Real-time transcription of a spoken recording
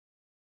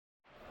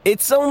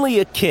It's only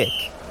a kick,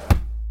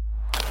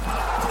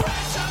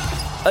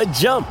 a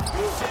jump,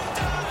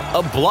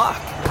 a block.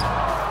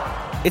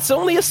 It's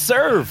only a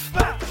serve.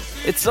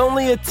 It's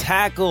only a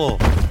tackle,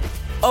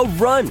 a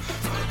run.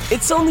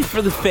 It's only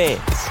for the fans.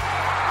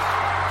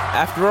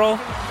 After all,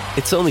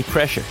 it's only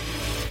pressure.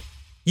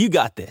 You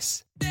got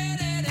this.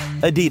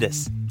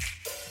 Adidas.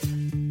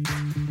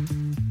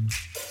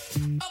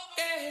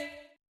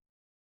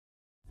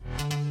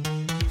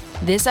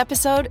 This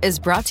episode is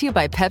brought to you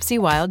by Pepsi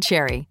Wild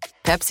Cherry.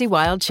 Pepsi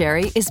Wild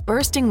Cherry is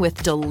bursting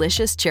with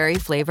delicious cherry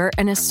flavor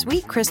and a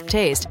sweet, crisp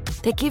taste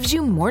that gives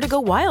you more to go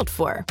wild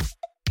for.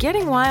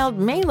 Getting wild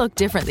may look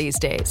different these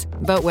days,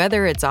 but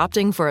whether it's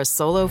opting for a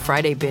solo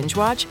Friday binge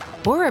watch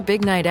or a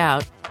big night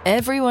out,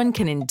 everyone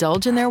can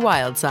indulge in their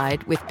wild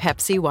side with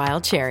Pepsi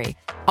Wild Cherry.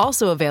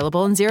 Also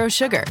available in Zero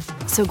Sugar.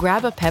 So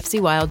grab a Pepsi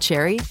Wild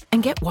Cherry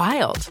and get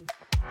wild.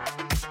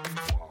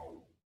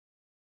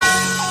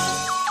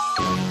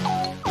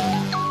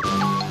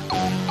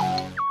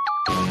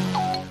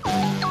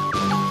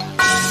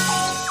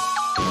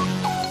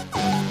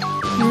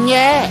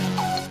 Yeah.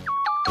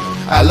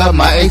 I love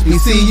my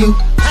HBCU.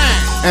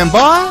 And boy,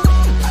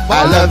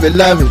 I love it,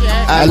 love it.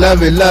 I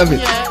love it, love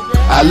it.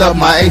 I love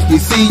my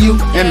HBCU.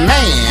 And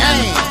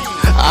man,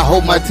 I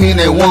hope my team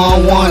they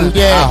won one.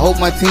 I hope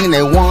my team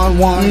they won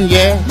one.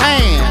 Yeah,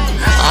 man.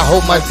 I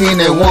hope my team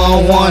they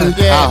won one.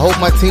 I hope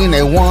my team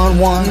they won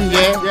one.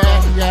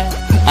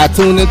 I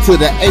tune into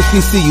the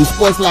HBCU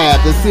Sports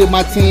Lab to see if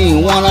my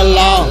team won or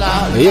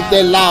lost. If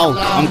they lost,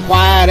 I'm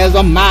quiet as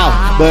a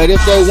mouse. But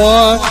if they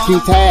won,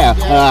 keep tab.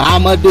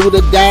 I'ma do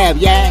the dab,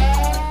 yeah.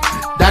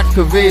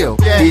 Dr. Cavil,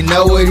 he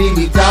know what he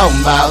be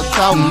talking about.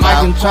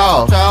 Mike and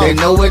Charles, they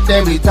know what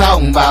they be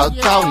talking about.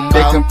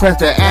 They compress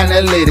the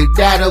analytic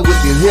data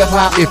with your hip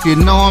hop. If you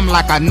know them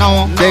like I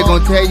know them, they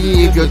gon' tell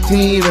you if your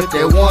team, if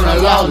they won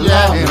or lost,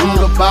 and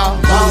who the ball.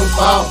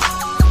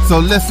 So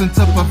listen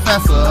to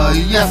Professor,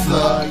 yes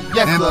sir,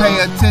 and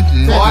pay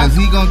attention, cause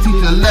he gon'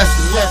 teach a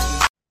lesson.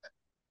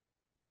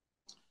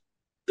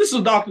 This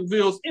is Dr.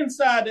 Cavil's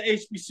Inside the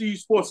HBCU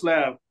Sports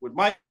Lab with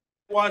Mike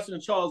Washington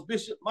and Charles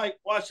Bishop. Mike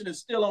Washington is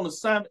still on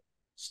assignment,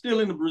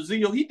 still in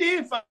Brazil. He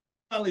did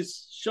finally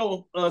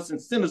show us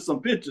and send us some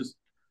pictures,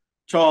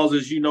 Charles,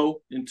 as you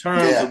know, in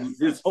terms of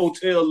his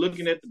hotel,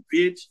 looking at the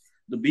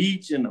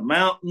beach and the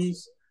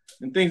mountains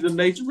and things of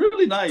nature.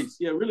 Really nice.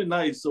 Yeah, really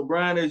nice. So,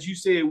 Bryan, as you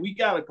said, we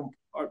got to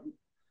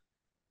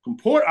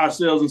comport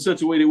ourselves in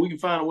such a way that we can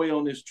find a way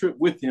on this trip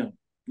with him,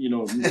 you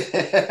know,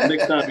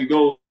 next time we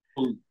go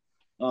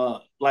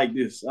like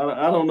this.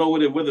 I don't know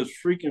whether it's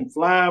freaking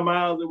flyer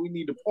miles that we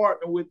need to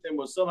partner with them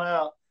or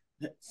somehow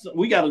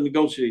we got to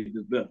negotiate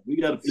this better. We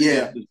got to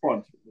figure out this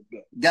partnership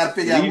better. Got to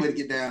figure out a way to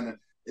get down there.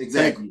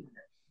 Exactly.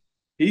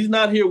 He's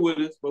not here with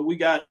us, but we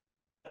got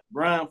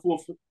Bryan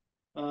Fulford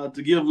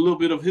to give a little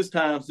bit of his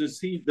time since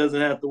he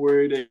doesn't have to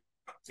worry that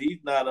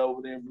he's not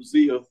over there in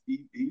Brazil.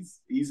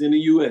 He's in the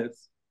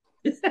U.S.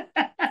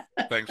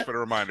 Thanks for the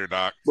reminder,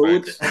 Doc.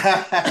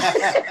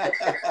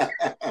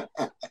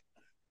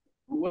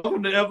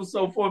 Welcome to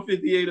episode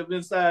 458 of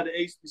Inside the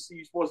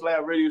HBCU Sports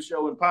Lab radio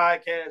show and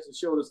podcast, a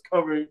show that's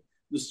covering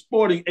the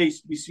sporting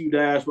HBCU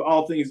dash for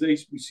all things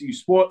HBCU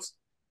sports.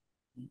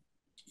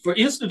 For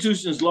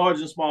institutions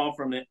large and small,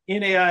 from the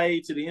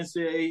NAIA to the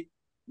NCAA,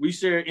 we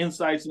share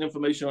insights and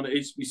information on the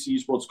HBCU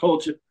sports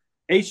culture,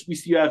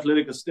 HBCU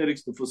athletic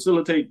aesthetics to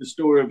facilitate the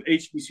story of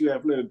HBCU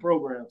athletic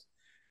programs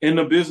and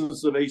the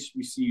business of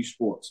HBCU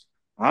sports.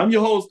 I'm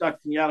your host, Dr.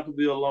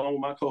 Cavil, along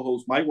with my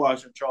co-host, Mike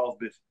Washington, Charles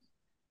Bishop.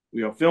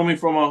 We are filming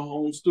from our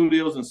home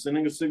studios and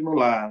sending a signal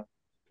live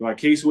to our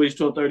KSOH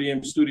 1230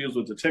 AM studios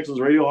with the Texas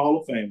Radio Hall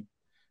of Fame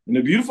in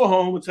the beautiful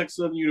home of Texas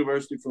Southern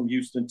University from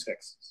Houston,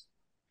 Texas.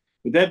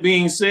 With that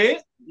being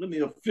said, let me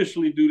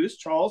officially do this.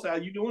 Charles, how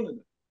you doing today?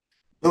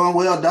 Doing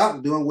well,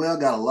 Doc. Doing well.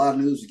 Got a lot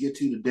of news to get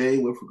to today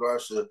with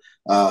regards to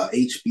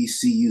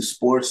HBCU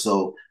sports.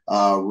 So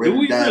ready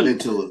to dive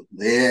into it.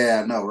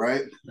 Yeah, I know,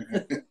 right?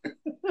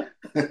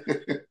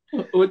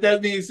 With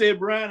that being said,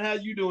 Bryan, how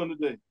you doing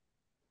today?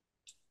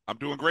 I'm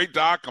doing great,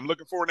 Doc. I'm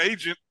looking for an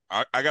agent.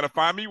 I got to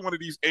find me one of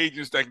these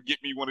agents that can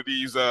get me one of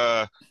these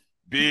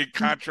big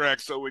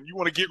contracts. So when you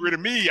want to get rid of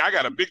me, I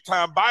got a big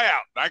time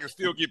buyout. I can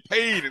still get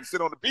paid and sit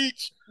on the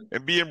beach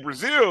and be in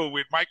Brazil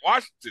with Mike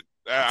Washington.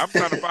 I'm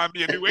trying to find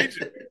me a new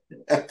agent.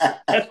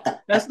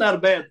 That's not a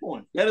bad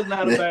point. That is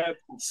not a bad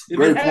point. If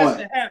Great it has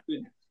point. to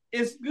happen,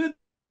 it's good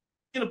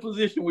in a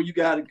position where you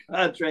got a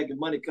contract and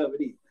money coming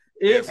in.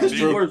 It's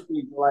the worst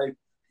thing in life.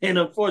 And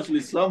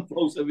unfortunately, some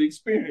folks have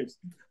experienced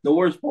the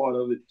worst part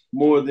of it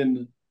more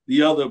than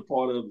the other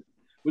part of it.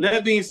 With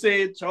that being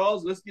said,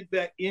 Charles, let's get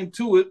back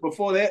into it.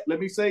 Before that, let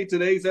me say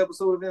today's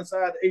episode of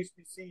Inside the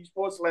HBCU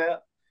Sports Lab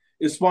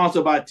is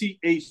sponsored by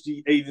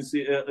THG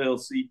Agency,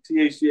 LLC.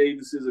 THG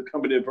Agency is a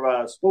company that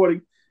provides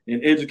sporting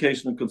and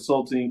educational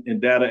consulting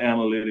and data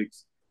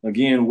analytics.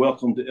 Again,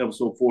 welcome to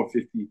episode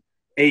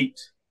 458.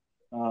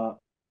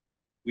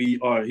 We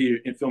are here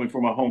in filming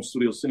from our home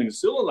studio, sending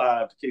still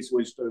live to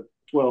KSOH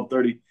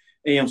 1230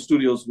 AM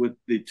studios with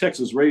the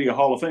Texas Radio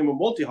Hall of Fame, a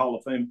multi-Hall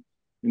of Fame,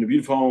 in the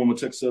beautiful home of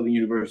Texas Southern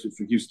University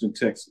for Houston,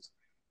 Texas.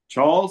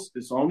 Charles,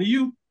 it's on to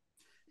you.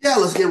 Yeah,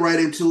 let's get right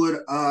into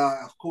it.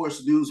 Of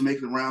course, news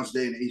making the rounds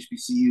today in the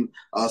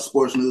HBCU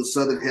sports news.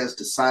 Southern has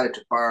decided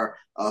to fire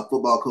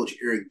football coach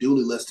Eric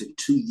Dooley less than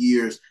 2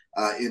 years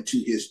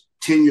into his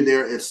tenure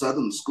there at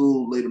Southern. The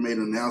school later made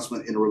an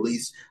announcement in a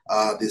release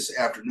this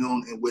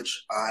afternoon in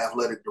which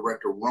athletic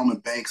director Roman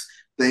Banks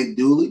thanked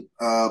Dooley,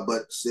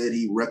 but said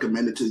he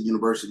recommended to the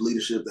university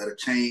leadership that a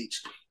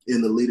change in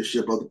the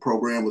leadership of the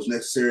program was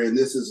necessary. And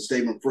this is a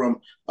statement from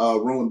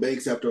Roman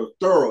Banks after a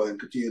thorough and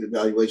continued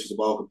evaluations of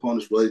all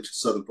components related to the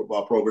Southern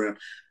football program.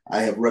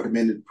 I have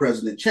recommended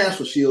President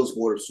Chancellor Shields,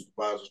 Board of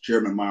Supervisors,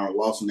 Chairman Myron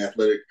Lawson,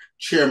 Athletic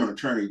Chairman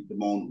Attorney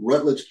Damone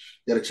Rutledge,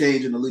 that a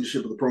change in the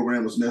leadership of the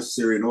program was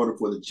necessary in order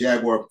for the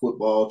Jaguar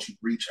football to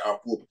reach our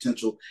full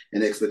potential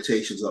and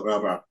expectations of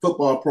our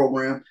football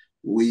program.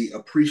 We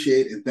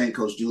appreciate and thank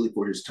Coach Dooley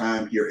for his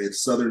time here at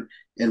Southern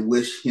and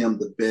wish him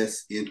the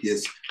best in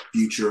his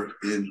future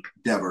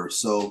endeavors.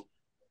 So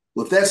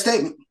with that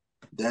statement,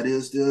 that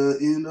is the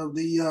end of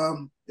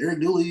the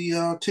Eric Dooley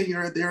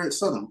tenure there at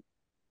Southern.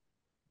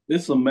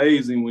 It's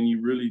amazing when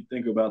you really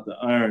think about the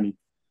irony.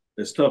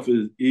 As tough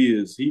as it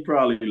is, he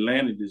probably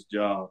landed this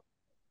job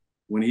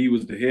when he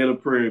was the head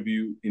of Prairie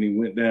View and he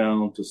went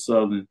down to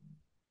Southern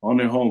on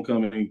their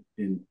homecoming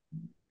and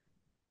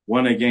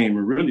won that game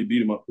and really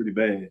beat him up pretty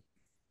bad.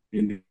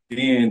 And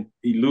then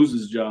he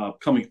loses his job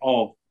coming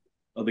off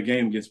of the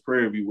game against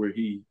Prairie View where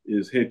he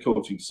is head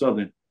coaching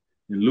Southern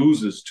and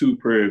loses to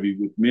Prairie View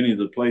with many of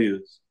the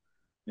players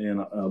and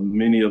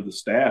many of the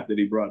staff that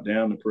he brought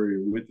down to Prairie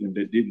View with him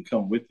that didn't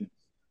come with him.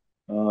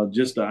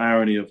 Just the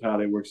irony of how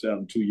that works out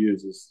in 2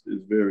 years is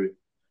very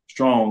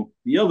strong.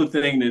 The other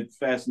thing that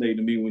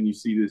fascinated me when you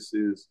see this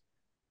is,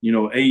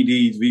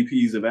 ADs,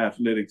 VPs of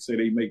athletics say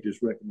they make this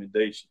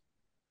recommendation.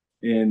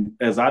 And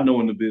as I know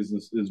in the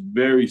business, it's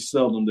very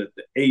seldom that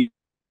the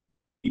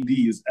AD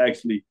is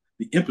actually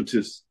the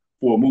impetus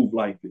for a move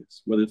like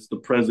this, whether it's the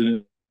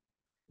president,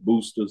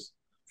 boosters,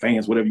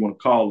 fans, whatever you want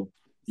to call them.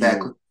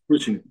 Exactly.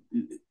 Pushing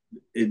it.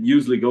 It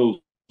usually goes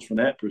from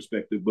that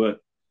perspective, but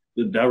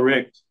the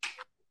direct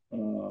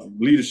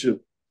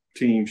leadership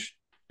team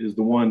is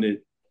the one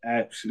that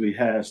actually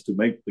has to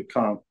make the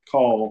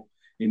call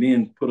and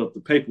then put up the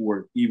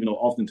paperwork, even though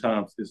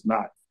oftentimes it's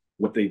not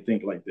what they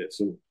think like that.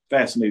 So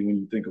fascinating when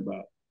you think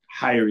about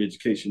higher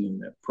education in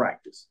that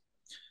practice.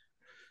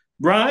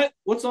 Bryan,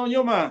 what's on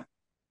your mind?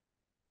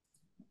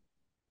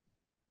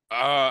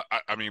 Are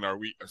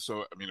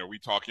we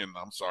talking?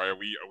 I'm sorry. Are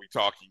we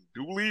talking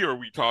Dooley or are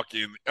we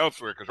talking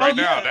elsewhere? Because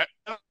now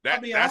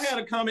I had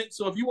a comment.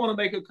 So if you want to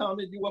make a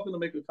comment, you're welcome to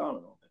make a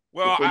comment on that.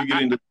 Well, before you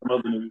get into some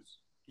other news.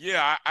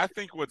 Yeah, I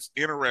think what's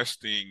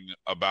interesting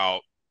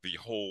about the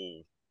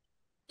whole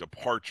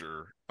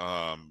departure,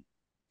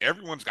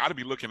 everyone's got to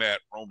be looking at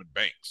Roman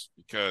Banks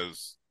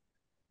because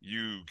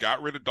you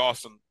got rid of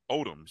Dawson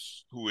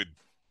Odoms, who had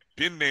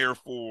been there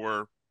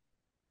for,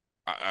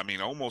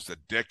 almost a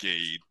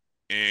decade.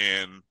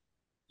 And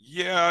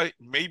yeah,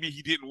 maybe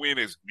he didn't win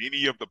as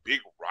many of the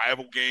big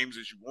rival games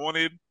as you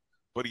wanted,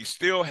 but he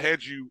still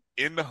had you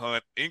in the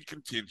hunt, in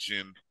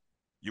contention.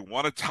 You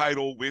won a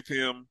title with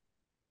him,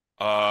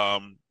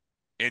 and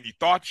you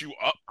thought you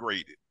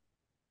upgraded.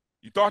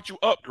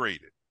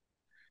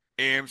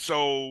 And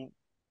so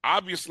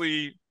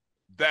obviously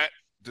that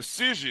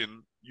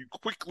decision, you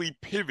quickly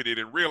pivoted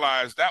and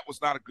realized that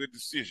was not a good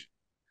decision.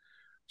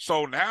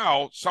 So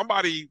now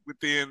somebody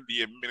within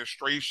the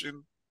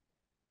administration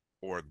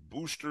or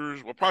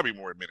boosters, well, probably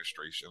more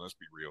administration, let's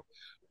be real.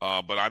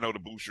 But I know the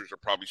boosters are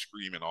probably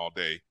screaming all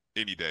day,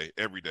 any day,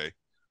 every day.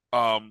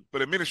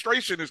 But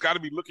administration has got to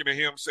be looking at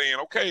him saying,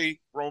 okay,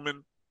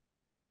 Roman,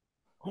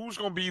 who's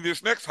going to be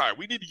this next hire?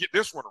 We need to get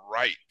this one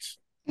right.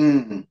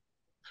 Mm-hmm.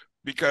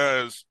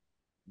 Because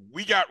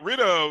we got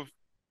rid of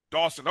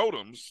Dawson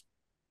Odoms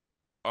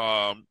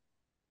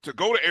to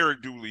go to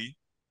Eric Dooley,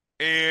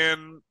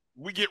 and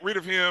we get rid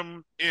of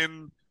him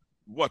in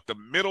the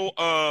middle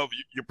of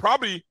 – you're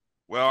probably –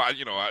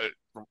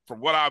 from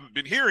what I've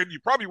been hearing, you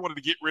probably wanted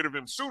to get rid of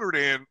him sooner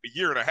than a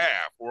year and a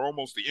half or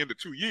almost the end of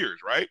 2 years,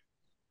 right?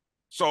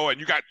 So, and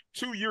you got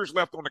 2 years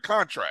left on the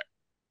contract.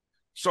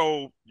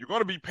 So you're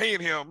going to be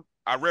paying him,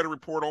 I read a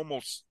report,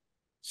 almost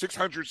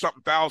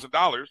 $600-something thousand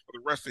for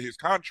the rest of his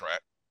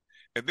contract.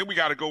 And then we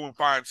got to go and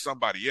find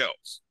somebody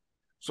else.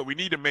 So we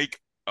need to make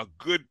a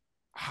good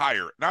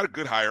hire, not a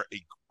good hire,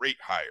 a great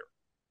hire.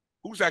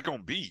 Who's that going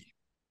to be?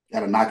 Got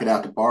to knock it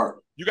out the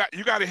park. You got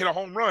to hit a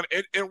home run.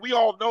 And we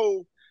all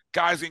know,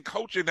 guys, in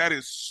coaching, that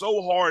is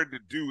so hard to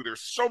do.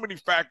 There's so many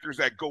factors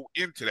that go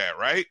into that,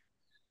 right?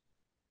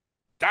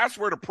 That's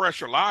where the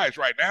pressure lies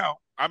right now.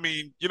 I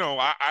mean,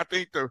 I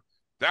think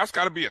that's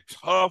got to be a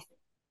tough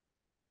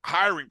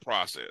hiring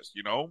process,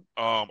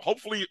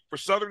 Hopefully, for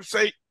Southern's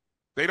sake,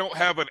 they don't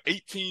have an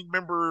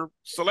 18-member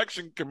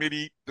selection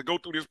committee to go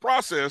through this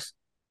process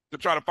to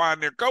try to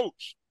find their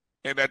coach,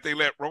 and that they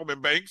let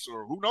Roman Banks,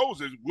 or who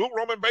knows, will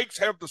Roman Banks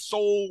have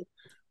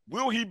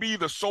will he be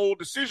the sole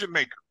decision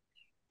maker,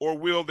 or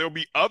will there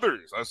be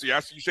others? I see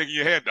you shaking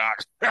your head,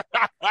 Doc.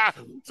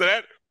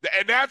 So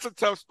And that's a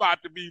tough spot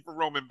to be for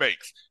Roman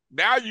Banks.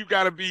 Now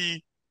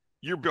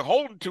you're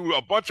beholden to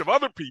a bunch of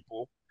other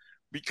people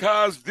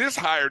because this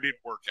hire didn't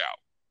work out.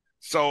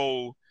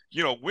 So,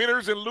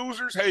 winners and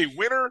losers. Hey,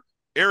 winner,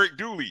 Eric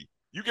Dooley,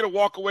 you get to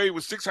walk away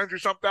with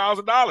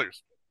 $600,000.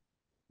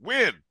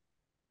 Win.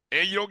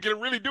 And you don't get to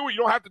really do it. You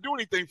don't have to do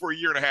anything for a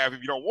year and a half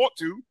if you don't want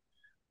to.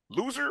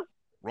 Loser,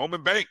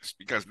 Roman Banks,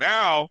 because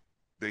now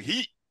the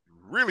heat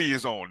really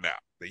is on now.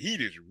 The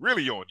heat is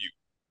really on you.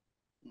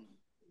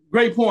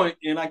 Great point,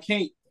 and I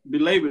can't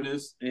belabor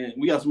this, and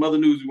we got some other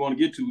news we want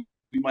to get to.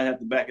 We might have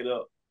to back it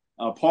up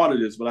part of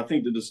this, but I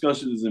think the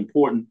discussion is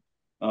important.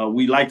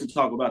 We like to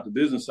talk about the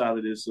business side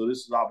of this, so this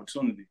is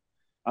opportunity.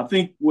 I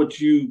think points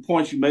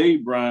you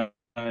made, Brian,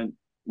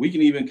 we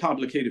can even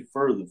complicate it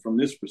further from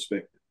this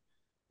perspective.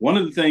 One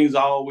of the things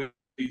I always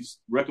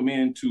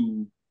recommend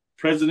to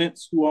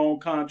presidents who are on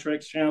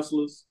contracts,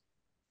 chancellors,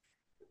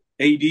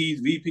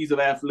 ADs, VPs of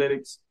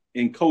athletics,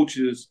 and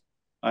coaches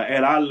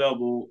at our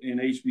level in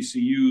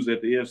HBCUs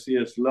at the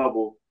FCS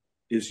level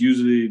is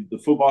usually the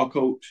football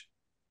coach,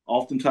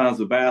 oftentimes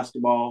the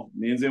basketball,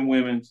 men's and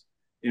women's,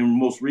 and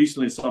most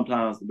recently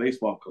sometimes the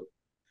baseball coach.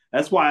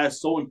 That's why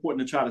it's so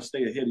important to try to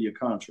stay ahead of your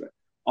contract.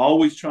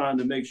 Always trying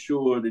to make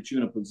sure that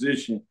you're in a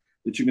position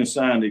that you can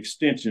sign the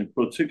extension,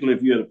 particularly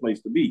if you had a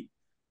place to be.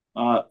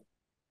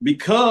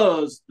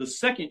 Because the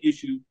second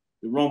issue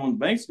that Roman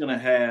Banks is going to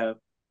have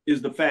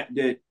is the fact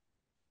that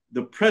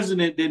the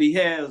president that he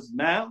has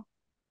now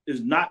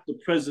is not the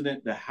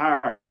president that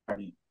hired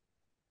him.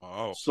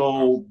 Oh.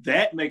 So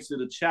that makes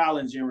it a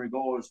challenge in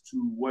regards to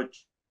what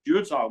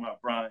you're talking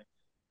about, Brian.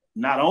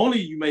 Not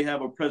only you may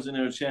have a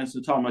president or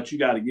chancellor talking about you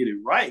got to get it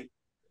right,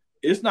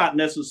 it's not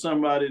necessarily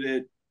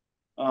somebody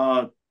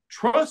that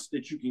trusts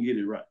that you can get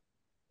it right.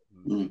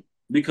 Mm-hmm.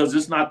 Because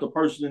it's not the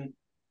person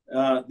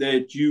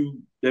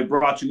that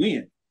brought you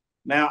in.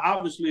 Now,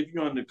 obviously, if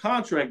you're under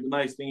contract, the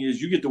nice thing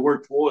is you get to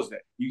work towards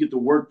that. You get to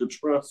work the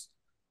trust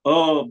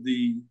of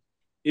the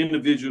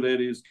individual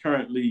that is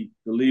currently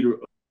the leader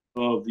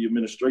of the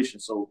administration.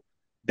 So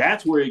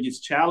that's where it gets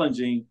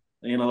challenging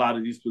in a lot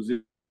of these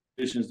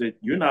positions, that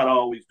you're not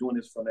always doing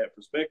this from that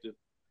perspective.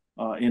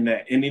 And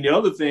then the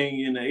other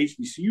thing in the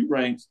HBCU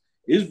ranks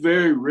is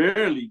very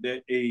rarely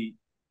that a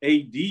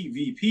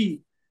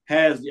ADVP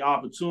has the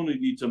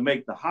opportunity to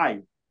make the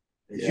hire.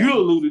 As you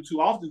alluded to,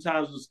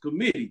 oftentimes it's a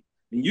committee.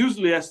 And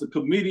usually that's the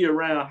committee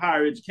around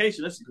higher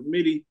education. That's a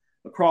committee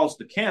across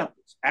the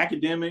campus,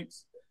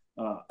 academics,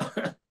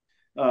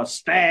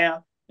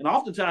 staff. And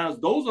oftentimes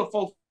those are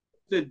folks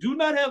that do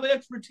not have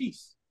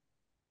expertise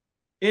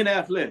in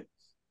athletics.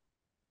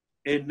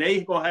 And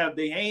they're going to have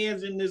their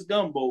hands in this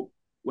gumbo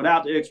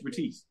without the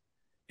expertise.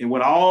 And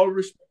with all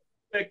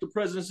respect to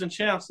presidents and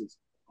chancellors,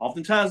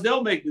 oftentimes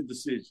they'll make the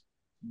decision.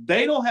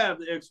 They don't have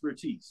the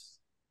expertise.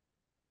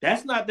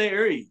 That's not their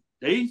area.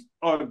 They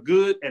are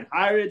good at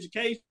higher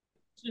education,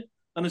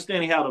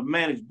 understanding how to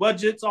manage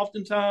budgets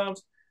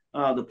oftentimes,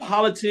 the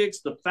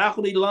politics, the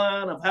faculty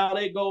line of how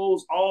that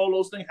goes, all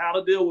those things, how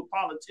to deal with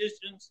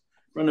politicians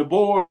from the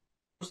board.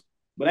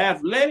 But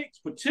athletics,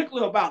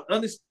 particularly about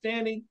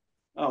understanding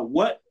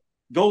what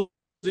goes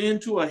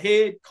into a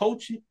head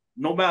coaching,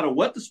 no matter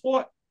what the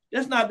sport,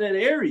 that's not that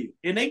area.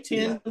 And they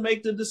tend to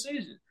make the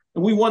decision.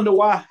 And we wonder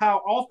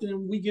how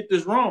often we get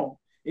this wrong.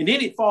 And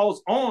then it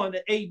falls on the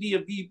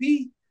AD or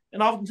VP.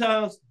 And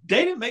oftentimes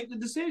they didn't make the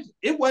decision.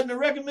 It wasn't a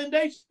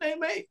recommendation they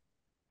made.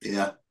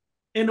 Yeah.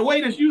 And the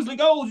way this usually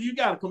goes, you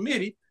got a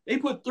committee. They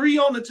put 3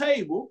 on the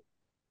table.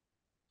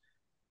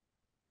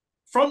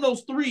 From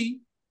those 3,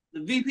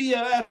 the VP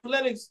of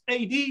athletics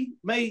AD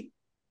may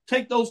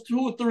take those 2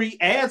 or 3,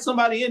 add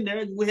somebody in there,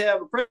 and we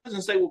have a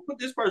president say, well, put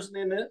this person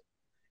in there.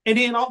 And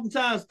then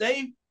oftentimes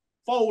they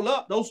fold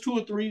up those 2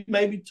 or 3,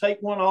 maybe take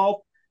one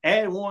off,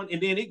 add one,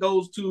 and then it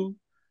goes to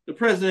the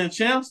president and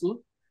chancellor.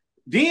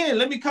 Then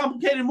let me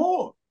complicate it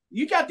more.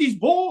 You got these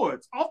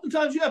boards.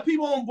 Oftentimes you have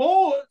people on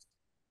boards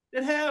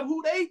that have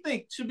who they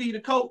think should be the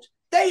coach.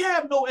 They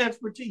have no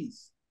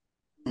expertise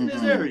in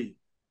this area.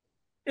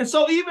 And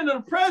so even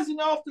the president,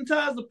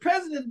 oftentimes the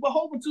president is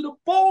beholden to the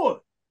board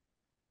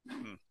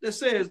that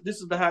says this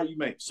is the hire you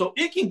make. So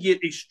it can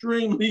get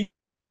extremely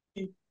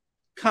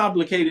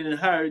complicated in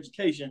higher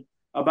education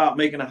about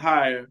making a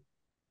hire,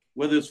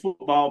 whether it's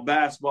football,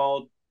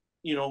 basketball,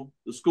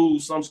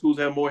 some schools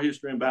have more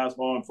history in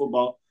basketball and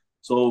football.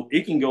 So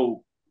it can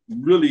go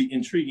really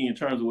intriguing in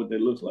terms of what they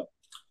look like.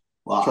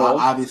 Well,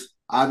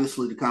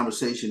 obviously the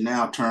conversation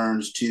now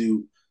turns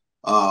to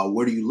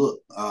where do you look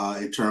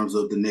in terms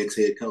of the next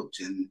head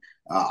coach? And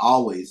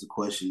always the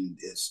question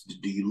is,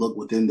 do you look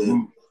within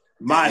the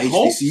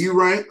HBCU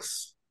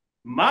ranks?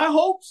 My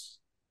hopes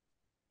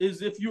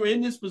is if you're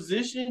in this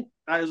position,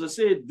 as I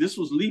said, this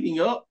was leading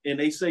up, and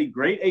they say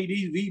great AD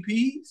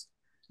VPs,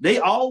 they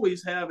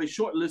always have a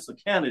short list of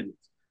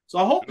candidates. So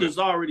I hope there's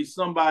already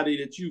somebody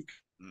that you've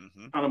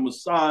kind of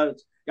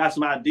massaged, got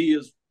some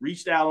ideas,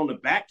 reached out on the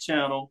back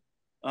channel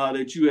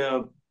that you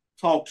have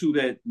talked to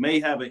that may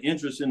have an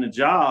interest in the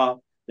job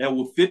that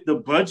will fit the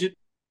budget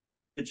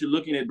that you're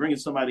looking at bringing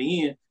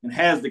somebody in and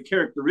has the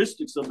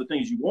characteristics of the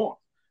things you want.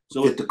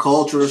 So fit the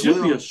culture as well. It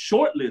should be a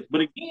short list.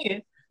 But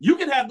again, you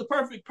can have the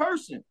perfect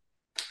person,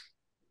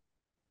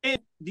 and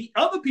the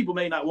other people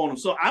may not want them.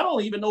 So I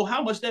don't even know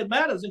how much that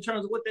matters in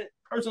terms of what that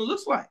person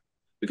looks like,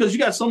 because you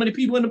got so many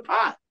people in the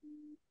pot.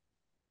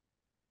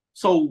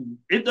 So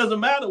it doesn't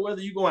matter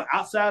whether you're going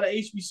outside of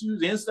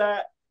HBCUs,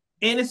 inside,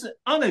 and it's an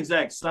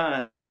unexact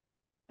science.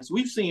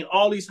 We've seen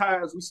all these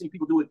hires. We've seen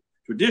people do it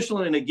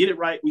traditionally and they get it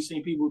right. We've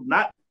seen people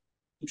not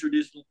do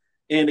traditionally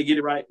and they get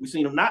it right. We've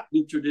seen them not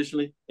do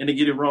traditionally and they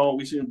get it wrong.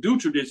 We've seen them do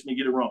traditionally and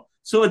get it wrong.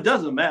 So it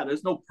doesn't matter.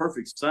 There's no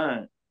perfect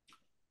sign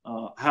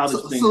how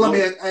this thing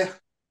goes.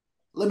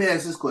 Let me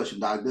ask this question,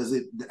 Doc.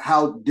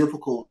 How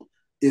difficult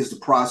is the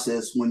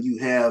process when you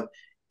have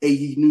a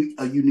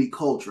unique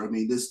culture? I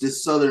mean,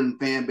 this Southern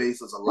fan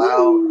base is a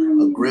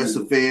loud,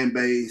 aggressive fan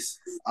base,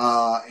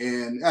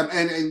 and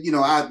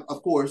I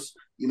of course,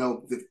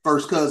 the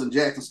first cousin,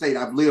 Jackson State.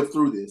 I've lived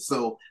through this.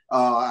 So,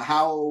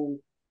 how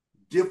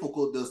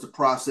difficult does the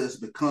process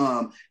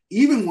become,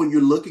 even when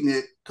you're looking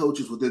at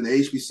coaches within the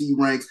HBCU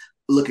ranks,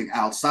 looking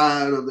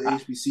outside of the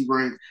HBCU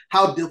ranks?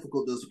 How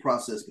difficult does the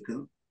process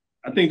become?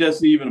 I think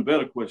that's even a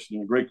better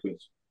question, a great question.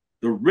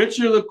 The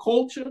richer the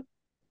culture,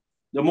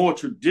 the more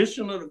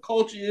traditional the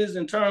culture is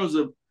in terms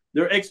of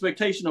their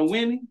expectation of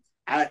winning,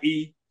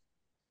 i.e.,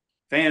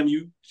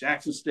 FAMU,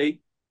 Jackson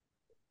State,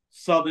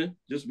 Southern,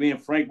 just being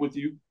frank with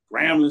you,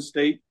 Grambling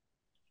State.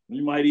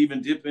 You might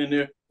even dip in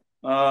there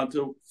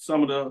to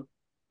some of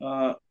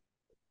the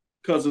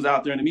cousins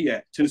out there in the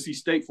MEAC, Tennessee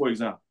State, for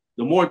example.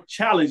 The more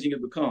challenging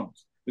it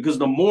becomes, because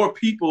the more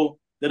people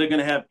that are going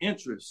to have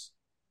interest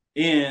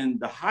in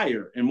the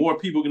hire, and more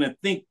people are going to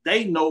think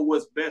they know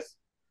what's best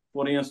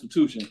for the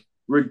institution,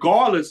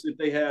 regardless if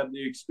they have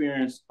the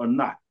experience or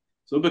not.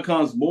 So it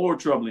becomes more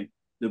troubling.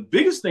 The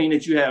biggest thing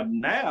that you have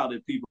now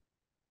that people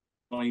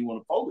don't even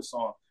want to focus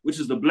on, which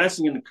is the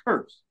blessing and the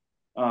curse,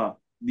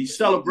 the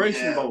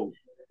celebration bowl,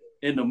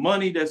 and the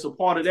money that's a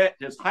part of that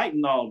has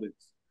heightened all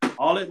this.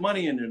 All that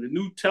money in there, the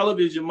new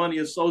television money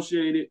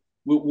associated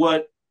with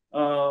what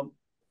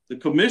the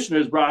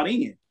commissioners brought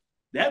in,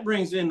 that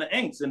brings in the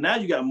angst. And now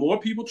you got more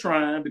people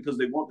trying because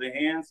they want their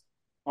hands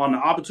on the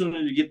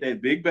opportunity to get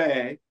that big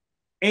bag.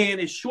 And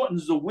it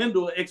shortens the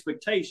window of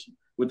expectation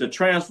with the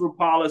transfer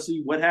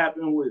policy, what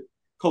happened with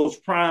Coach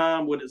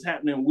Prime, what is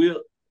happening with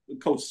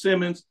Coach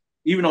Simmons.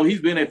 Even though he's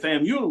been at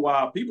FAMU a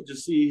while, people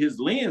just see his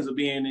lens of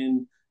being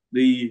in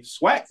the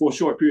SWAC for a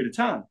short period of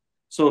time.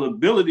 So the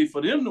ability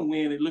for them to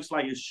win, it looks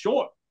like it's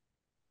short.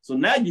 So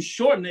now you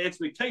shorten the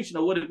expectation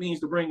of what it means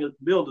to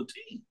build a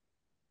team.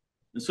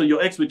 And so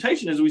your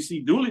expectation, as we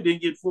see, Dooley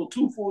didn't get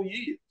 2 full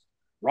years.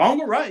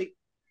 Wrong or right,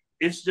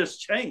 it's just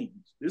changed.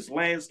 This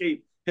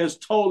landscape has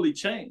totally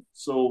changed.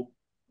 So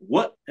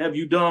what have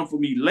you done for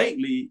me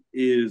lately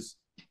is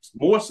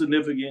more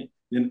significant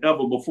than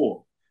ever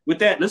before. With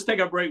that, let's take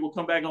our break. We'll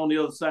come back on the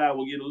other side.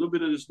 We'll get a little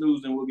bit of this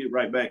news, and we'll get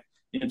right back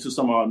into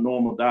some of our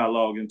normal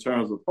dialogue in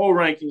terms of poll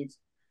rankings,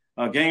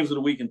 games of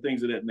the week, and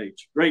things of that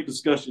nature. Great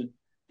discussion.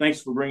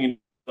 Thanks for bringing it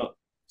up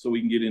so we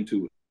can get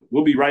into it.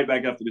 We'll be right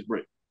back after this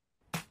break.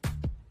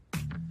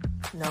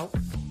 Nope.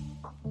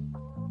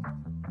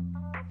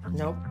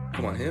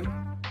 Come on, him?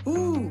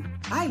 Ooh,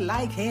 I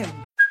like him.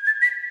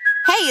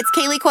 Hey, it's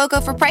Kaylee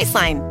Cuoco for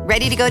Priceline.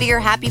 Ready to go to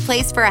your happy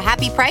place for a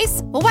happy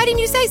price? Well, why didn't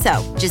you say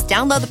so? Just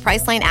download the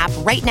Priceline app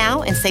right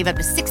now and save up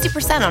to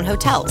 60% on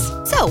hotels.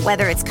 So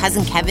whether it's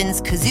Cousin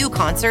Kevin's Kazoo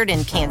Concert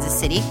in Kansas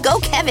City, go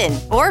Kevin,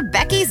 or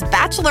Becky's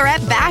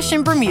Bachelorette Bash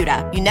in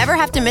Bermuda, you never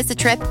have to miss a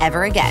trip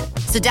ever again.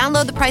 So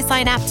download the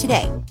Priceline app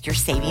today. Your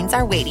savings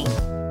are waiting.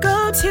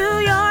 Go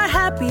to your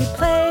happy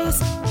place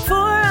for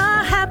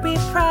a happy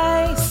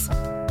price.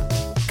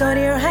 Go to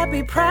your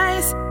happy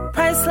price,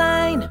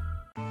 Priceline.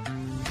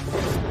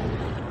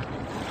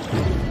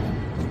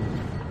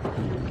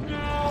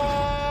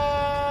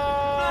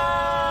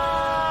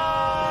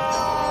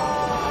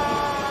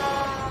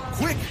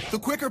 Quick, the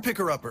quicker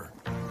picker-upper.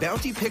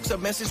 Bounty picks up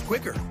messes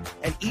quicker,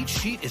 and each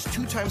sheet is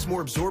 2 times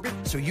more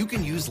absorbent, so you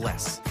can use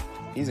less.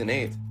 He's an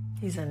 8.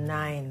 He's a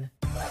 9.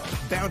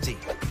 Bounty,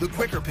 the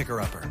quicker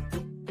picker-upper.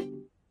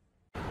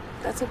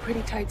 That's a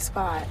pretty tight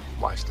spot.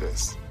 Watch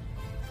this.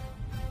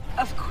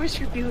 Of course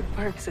your Buick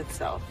parks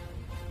itself.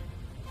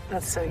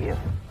 That's so you.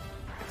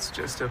 It's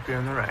just up here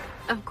on the right.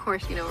 Of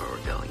course you know where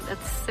we're going.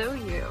 That's so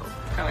you.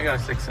 Kind of got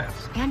a 6th sense.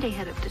 And a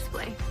head-up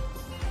display.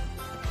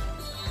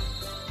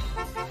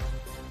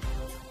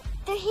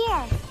 They're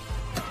here.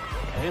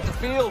 Hey, it's a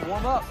field.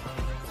 Warm up.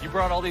 You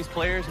brought all these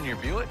players in your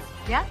Buick?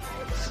 Yeah.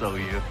 So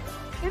you.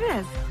 It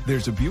is.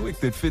 There's a Buick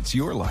that fits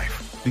your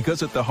life.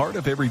 Because at the heart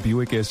of every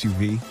Buick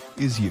SUV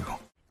is you.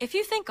 If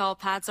you think all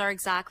pads are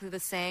exactly the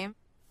same,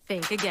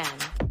 think again.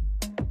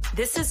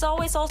 This is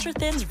Always Ultra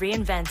Thins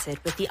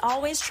reinvented with the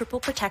Always Triple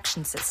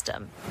Protection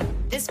System.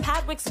 This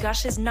pad wicks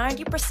gushes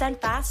 90%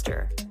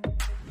 faster,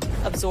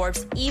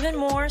 absorbs even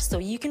more so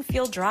you can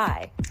feel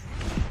dry,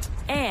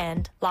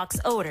 and locks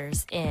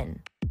odors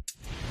in.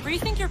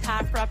 Rethink your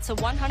pad for up to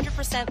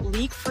 100%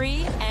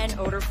 leak-free and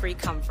odor-free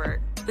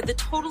comfort with the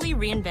totally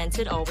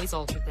reinvented Always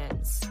Ultra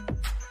Thins.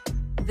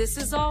 This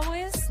is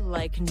always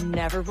like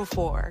never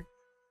before.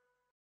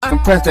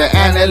 Compress the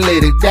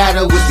analytic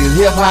data with your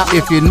hip hop.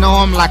 If you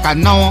know them like I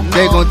know them,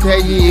 they gon'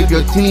 tell you if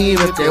your team,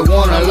 if they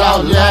wanna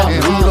lose,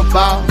 and who the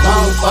ball.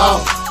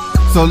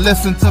 So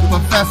listen to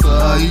Professor,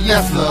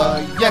 yes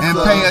sir, and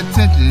pay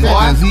attention,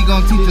 cause he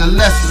gon' teach a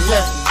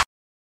lesson.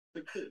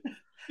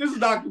 This is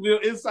Dr. Bill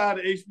inside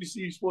the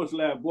HBCU Sports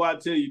Lab. Boy, I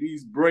tell you,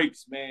 these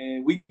breaks,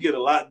 man, we get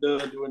a lot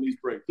done during these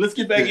breaks. Let's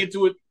get back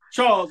into it.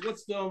 Charles,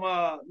 what's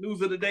the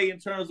news of the day in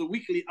terms of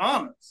weekly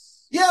honors?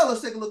 Yeah,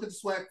 let's take a look at the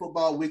SWAC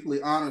Football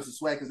Weekly Honors. The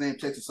SWAC is named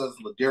Texas Southern's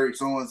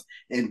Ladarius Owens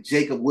and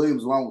Jacob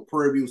Williams, along with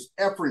Prairie View's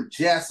Efren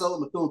Jasso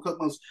and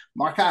Bethune-Cookman's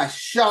Markai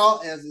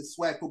Shaw as the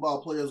SWAC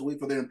Football Players of the Week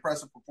for their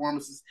impressive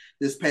performances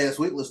this past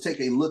week. Let's take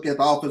a look at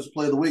the Offensive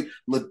Player of the Week.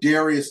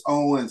 Ladarius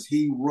Owens,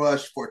 he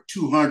rushed for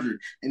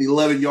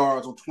 211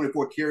 yards on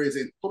 24 carries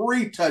and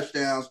 3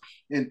 touchdowns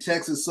in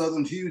Texas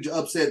Southern's huge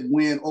upset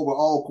win over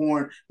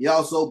Alcorn. He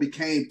also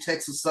became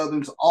Texas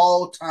Southern's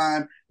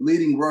all-time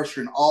leading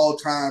rusher and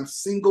all-time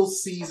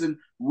single-season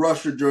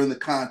rusher during the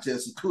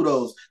contest. So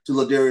kudos to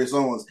Ladarius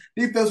Owens.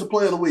 Defensive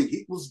Player of the Week,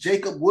 he was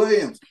Jacob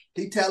Williams.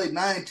 He tallied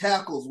 9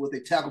 tackles with a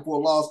tackle for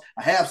a loss,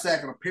 a half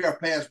sack, and a pair of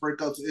pass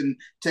breakups in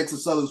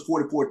Texas Southern's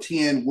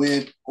 44-10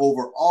 win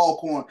over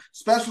Alcorn.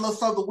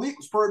 Specialist of the Week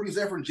was Prairie View's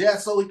Efren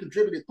Jasso. He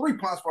contributed 3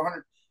 punts for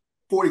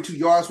 142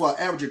 yards while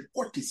averaging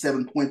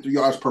 47.3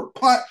 yards per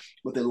punt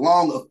with a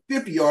long of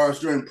 50 yards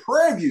during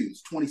Prairie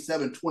View's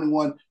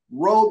 27-21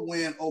 road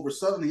win over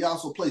Southern. He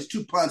also placed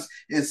 2 punts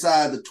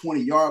inside the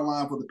 20-yard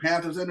line for the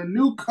Panthers. And the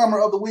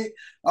newcomer of the week,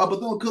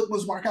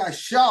 Bethune-Cookman's Markai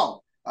Shaw.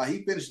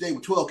 He finished the day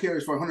with 12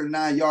 carries for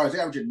 109 yards,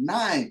 averaging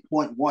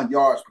 9.1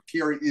 yards per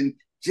carry in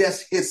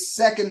just his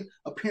second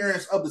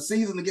appearance of the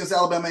season against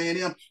Alabama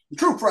A&M. The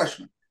true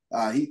freshman,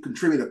 he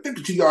contributed a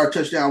 52-yard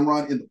touchdown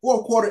run in the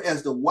fourth quarter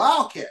as the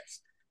Wildcats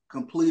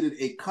completed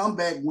a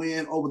comeback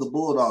win over the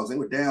Bulldogs. They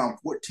were down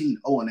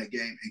 14-0 in that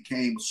game and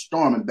came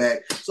storming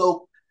back.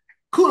 So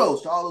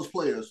kudos to all those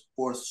players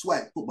for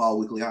SWAC Football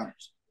Weekly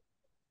Honors.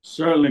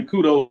 Certainly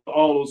kudos to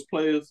all those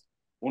players.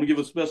 I want to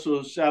give a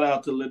special shout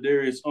out to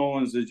Ladarius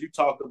Owens as you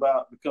talked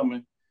about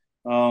becoming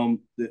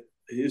the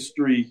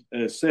history,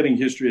 setting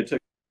history at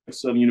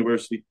Texas Southern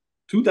University.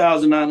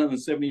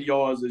 2,970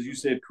 yards, as you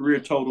said, career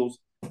totals.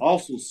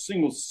 Also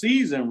single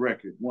season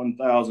record,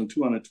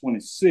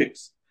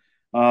 1,226.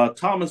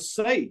 Thomas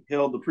Say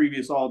held the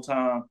previous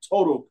all-time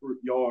total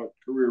yard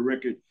career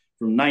record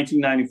from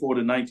 1994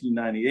 to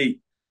 1998.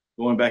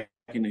 Going back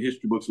in the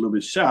history books a little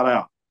bit, shout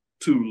out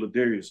to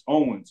Ladarius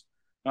Owens.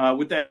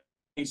 With that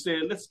being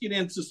said, let's get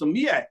into some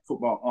MEAC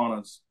football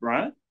honors,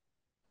 Bryan.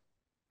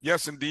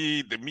 Yes,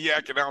 indeed. The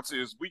MEAC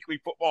announces weekly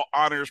football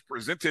honors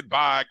presented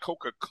by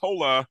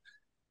Coca-Cola.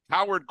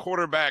 Howard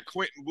quarterback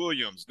Quentin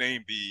Williams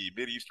named the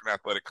Mid-Eastern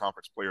Athletic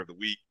Conference Player of the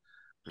Week,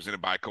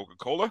 presented by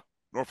Coca-Cola.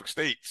 Norfolk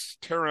State's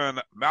Teron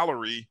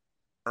Mallory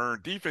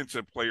earned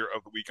Defensive Player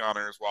of the Week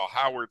honors, while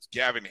Howard's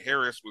Gavin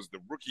Harris was the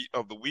Rookie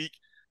of the Week,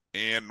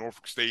 and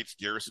Norfolk State's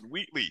Garrison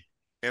Wheatley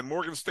and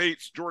Morgan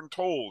State's Jordan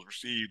Tolles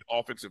received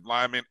Offensive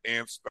Lineman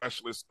and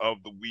Specialist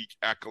of the Week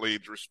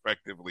accolades,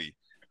 respectively.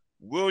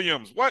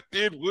 Williams, what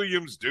did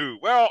Williams do?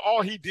 Well,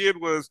 all he did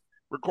was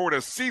record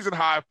a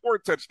season-high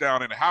 4th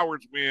touchdown in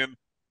Howard's win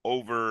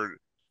over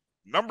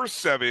number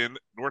 7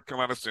 North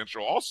Carolina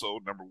Central, also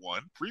number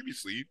 1,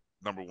 previously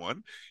number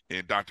 1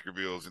 in Dr.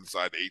 Cavill's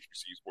Inside the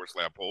HBCU Sports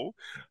Lab poll.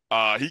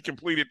 He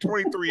completed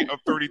 23 of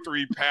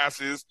 33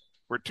 passes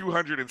for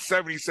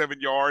 277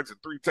 yards and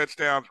 3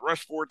 touchdowns,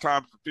 rushed 4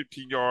 times for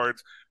 15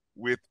 yards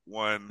with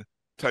 1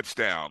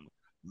 touchdown.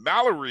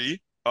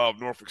 Mallory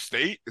of Norfolk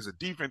State is a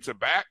defensive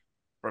back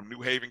from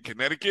New Haven,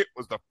 Connecticut,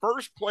 was the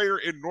first player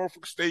in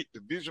Norfolk State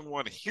Division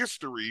I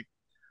history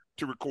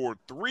to record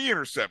 3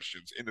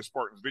 interceptions in the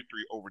Spartans'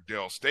 victory over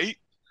Dell State.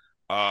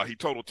 He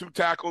totaled 2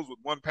 tackles with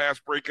 1 pass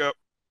breakup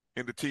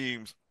in the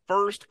team's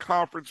first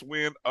conference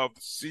win of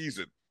the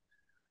season.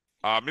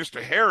 Mr.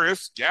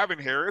 Harris, Gavin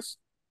Harris,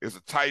 is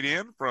a tight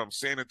end from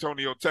San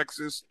Antonio,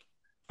 Texas.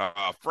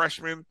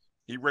 Freshman,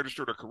 he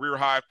registered a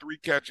career-high 3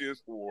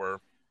 catches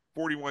for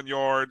 41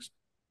 yards,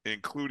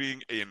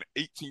 including an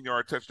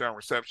 18-yard touchdown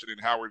reception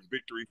in Howard's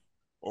victory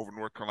over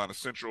North Carolina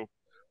Central.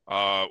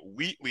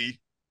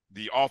 Wheatley,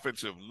 the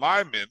offensive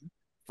lineman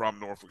from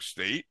Norfolk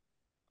State,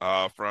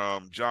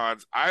 from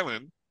Johns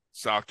Island,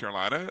 South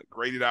Carolina,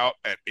 graded out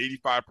at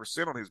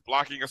 85% on his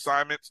blocking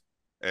assignments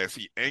as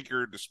he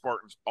anchored the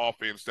Spartans'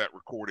 offense that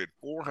recorded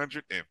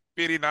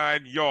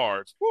 459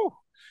 yards,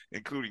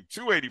 including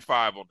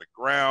 285 on the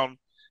ground.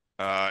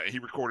 He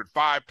recorded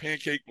 5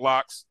 pancake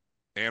blocks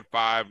and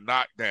 5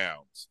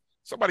 knockdowns.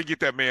 Somebody get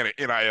that man an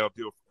NIL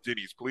deal from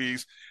Denny's,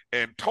 please.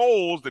 And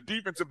Tolles, the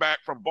defensive back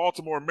from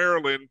Baltimore,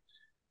 Maryland,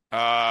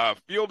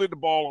 fielded the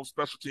ball on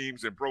special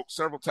teams and broke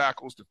several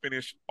tackles to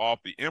finish off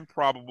the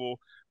improbable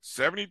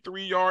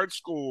 73-yard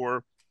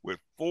score with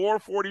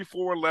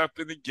 4:44 left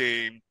in the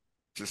game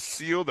to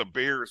seal the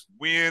Bears'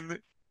 win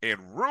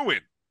and ruin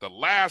the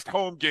last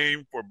home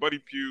game for Buddy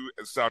Pugh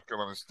and South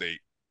Carolina State.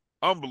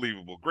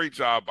 Unbelievable. Great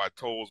job by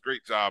Tolles.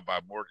 Great job by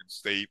Morgan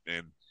State.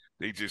 And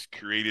they just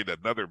created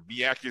another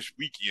MEAC-ish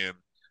weekend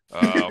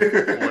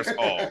for us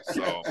all.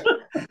 So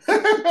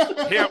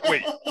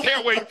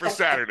can't wait for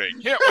Saturday.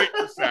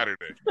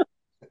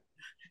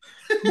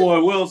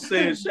 Boy, well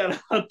said. Shout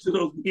out to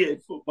those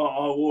MEAC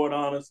football award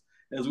honors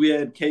as we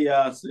had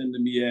chaos in the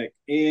MEAC.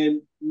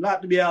 And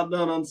not to be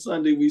outdone on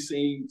Sunday, we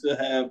seem to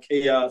have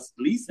chaos,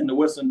 at least in the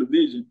Western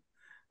Division,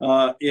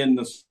 in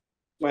the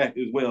SWAC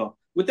as well.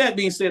 With that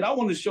being said, I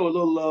want to show a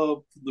little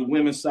love to the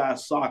women's side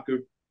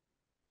soccer.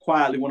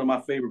 Quietly, one of my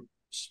favorite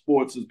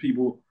sports, as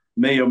people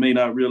may or may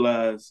not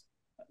realize,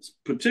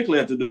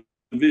 particularly at the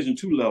Division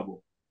II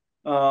level.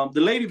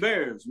 The Lady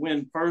Bears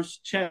win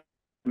first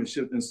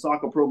championship in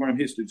soccer program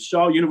history. The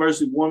Shaw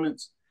University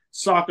women's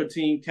soccer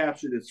team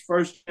captured its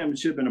first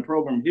championship in the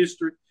program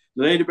history.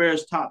 The Lady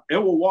Bears topped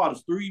Edward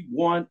Waters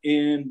 3-1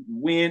 in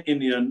win in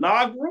the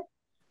inaugural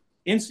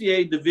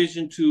NCAA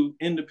Division II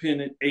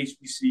Independent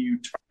HBCU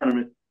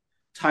tournament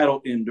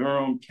titled in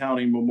Durham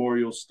County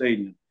Memorial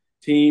Stadium.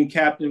 Team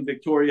captain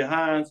Victoria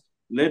Hines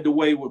led the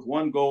way with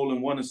 1 goal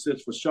and 1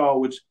 assist for Shaw,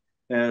 which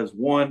has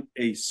won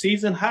a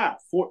season-high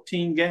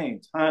 14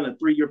 games. Hines, a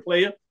 3-year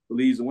player,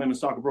 believes the women's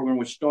soccer program,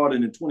 which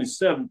started in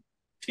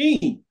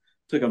 2017,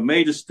 took a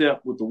major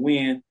step with the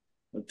win.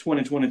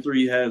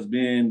 2023 has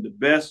been the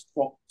best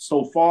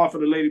so far for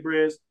the Lady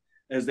Bears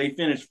as they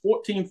finished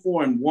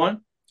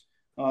 14-4-1.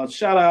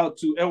 Shout out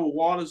to Edward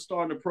Waters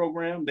starting the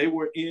program. They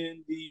were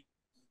in the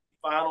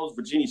finals.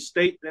 Virginia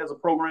State has a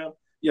program.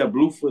 Yeah,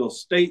 Bluefield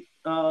State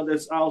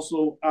that's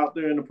also out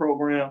there in the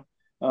program.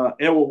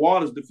 Edward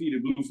Waters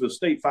defeated Bluefield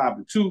State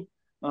 5-2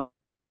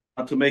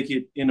 to make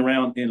it in the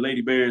round. And Lady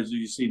Bears,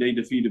 you see, they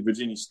defeated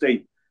Virginia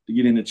State to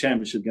get in the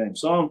championship game.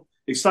 So I'm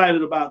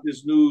excited about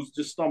this news.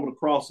 Just stumbled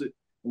across it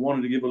and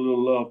wanted to give a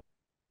little love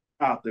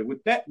out there.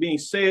 With that being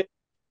said,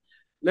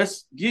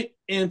 let's get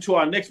into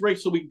our next break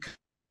so we can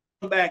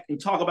come back and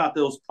talk about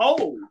those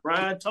polls.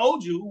 Bryan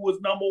told you who was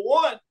number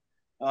one.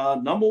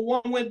 Number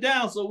one went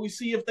down, so we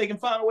see if they can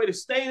find a way to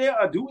stay there,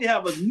 or do we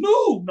have a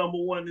new number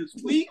one this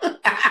week?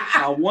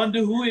 I wonder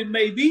who it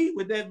may be.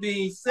 With that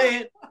being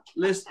said,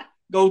 let's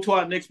go to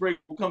our next break.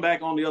 We'll come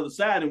back on the other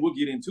side, and we'll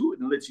get into it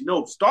and let you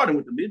know, starting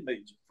with the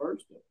mid-major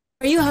first.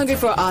 Are you hungry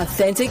for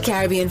authentic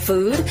Caribbean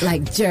food?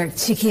 Like jerk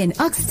chicken,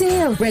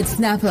 oxtail, red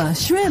snapper,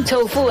 shrimp,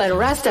 tofu, and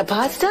rasta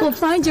pasta? Well,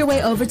 find your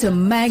way over to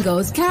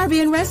Mango's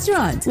Caribbean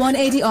Restaurant,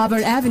 180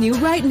 Auburn Avenue,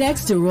 right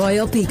next to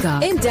Royal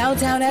Peacock in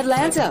downtown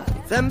Atlanta.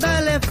 Them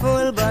belly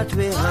full, but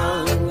we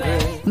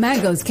hungry.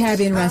 Mango's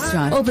Caribbean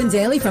Restaurant, open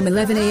daily from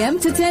 11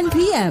 a.m. to 10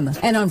 p.m.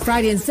 And on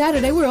Friday and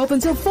Saturday, we're open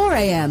till 4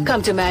 a.m.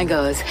 Come to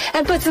Mango's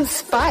and put some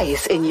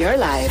spice in your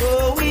life.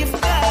 Oh, we've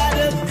got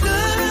a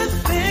good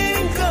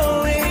thing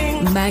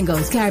going.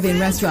 Mango's Caribbean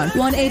Restaurant,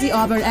 180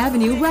 Auburn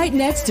Avenue, right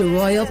next to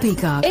Royal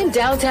Peacock in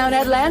downtown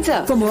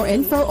Atlanta. For more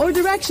info or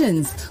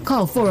directions,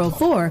 call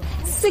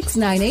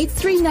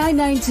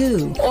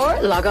 404-698-3992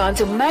 or log on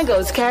to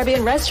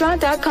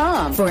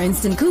mangoscaribbeanrestaurant.com. For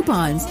instant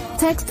coupons,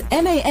 text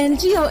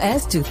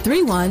MANGOS to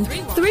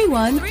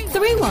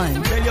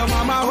 313131. Tell your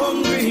mama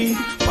hungry,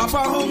 papa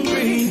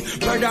hungry,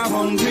 brother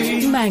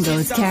hungry.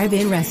 Mango's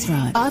Caribbean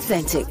Restaurant,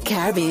 authentic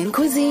Caribbean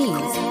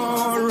cuisines.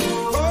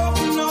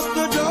 Open up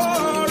the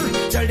door,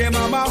 tell your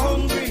mama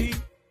hungry.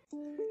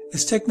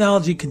 As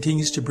technology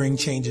continues to bring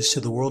changes to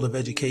the world of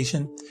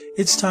education,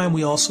 it's time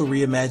we also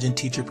reimagine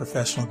teacher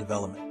professional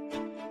development.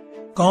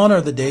 Gone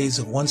are the days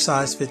of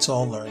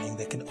one-size-fits-all learning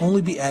that can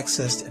only be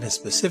accessed at a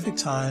specific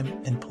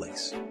time and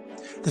place.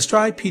 The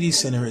Stride PD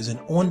Center is an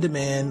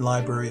on-demand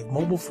library of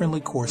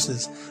mobile-friendly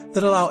courses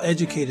that allow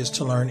educators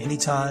to learn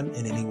anytime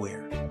and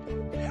anywhere.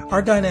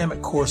 Our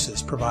dynamic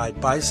courses provide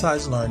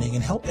bite-sized learning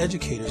and help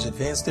educators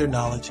advance their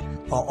knowledge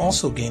while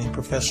also gaining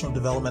professional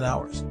development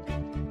hours.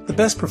 The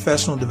best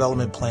professional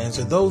development plans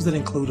are those that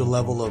include a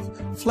level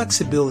of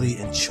flexibility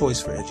and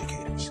choice for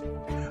educators.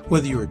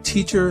 Whether you're a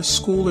teacher,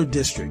 school, or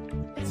district,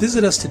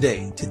 visit us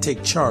today to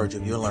take charge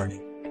of your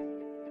learning.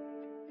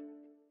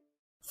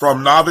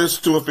 From novice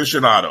to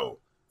aficionado,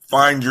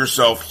 find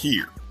yourself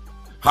here.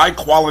 High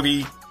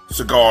quality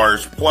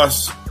cigars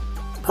plus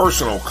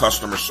personal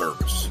customer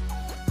service.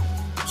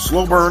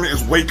 Slow Burn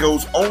is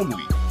Waco's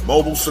only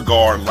mobile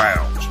cigar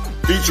lounge,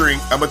 featuring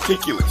a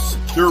meticulous,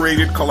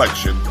 curated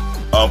collection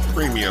of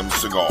premium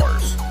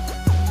cigars.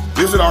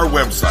 Visit our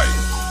website,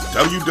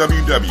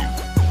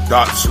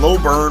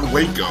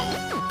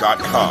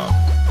 www.slowburnwaco.com.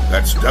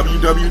 That's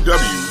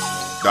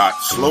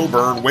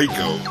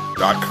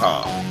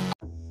www.slowburnwaco.com.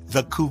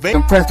 The Cavil.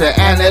 Compress the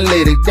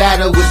analytic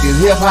data with your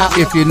hip hop.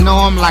 If you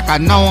know them like I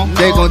know them,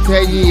 they gon'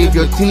 tell you if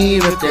your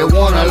team, if they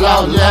wanna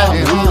lose,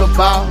 and who the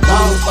ball.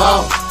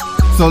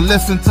 So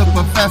listen to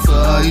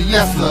Professor,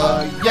 yes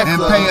sir,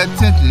 and pay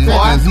attention,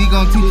 cause he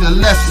gon' teach a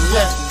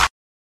lesson.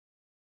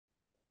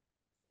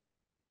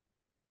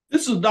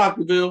 This is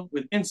Dr. Bill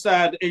with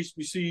Inside the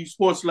HBCU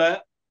Sports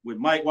Lab with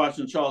Mike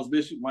Washington, Charles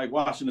Bishop. Mike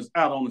Washington is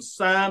out on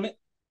assignment,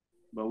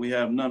 but we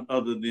have none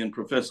other than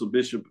Professor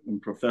Bishop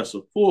and Professor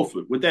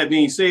Fulford. With that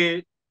being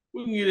said,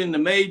 we can get in the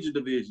major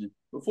division.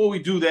 Before we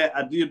do that,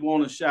 I did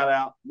want to shout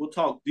out, we'll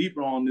talk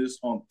deeper on this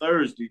on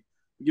Thursday.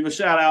 Give a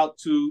shout out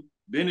to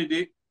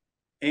Benedict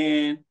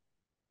and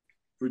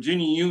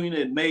Virginia Union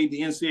had made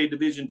the NCAA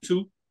Division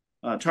II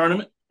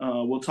tournament.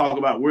 We'll talk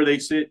about where they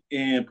sit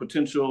and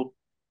potential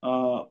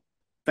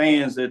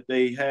fans that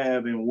they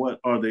have and what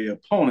are their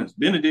opponents.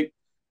 Benedict,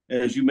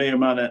 as you may or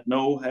might not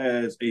know,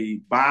 has a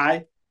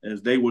bye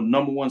as they were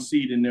number one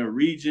seed in their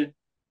region,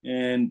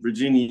 and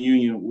Virginia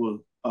Union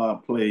will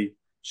play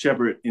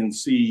Shepherd and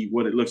see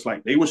what it looks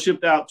like. They were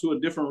shipped out to a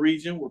different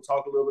region. We'll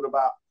talk a little bit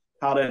about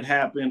how that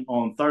happened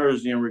on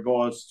Thursday in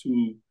regards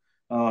to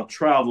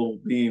travel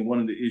being one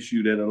of the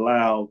issues that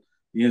allowed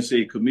the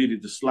NCAA committee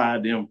to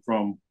slide them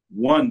from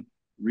one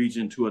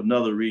region to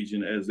another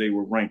region as they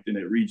were ranked in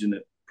that region.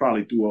 That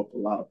probably threw up a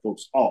lot of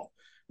folks off.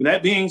 With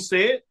that being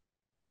said,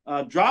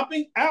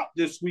 dropping out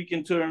this week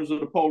in terms of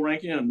the poll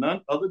ranking are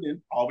none other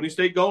than Albany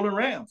State Golden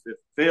Rams that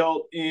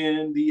fell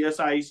in the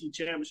SIAC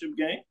championship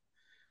game,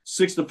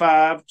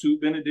 6-5 to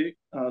Benedict.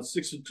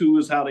 6-2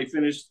 is how they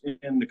finished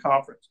in the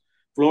conference.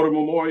 Florida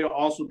Memorial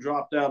also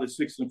dropped out at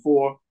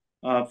 6-4,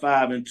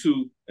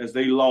 5-2 as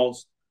they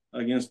lost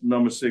against the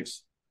number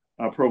 6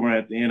 program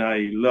at the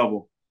NIA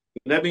level.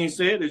 With that being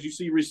said, as you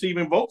see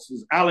receiving votes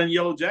is Allen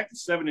Yellow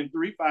Jackets, 7-3,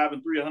 5-3,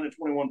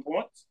 121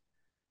 points.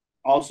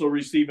 Also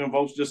receiving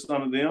votes just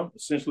under them,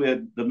 essentially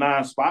at the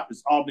 9th spot,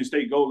 is Albany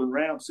State Golden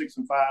Rams,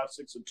 6-5,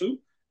 6-2,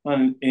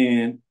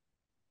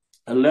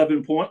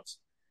 111 points.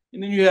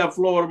 And then you have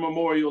Florida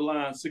Memorial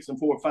Line,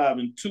 6-4,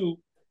 5-2,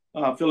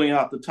 filling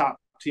out the top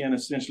 10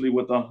 essentially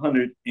with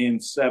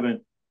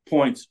 107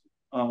 points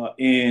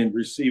in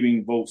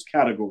receiving votes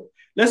category.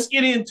 Let's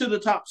get into the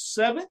top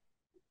 7.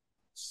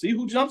 See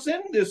who jumps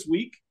in this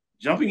week.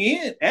 Jumping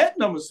in at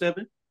number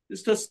 7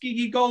 is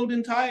Tuskegee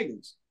Golden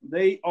Tigers.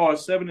 They are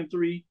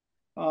 7-3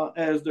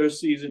 as their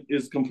season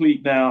is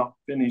complete now,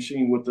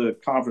 finishing with a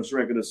conference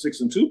record of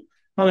 6-2,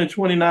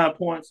 129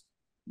 points.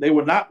 They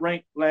were not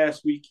ranked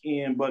last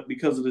weekend, but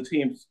because of the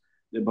teams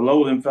that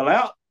below them fell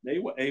out, they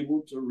were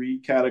able to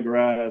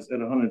recategorize at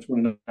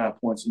 129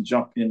 points and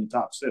jump in the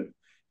top 7.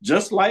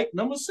 Just like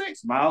number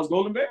 6, Miles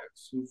Golden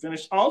Bears, who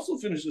also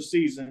finished the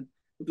season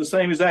with the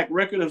same exact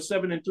record of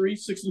 7-3,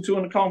 6-2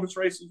 in the conference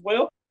race as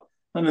well.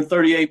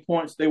 138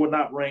 points. They were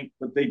not ranked,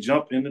 but they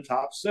jumped in the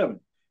top 7.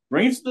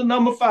 Brings to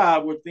number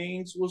 5, where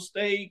things will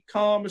stay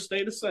calm and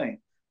stay the same.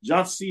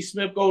 Johnson C.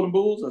 Smith Golden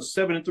Bulls are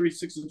 7-3,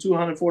 6-2,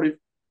 140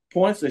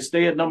 points. They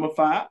stay at number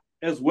 5,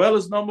 as well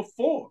as number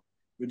 4.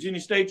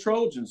 Virginia State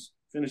Trojans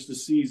finished the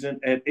season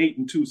at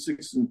 8-2,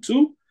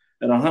 6-2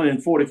 at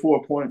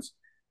 144 points,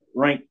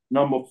 ranked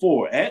number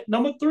 4. At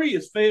number 3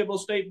 is Fayetteville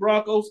State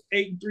Broncos,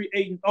 8-3,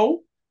 8-0,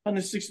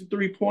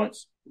 163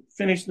 points,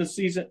 finished the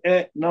season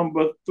at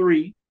number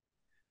 3.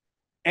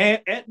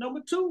 And at number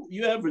 2,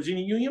 you have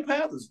Virginia Union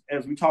Panthers,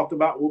 as we talked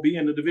about, will be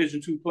in the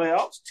Division II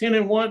playoffs,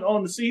 10-1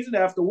 on the season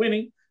after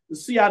winning the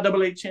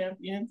CIAA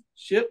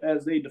championship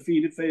as they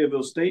defeated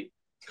Fayetteville State.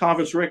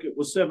 Conference record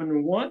was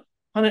 7-1,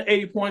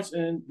 180 points,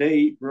 and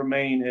they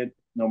remain at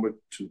number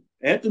 2.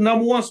 At the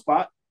number 1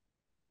 spot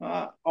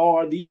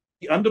are the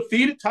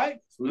undefeated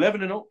Tigers,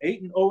 11-0,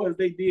 8-0 as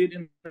they did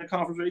in the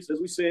conference race, as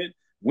we said,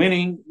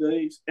 winning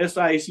the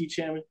SIAC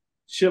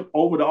championship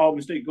over the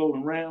Albany State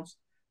Golden Rams.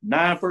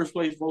 9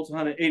 first-place votes,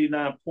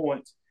 189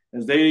 points,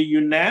 as they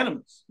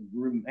unanimous,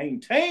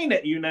 maintain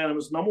that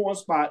unanimous number 1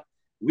 spot,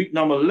 week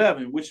number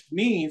 11, which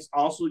means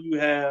also you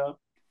have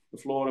the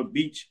Florida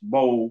Beach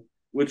Bowl,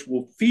 which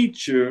will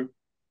feature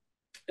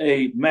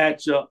a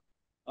matchup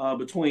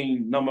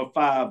between number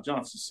 5,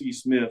 Johnson C.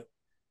 Smith,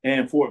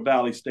 and Fort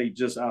Valley State,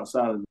 just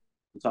outside of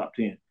the top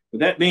 10. With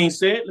that being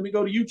said, let me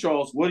go to you,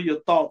 Charles. What are your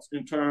thoughts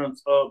in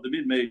terms of the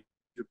mid-major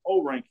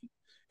poll ranking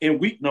in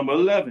week number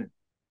 11?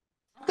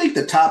 I think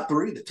the top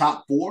 3, the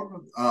top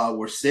 4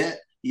 were set,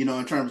 in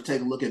terms of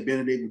taking a look at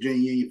Benedict,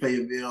 Virginia Union,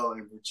 Fayetteville,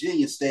 and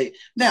Virginia State.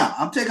 Now,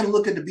 I'm taking a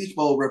look at the Beach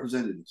Bowl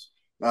representatives,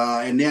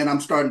 and then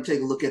I'm starting to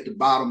take a look at the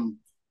bottom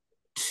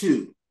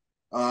 2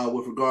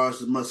 with regards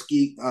to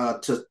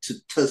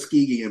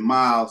Tuskegee and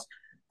Miles.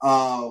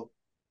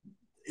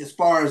 As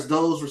far as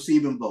those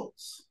receiving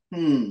votes,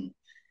 who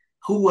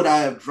would I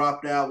have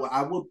dropped out? Well,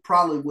 I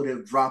would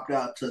have dropped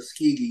out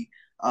Tuskegee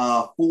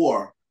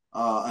for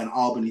an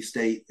Albany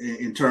State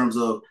in terms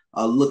of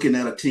looking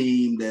at a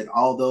team that,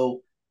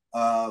 although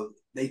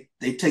they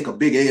take a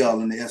big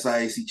L in the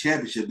SIAC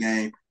championship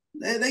game,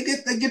 they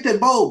get that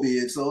bowl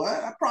bid. So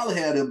I probably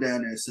had them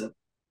down there at 7.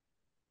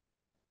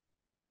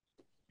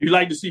 You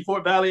like to see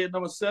Fort Valley at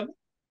number 7?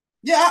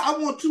 Yeah, I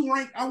want two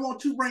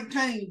ranked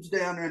teams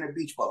down there in the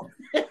Beach Bowl.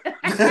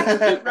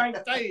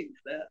 Ranked teams.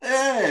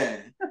 Yeah.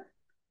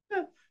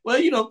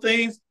 Well,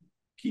 things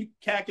keep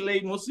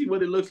calculating. We'll see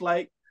what it looks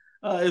like.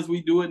 As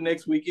we do it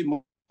next week. It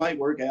might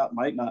work out,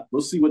 might not.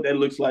 We'll see what that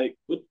looks like.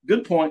 But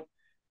good point.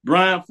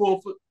 Bryan,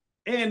 Fulford,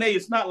 and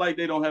it's not like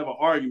they don't have an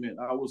argument.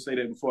 I will say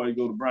that before I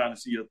go to Bryan and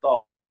see your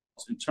thoughts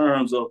in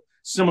terms of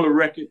similar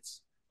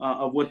records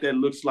of what that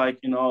looks like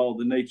and all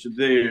the nature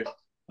there.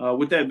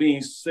 With that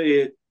being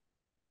said,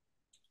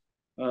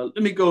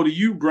 let me go to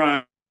you,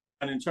 Bryan,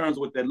 in terms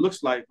of what that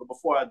looks like. But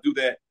before I do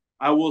that,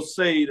 I will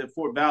say that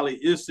Fort Valley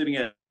is sitting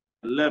at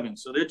 11.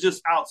 So they're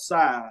just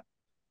outside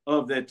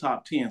of that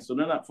top 10. So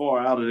they're not far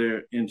out of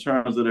there in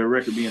terms of their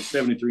record being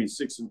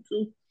 73-6-2.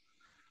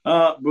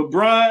 But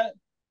Bryan,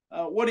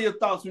 what are your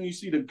thoughts when you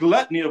see the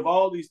gluttony of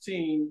all these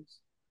teams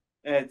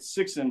at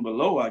 6 and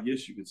below, I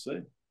guess you could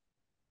say?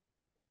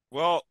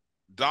 Well,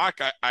 Doc,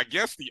 I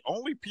guess the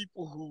only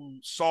people who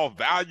saw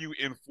value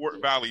in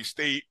Fort Valley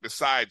State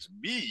besides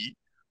me,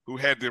 who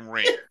had them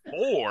ranked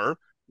 4,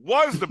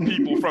 was the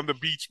people from the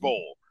Beach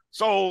Bowl.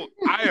 So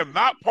I am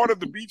not part of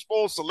the Beach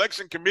Bowl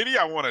selection committee.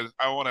 I want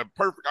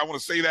to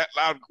say that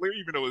loud and clear,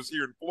 even though it's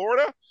here in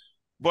Florida.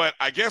 But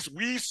I guess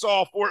we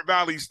saw Fort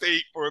Valley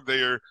State for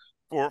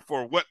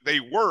what they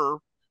were,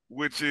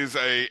 which is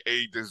a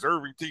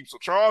deserving team. So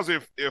Charles,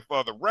 if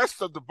the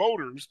rest of the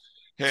voters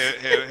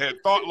had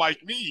thought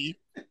like me,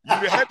 you'd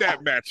have had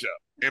that matchup,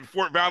 and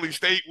Fort Valley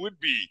State would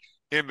be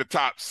in the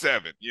top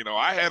 7. You know,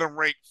 I had them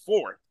ranked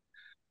 4th.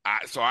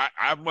 So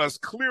I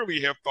must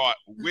clearly have thought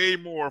way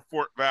more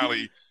Fort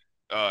Valley,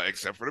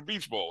 except for the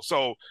Beach Bowl.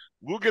 So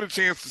we'll get a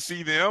chance to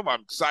see them.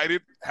 I'm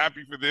excited,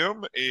 happy for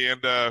them.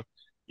 And,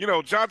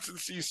 Johnson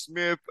C.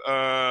 Smith,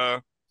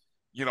 I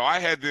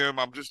had them,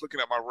 I'm just looking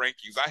at my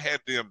rankings. I had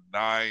them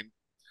 9,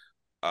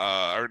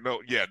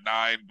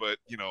 9. But,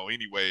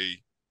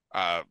 anyway,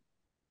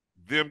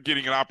 them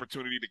getting an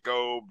opportunity to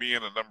go being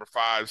a number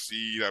 5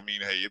 seed, I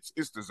mean, hey,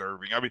 it's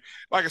deserving. I mean,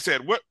 like I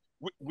said,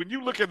 when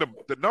you look at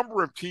the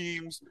number of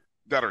teams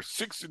that are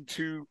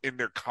 6-2 in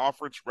their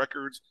conference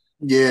records,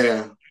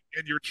 yeah,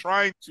 and you're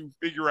trying to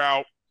figure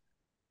out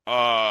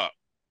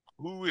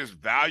who is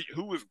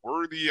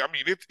worthy. I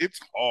mean, it's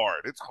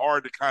hard. It's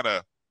hard to kind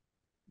of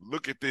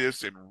look at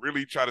this and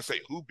really try to say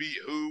who beat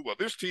who. Well,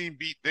 this team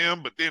beat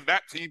them, but then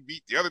that team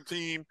beat the other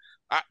team.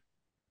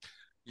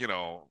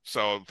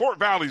 So Fort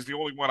Valley is the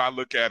only one I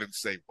look at and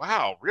say,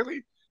 wow,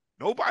 really?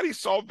 Nobody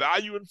saw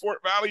value in Fort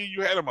Valley?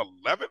 You had them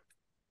 11th?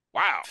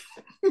 Wow.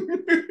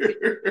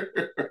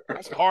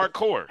 That's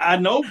hardcore. I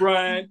know,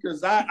 Bryan,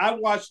 because I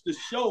watched the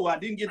show. I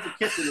didn't get to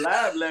catch it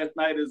live last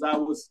night as I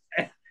was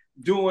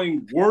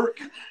doing work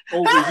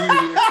over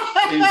here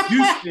in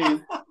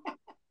Houston,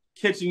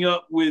 catching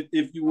up with,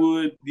 if you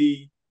would,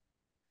 the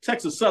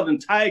Texas Southern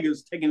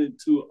Tigers taking it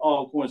to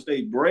Alcorn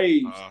State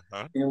Braves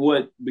in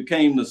what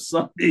became the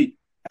Sunday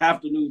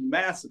afternoon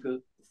massacre.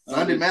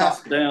 Sunday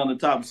massacre. Down the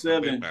top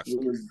 7.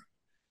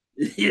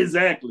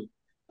 Exactly.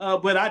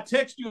 But I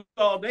text you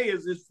all day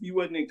as if you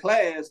wasn't in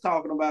class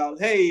talking about,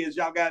 hey, as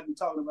y'all got me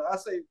talking about. I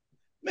say,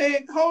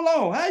 man, hold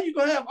on. How you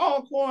going to have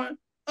Alcorn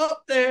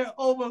up there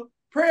over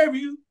Prairie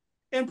View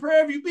and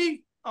Prairie View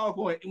beat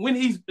Alcorn?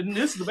 And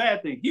this is the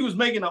bad thing. He was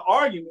making an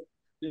argument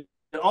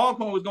that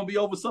Alcorn was going to be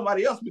over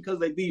somebody else because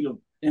they beat them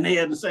and they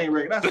had the same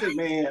record. I said,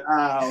 man,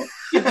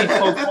 these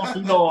folks don't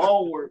do no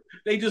homework.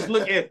 They just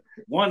look at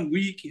 1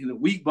 week and the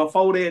week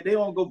before that. They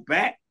don't go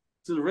back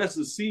to the rest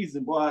of the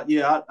season. Boy,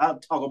 yeah, I'll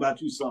talk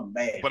about you something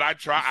bad. But I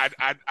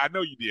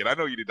know you did. I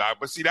know you did, Doc.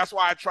 But see, that's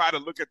why I try to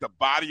look at the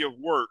body of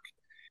work.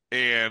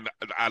 And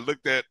I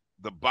looked at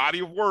the body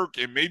of work,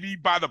 and maybe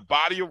by the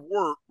body of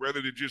work,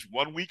 rather than just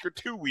 1 week or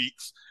 2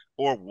 weeks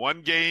or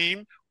one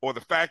game, or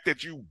the fact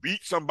that you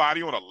beat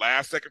somebody on a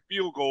last-second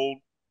field goal,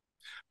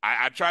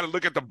 I try to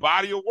look at the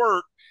body of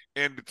work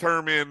and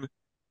determine,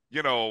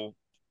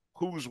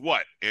 who's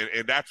what.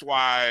 And that's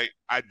why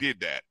I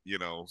did that,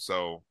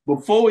 so.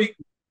 Before we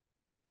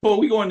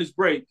go on this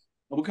break,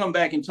 we'll come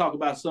back and talk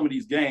about some of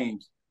these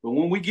games. But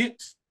when we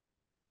get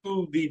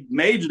to the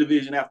major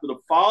division after the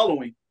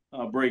following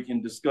break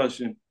in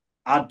discussion,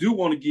 I do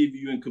want to give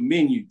you and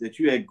commend you that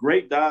you had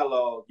great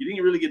dialogue. You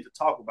didn't really get to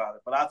talk about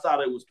it, but I thought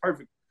it was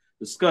perfect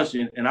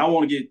discussion. And I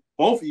want to get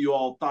both of you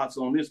all thoughts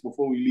on this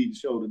before we leave the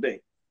show today.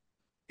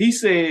 He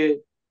said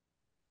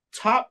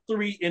top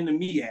 3 in the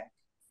MEAC,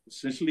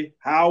 essentially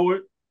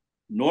Howard,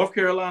 North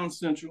Carolina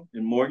Central,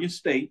 and Morgan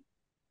State,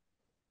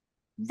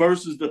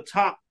 versus the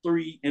top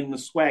 3 in the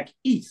SWAC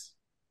East,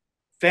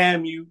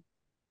 FAMU,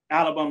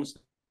 Alabama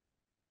State,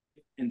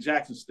 and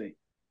Jackson State.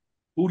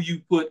 Who do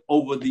you put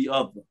over the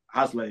other?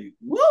 I was like,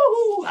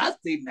 woo! I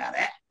see now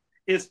that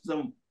it's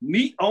some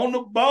meat on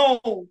the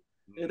bone.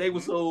 And they were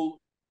so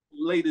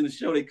late in the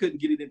show, they couldn't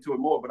get it into it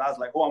more. But I was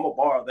like, oh, I'm going to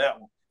borrow that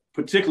one.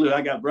 Particularly,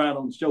 I got Bryan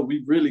on the show.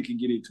 We really can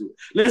get into it.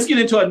 Let's get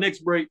into our next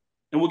break,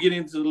 and we'll get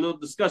into a little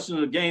discussion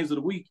of the games of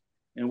the week.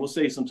 And we'll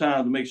save some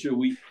time to make sure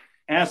we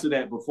answer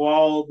that before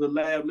all the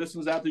lab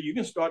listeners out there. You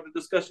can start the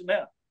discussion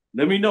now.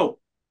 Let me know.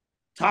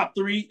 Top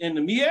 3 in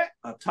the MEAC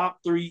or top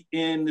 3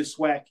 in the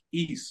SWAC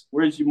East?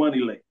 Where's your money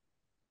lay?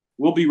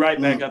 We'll be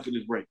right back after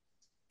this break.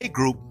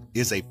 Group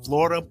is a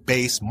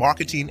Florida-based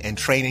marketing and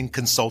training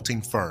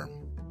consulting firm.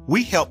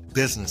 We help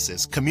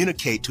businesses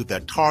communicate to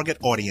their target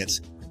audience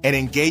and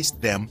engage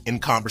them in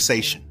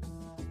conversation.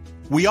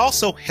 We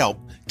also help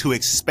to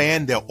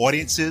expand their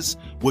audiences,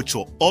 which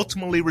will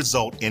ultimately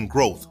result in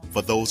growth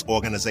for those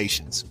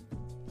organizations.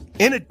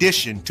 In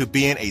addition to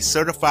being a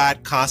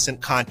certified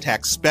constant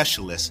contact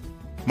specialist,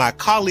 my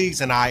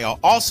colleagues and I are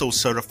also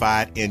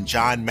certified in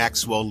John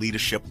Maxwell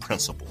Leadership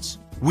Principles.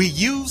 We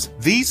use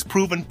these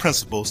proven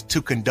principles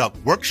to conduct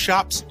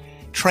workshops,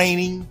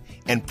 training,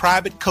 and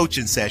private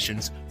coaching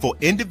sessions for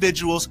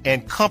individuals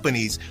and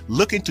companies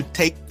looking to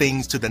take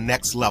things to the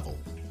next level.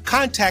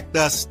 Contact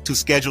us to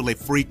schedule a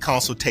free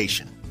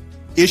consultation.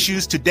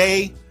 Issues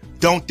today,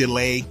 don't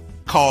delay,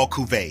 call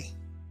Cavil.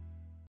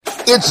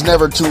 It's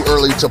never too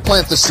early to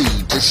plant the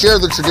seed, to share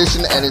the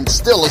tradition, and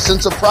instill a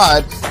sense of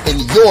pride in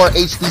your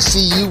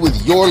HBCU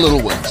with your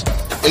little ones.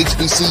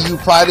 HBCU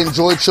Pride and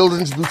Joy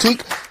Children's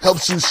Boutique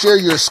helps you share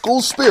your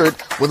school spirit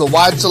with a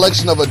wide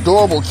selection of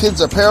adorable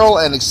kids apparel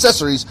and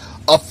accessories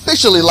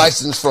officially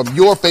licensed from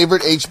your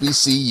favorite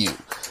HBCU.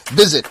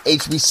 Visit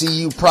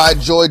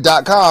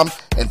hbcupridejoy.com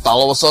and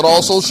follow us on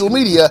all social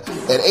media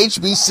at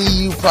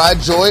HBCU Pride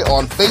Joy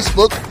on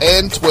Facebook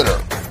and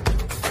Twitter.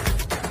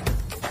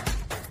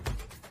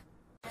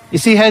 You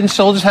see, Head &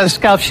 Shoulders has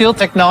Scalp Shield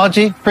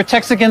technology,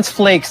 protects against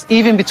flakes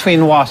even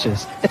between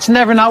washes. It's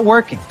never not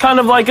working. Kind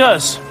of like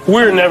us.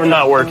 We're never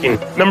not working.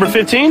 Number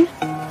 15?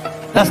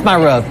 That's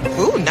my rub.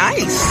 Ooh,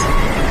 nice.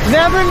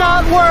 Never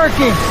not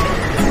working.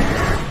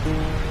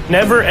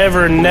 Never,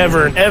 ever,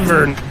 never,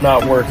 ever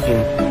not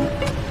working.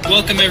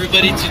 Welcome,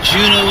 everybody, to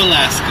Juneau,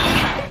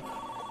 Alaska.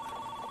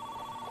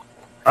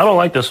 I don't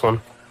like this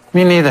one.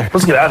 Me neither.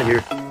 Let's get out of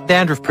here.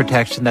 Dandruff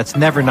protection that's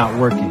never not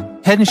working.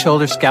 Head &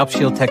 Shoulders Scalp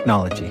Shield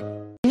technology.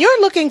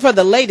 You're looking for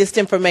the latest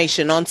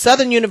information on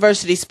Southern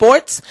University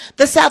sports,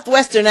 the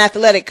Southwestern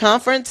Athletic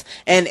Conference,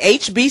 and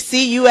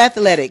HBCU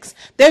athletics.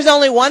 There's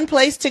only one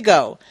place to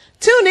go.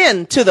 Tune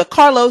in to the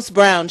Carlos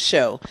Brown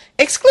Show,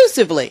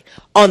 exclusively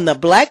on the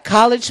Black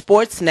College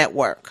Sports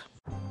Network.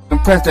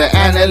 Press the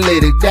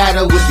analytic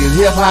data with your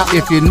hip-hop.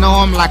 If you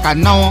know them like I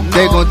know them,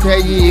 they gon'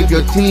 tell you if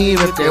your team,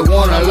 if they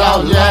want to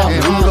lose,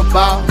 and who the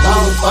ball.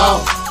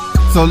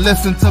 So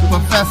listen to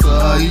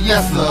Professor,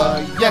 yes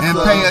sir, and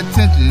pay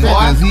attention,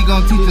 because he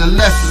gonna teach a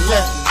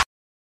lesson.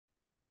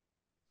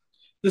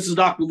 This is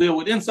Dr. Bill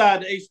with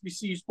Inside the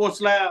HBCU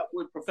Sports Lab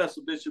with Professor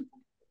Bishop,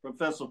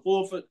 Professor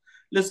Fulford.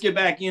 Let's get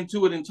back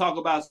into it and talk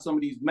about some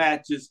of these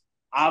matches.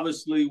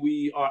 Obviously,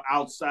 we are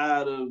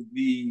outside of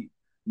the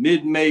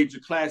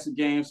mid-major classic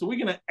games, so we're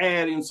going to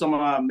add in some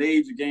of our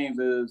major games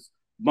as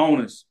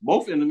bonus,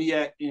 both in the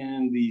MEAC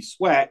and the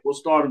SWAC. We'll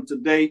start them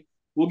today.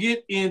 We'll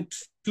get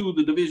into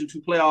the Division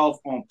II playoff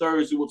on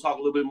Thursday. We'll talk a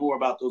little bit more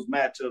about those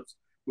matchups,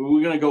 but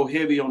we're going to go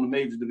heavy on the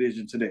major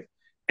division today.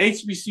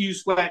 HBCU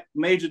SWAC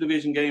major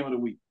division game of the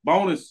week.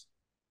 Bonus,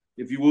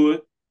 if you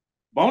would.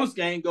 Bonus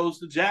game goes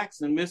to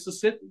Jackson,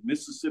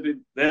 Mississippi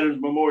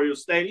Veterans Memorial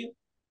Stadium.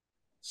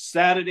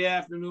 Saturday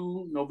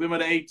afternoon, November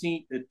the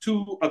 18th at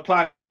 2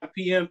 o'clock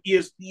p.m.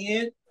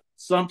 ESPN.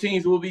 Some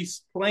teams will be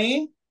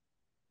playing,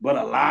 but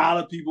a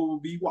lot of people will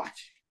be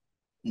watching.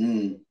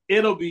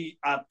 It'll be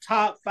a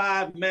top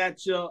 5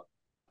 matchup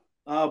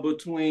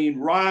between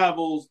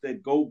rivals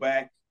that go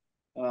back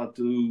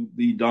to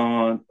the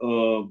dawn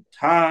of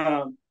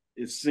time,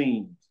 it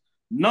seems.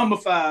 Number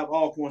 5,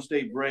 Alcorn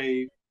State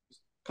Braves,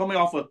 coming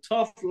off a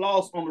tough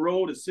loss on the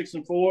road at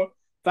 6-4,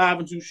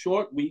 5-2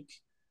 short week,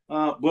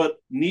 but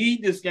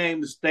need this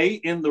game to stay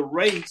in the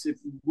race, if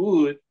you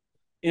would,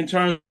 in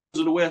terms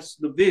of the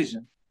West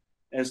Division.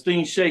 As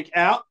things shake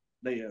out,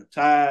 they are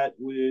tied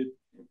with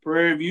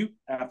Prairie View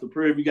after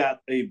Prairie View got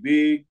a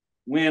big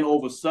win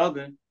over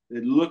Southern.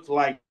 It looked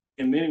like,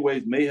 in many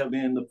ways, may have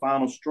been the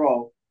final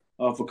straw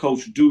for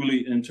Coach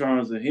Dooley in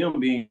terms of him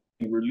being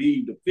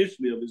relieved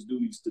officially of his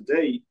duties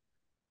today.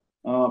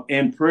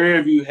 And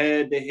Prairie View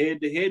had the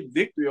head-to-head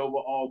victory over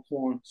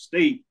Alcorn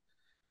State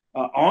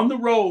on the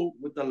road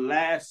with the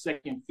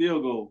last-second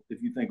field goal,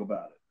 if you think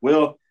about it.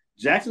 Well,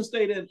 Jackson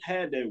State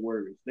had their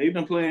worries. They've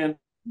been playing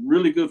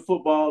really good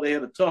football. They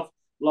had a tough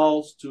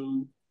loss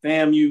to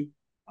FAMU.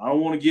 I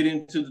don't want to get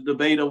into the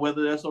debate of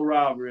whether that's a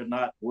rivalry or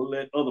not. We'll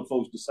let other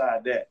folks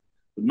decide that.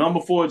 But number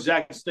 4,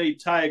 Jackson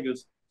State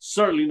Tigers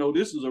certainly know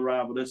this is a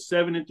rival. They're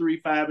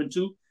 7-3,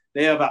 5-2.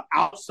 They have an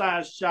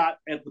outside shot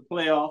at the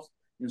playoffs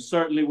and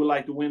certainly would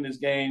like to win this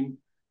game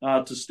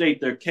to state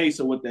their case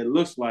of what that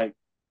looks like.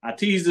 I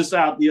teased this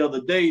out the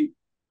other day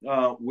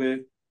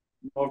with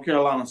North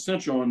Carolina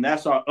Central, and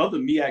that's our other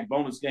MEAC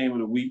bonus game of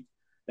the week.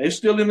 They're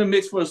still in the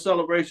mix for a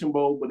Celebration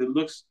Bowl, but it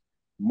looks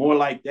more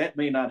like that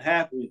may not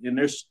happen, and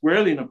they're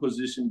squarely in a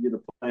position to get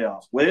a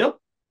playoffs. Well,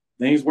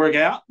 things work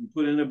out. You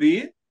put in a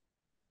bid.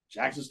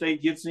 Jackson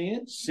State gets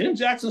in. Send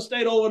Jackson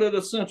State over to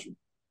the Central.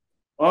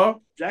 Or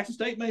Jackson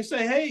State may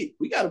say, hey,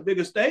 we got a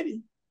bigger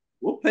stadium.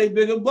 We'll pay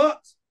bigger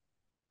bucks.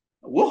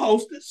 We'll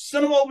host it.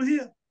 Send them over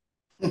here.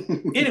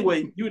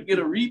 Anyway, you would get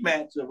a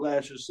rematch of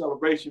last year's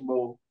Celebration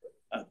Bowl.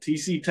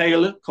 T.C.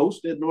 Taylor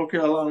coached at North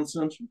Carolina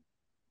Central.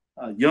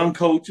 Young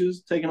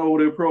coaches taking over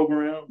their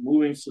program,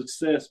 moving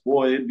success.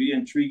 Boy, it'd be an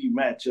intriguing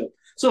matchup.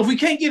 So if we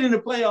can't get in the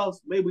playoffs,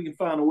 maybe we can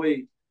find a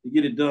way to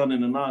get it done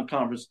in a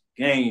non-conference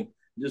game.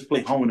 Just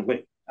play home and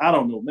away. I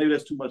don't know. Maybe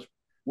that's too much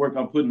work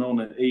I'm putting on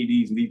the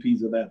ADs and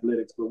VPs of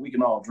athletics, but we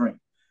can all drink.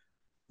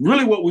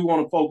 Really what we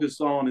want to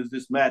focus on is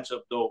this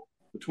matchup, though,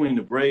 between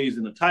the Braves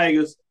and the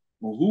Tigers.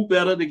 Well, who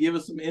better to give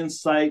us some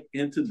insight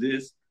into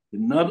this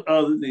than none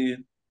other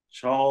than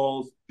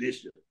Charles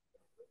Bishop?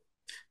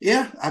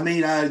 Yeah, I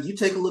mean, you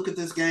take a look at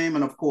this game,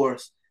 and of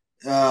course,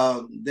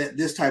 that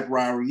this type of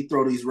rivalry, you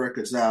throw these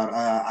records out.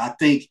 I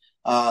think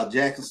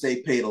Jackson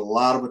State paid a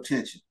lot of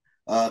attention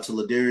to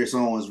Ladarius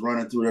Owens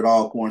running through that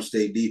Alcorn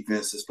State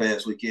defense this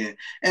past weekend.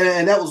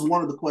 And that was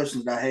one of the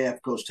questions that I had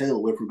for Coach Taylor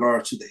with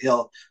regards to the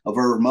health of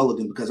Irv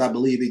Mulligan, because I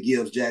believe it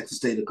gives Jackson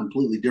State a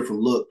completely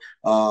different look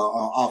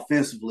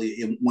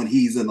offensively when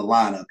he's in the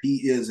lineup.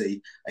 He is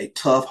a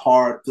tough,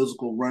 hard,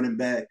 physical running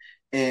back.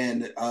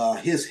 And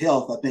his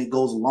health, I think,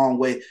 goes a long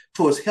way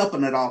towards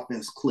helping that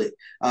offense click.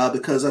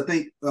 Because I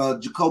think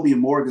Jacoby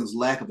Morgan's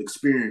lack of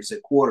experience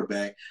at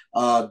quarterback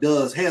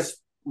has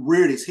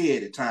reared its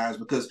head at times,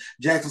 because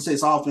Jackson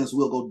State's offense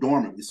will go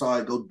dormant. We saw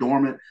it go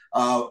dormant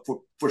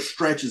for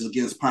stretches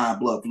against Pine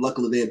Bluff.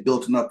 Luckily, they had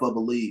built enough of a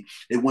lead.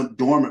 It went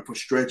dormant for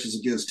stretches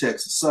against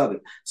Texas Southern.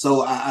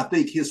 So I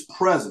think his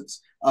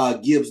presence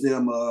gives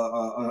them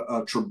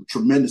a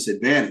tremendous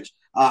advantage.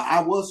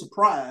 I was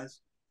surprised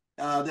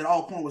that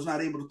Alcorn was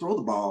not able to throw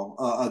the ball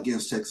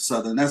against Texas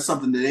Southern. That's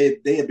something that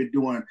they have been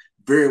doing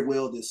very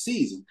well this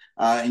season.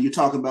 And you're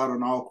talking about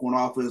an Alcorn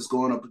offense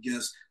going up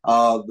against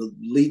the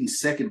leading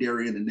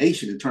secondary in the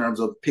nation in terms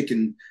of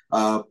picking,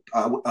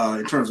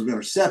 in terms of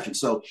interception.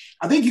 So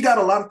I think you got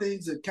a lot of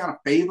things that kind of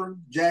favor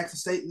Jackson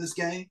State in this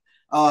game.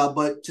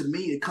 But to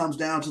me, it comes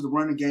down to the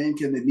running game.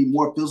 Can they be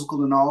more physical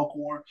than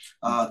Alcorn?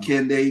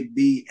 Can they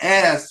be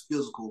as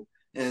physical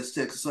as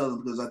Texas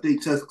Southern? Because I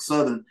think Texas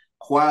Southern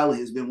quietly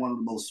has been one of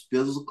the most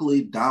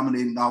physically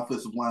dominating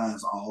offensive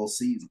lines all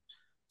season.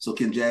 So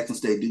can Jackson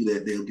State do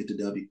that? They'll get the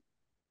W.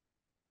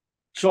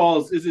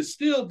 Charles, is it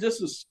still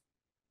just as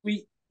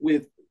sweet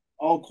with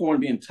Alcorn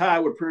being tied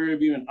with Prairie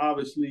View, and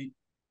obviously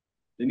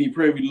they need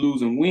Prairie View to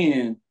lose and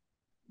win,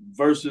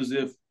 versus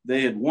if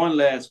they had won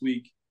last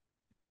week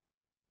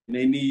and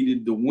they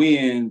needed the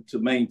win to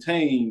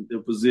maintain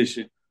their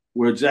position,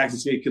 where Jackson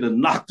State could have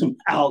knocked them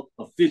out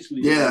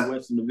officially in the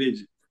Western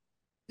Division?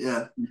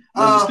 Yeah.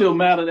 Does it still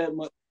matter that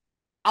much?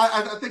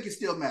 I think it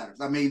still matters.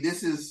 I mean,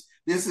 this is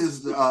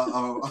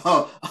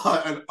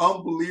an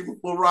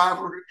unbelievable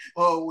rivalry.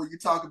 When you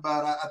talk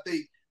about, I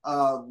think,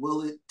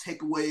 will it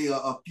take away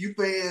a few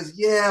fans?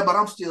 Yeah, but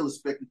I'm still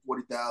expecting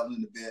 40,000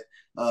 in the bet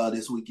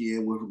this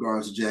weekend with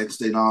regards to Jackson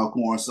State and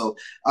Alcorn. So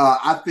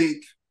I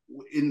think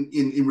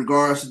in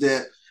regards to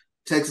that,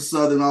 Texas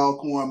Southern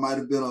Alcorn might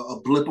have been a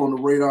blip on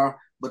the radar,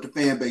 but the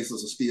fan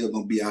bases are still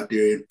going to be out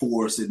there in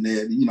force. And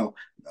that,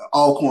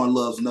 Alcorn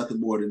loves nothing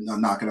more than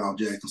knocking out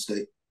Jackson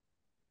State.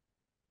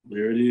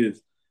 There it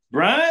is.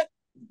 Bryan,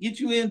 get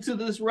you into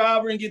this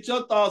rivalry and get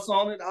your thoughts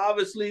on it.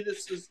 Obviously,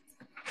 this is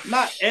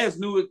not as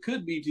new it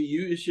could be to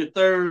you. It's your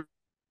third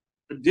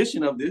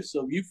edition of this,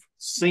 so you've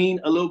seen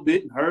a little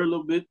bit and heard a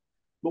little bit.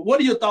 But what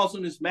are your thoughts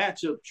on this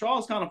matchup?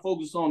 Charles kind of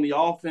focused on the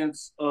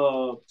offense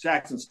of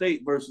Jackson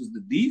State versus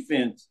the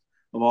defense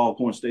of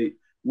Alcorn State.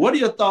 What are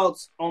your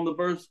thoughts on the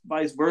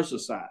vice versa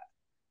side?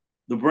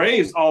 The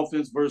Braves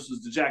offense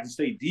versus the Jackson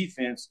State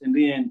defense, and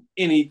then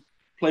any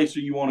place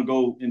where you want to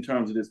go in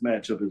terms of this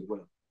matchup as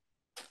well.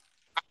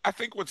 I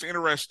think what's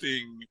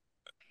interesting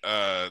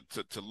to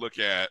look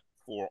at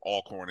for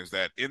Alcorn is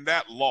that in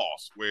that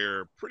loss,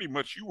 where pretty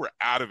much you were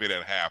out of it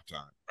at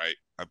halftime, right?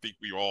 I think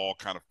we all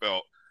kind of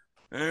felt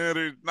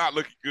they're not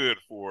looking good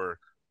for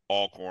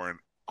Alcorn.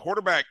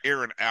 Quarterback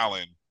Aaron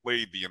Allen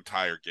played the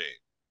entire game.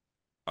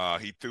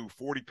 He threw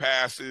 40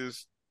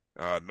 passes.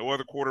 No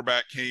other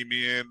quarterback came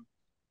in.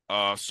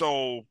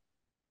 So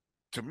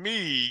to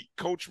me,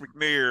 Coach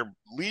McNair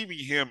leaving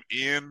him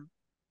in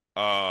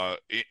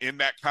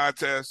that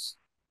contest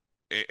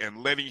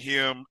and letting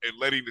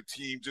the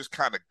team just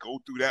kind of go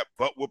through that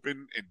butt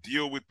whooping and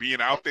deal with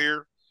being out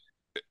there,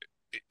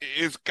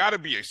 it's got to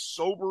be a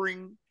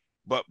sobering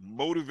but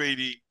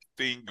motivating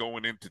thing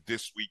going into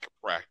this week of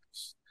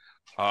practice.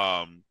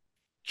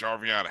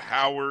 Jarvion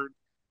Howard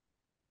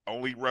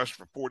only rushed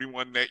for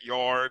 41 net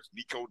yards.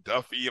 Nico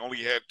Duffy only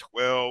had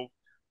 12.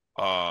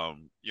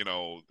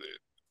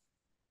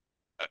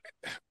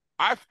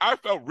 I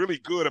felt really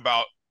good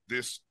about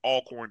this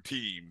Alcorn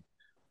team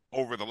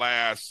over the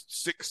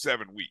last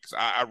 6-7 weeks.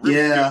 I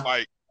really feel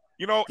like,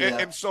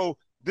 and so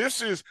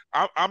this is,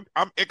 I'm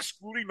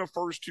excluding the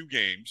first two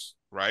games,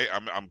 right?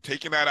 I'm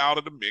taking that out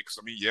of the mix.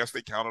 I mean, yes,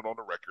 they counted on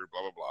the record,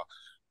 blah, blah, blah.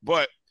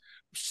 But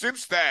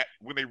since that,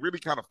 when they really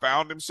kind of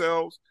found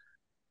themselves,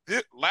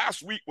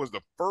 last week was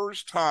the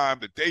first time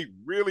that they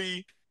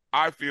really,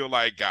 I feel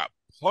like, got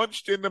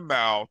punched in the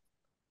mouth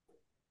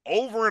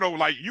over and over,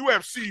 like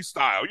UFC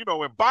style. In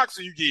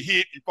boxing, you get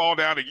hit, you fall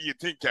down, and you get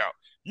 10 count.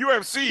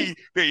 UFC,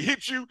 they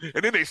hit you,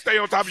 and then they stay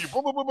on top of you,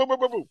 boom, boom, boom, boom, boom,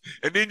 boom, boom.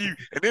 And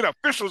then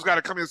officials got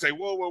to come in and say,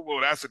 whoa, whoa,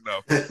 whoa, that's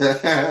enough.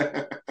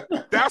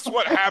 That's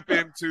what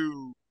happened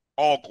to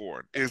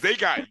Alcorn, is they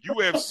got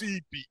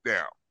UFC beat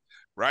down,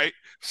 right?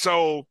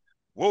 So,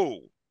 whoa,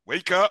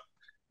 wake up.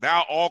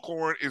 Now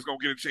Alcorn is going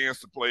to get a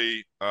chance to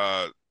play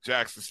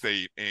Jackson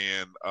State.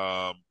 And,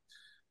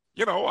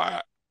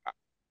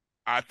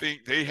 I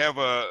think they have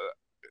a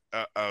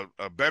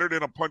better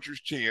than a puncher's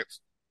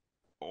chance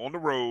on the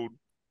road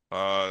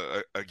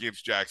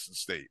against Jackson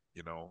State,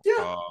 and I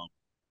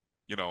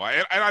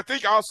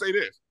think I'll say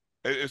this.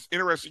 It's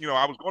interesting.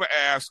 I was going to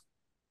ask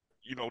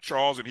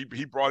Charles, and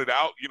he brought it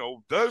out.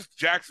 Does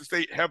Jackson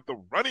State have the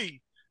running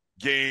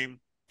game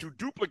to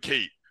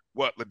duplicate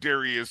what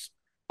Ladarius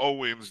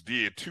Owens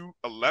did?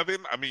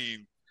 211. I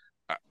mean,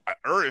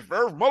 if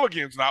Irv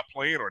Mulligan's not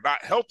playing or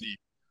not healthy,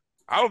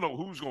 I don't know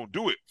who's going to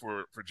do it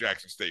for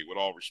Jackson State. With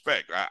all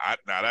respect,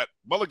 now that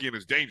Mulligan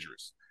is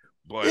dangerous,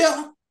 but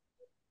yeah,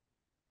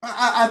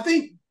 I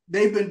think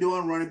they've been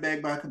doing running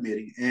back by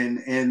committee, and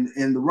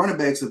the running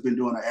backs have been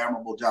doing an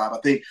admirable job. I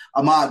think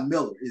Ahmad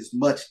Miller is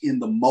much in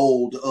the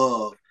mold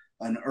of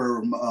an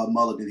Irv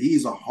Mulligan.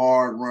 He's a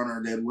hard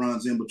runner that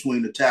runs in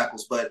between the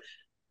tackles, but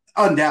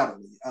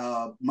undoubtedly,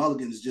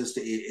 Mulligan is just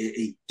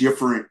a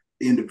different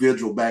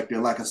individual back there.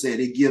 Like I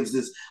said, it gives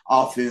this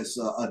offense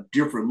a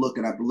different look,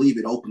 and I believe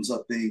it opens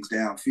up things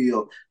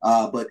downfield.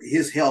 But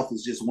his health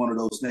is just one of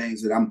those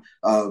things that I'm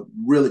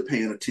really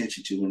paying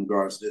attention to in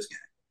regards to this game.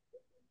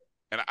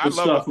 And I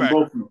love the fact.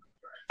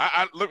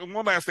 I look.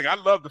 One last thing, I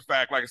love the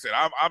fact. Like I said,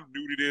 I'm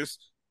new to this,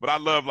 but I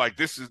love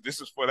this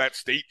is for that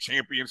state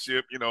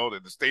championship.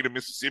 The state of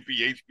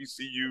Mississippi,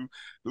 HBCU,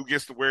 who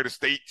gets to wear the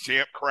state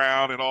champ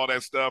crown and all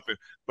that stuff.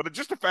 But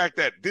just the fact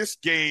that this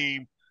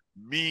game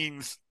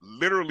means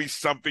literally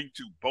something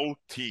to both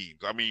teams.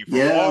 I mean, for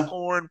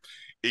Alcorn,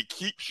 it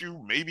keeps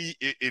you. Maybe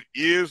it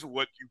is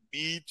what you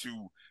need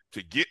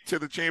to get to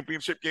the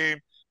championship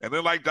game. And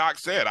then, like Doc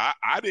said,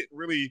 I didn't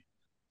really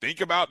think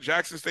about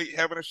Jackson State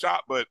having a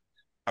shot, but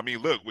I mean,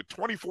 look, with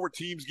 24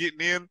 teams getting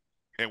in,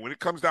 and when it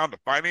comes down to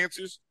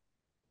finances,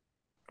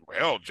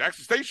 well,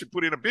 Jackson State should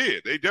put in a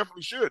bid. They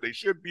definitely should. They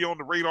should be on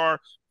the radar,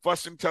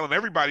 fussing, telling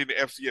everybody in the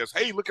FCS,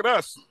 hey, look at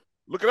us.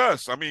 Look at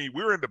us. I mean,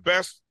 we're in the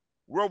best.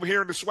 We're over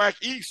here in the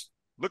SWAC East.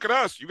 Look at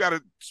us. You got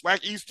a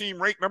SWAC East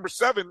team ranked number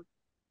 7.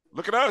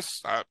 Look at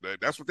us.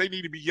 That's what they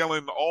need to be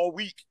yelling all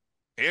week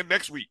and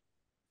next week.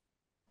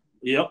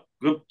 Yep.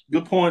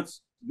 Good points.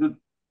 Good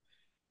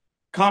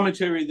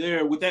commentary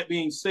there. With that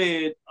being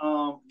said,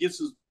 gets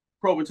us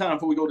probing time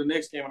before we go to the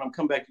next game, and I'm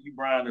coming back to you,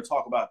 Bryan, to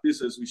talk about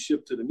this as we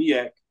shift to the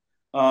MEAC.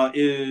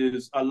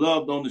 I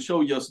loved on the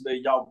show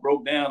yesterday, y'all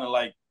broke down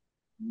and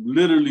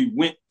literally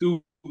went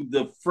through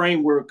the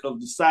framework of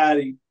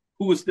deciding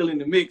who was still in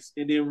the mix,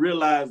 and then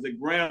realized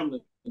that Grambling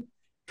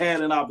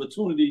had an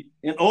opportunity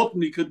and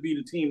ultimately could be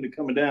the team that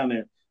coming down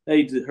there. I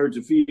hate to hurt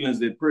your feelings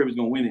that Prairie was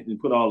going to win it and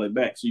put all that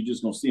back, so you're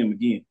just going to see them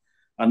again.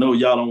 I know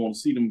y'all don't want to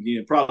see them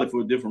again, probably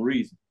for a different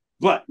reason.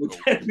 But with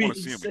that being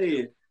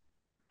said,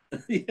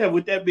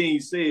 with that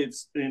being said,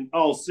 in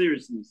all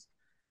seriousness,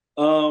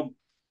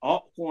 Alcorn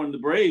and the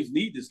Braves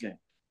need this game.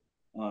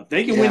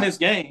 They can win this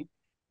game.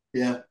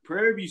 Yeah.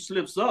 Prairie View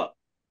slips up,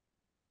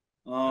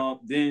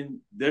 then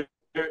they're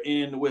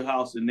in the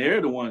Whithouse and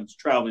they're the ones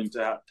traveling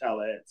to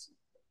Tallahassee.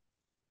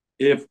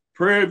 If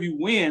Prairie View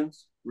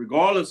wins,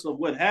 regardless of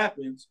what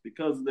happens,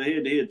 because of the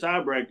head-to-head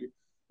tiebreaker,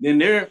 then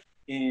they're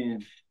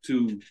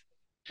into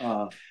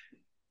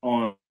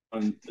on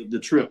the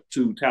trip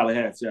to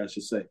Tallahassee, I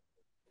should say.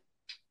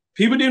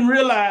 People didn't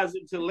realize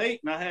it until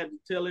late, and I had to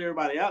tell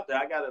everybody out there.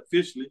 I got to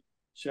officially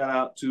shout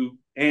out to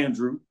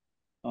Andrew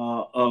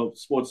of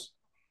Sports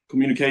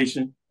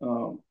Communication,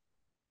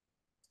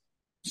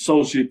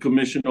 Associate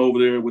Commissioner over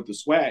there with the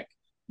SWAC,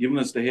 giving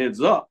us the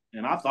heads up.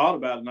 And I thought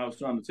about it, and I was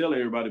trying to tell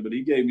everybody, but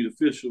he gave me the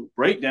official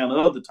breakdown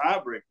of the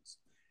tiebreakers.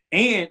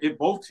 And if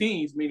both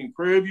teams, meaning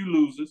Prairie View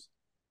loses,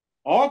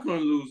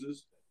 Alcorn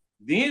loses,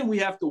 then we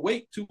have to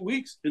wait 2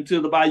 weeks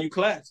until the Bayou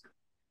Classic.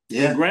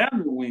 Yeah. And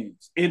Grambling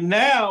wins. And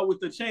now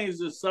with the change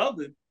to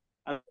Southern,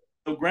 the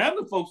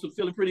Grambling folks are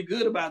feeling pretty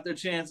good about their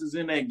chances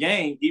in that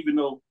game, even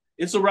though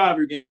it's a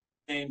rivalry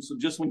game. So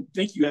just when you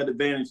think you had the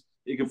advantage,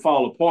 it can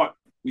fall apart.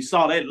 We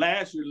saw that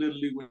last year,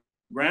 literally, when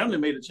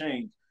Grambling made a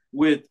change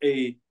with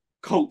a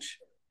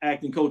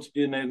acting coach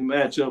in that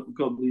matchup a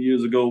couple of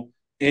years ago,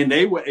 and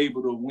they were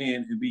able to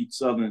win and beat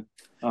Southern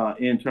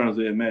in terms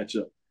of that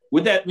matchup.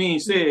 With that being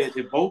said,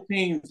 if both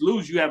teams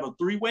lose, you have a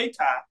 3-way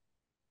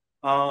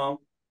tie,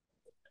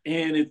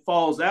 and it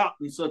falls out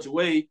in such a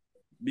way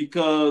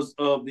because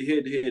of the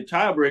head-to-head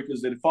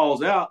tiebreakers that it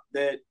falls out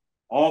that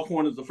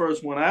Alcorn is the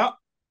first one out.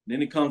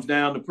 Then it comes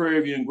down to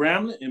Prairie View and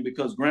Grambling, and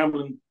because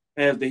Grambling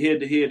has the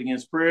head-to-head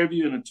against Prairie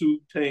View in a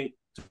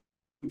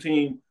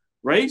two-team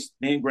race,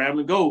 then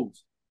Grambling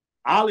goes.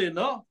 Oddly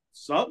enough,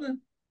 Southern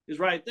is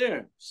right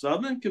there.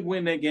 Southern can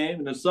win that game,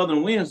 and if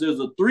Southern wins, there's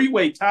a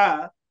 3-way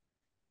tie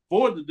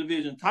for the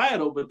division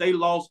title, but they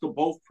lost to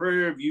both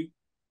Prairie View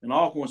and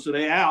Alcorn, so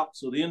they out.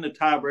 So then the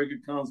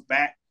tiebreaker comes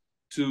back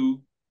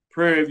to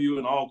Prairie View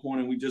and Alcorn,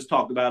 and we just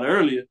talked about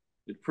earlier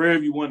that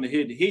Prairie View won the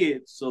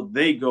head-to-head, so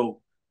they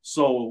go.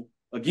 So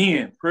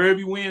again, Prairie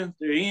View wins,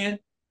 they're in.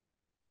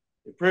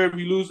 If Prairie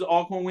View loses,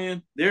 Alcorn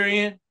wins, they're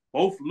in.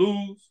 Both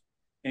lose,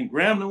 and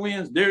Grambling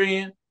wins, they're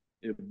in.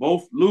 If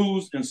both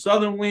lose and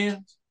Southern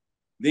wins,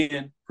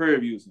 then Prairie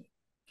View's in.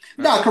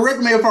 Now, correct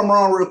me if I'm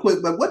wrong real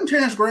quick, but wasn't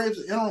Terrence Graves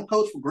the interim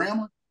coach for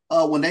Grambling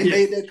when they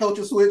made that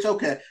coaching switch?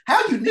 Okay.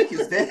 How unique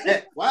is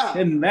that? Wow.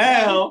 And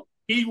now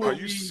he will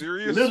be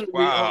serious?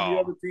 literally on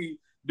the other team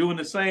doing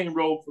the same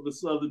role for the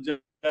Southern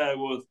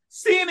Jaguars,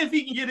 seeing if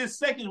he can get his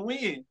second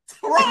win.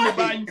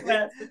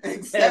 Right.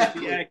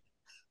 Exactly.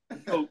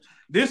 coach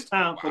this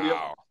time for the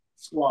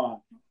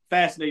squad.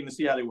 Fascinating to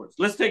see how they work.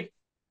 Let's take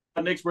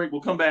our next break.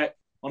 We'll come back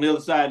on the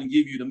other side and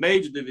give you the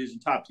major division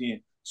top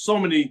 10. So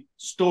many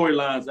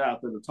storylines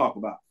out there to talk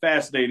about.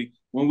 Fascinating.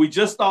 When we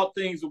just thought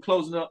things were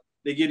closing up,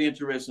 they get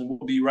interesting.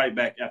 We'll be right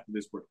back after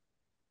this break.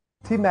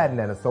 T. Madden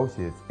and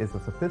Associates is a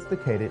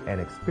sophisticated and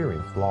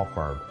experienced law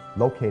firm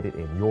located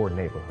in your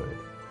neighborhood.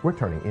 We're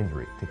turning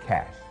injury to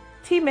cash.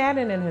 T.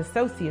 Madden and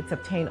Associates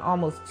obtained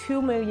almost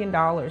 $2 million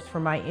for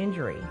my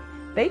injury.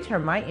 They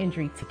turned my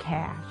injury to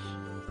cash.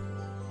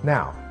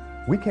 Now,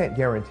 we can't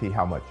guarantee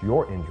how much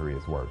your injury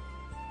is worth,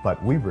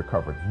 but we've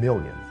recovered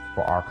millions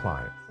for our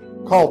clients.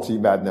 Call T.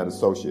 Madden and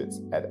Associates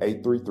at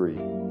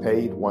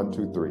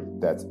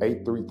 833-PAID-123. That's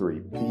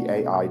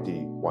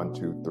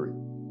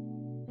 833-PAID-123.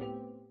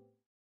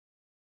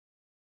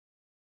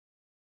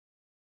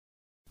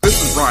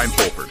 This is Bryan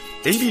Fulford.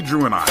 AD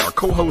Drew and I are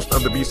co-hosts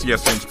of the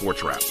BCSN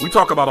Sports Wrap. We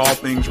talk about all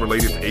things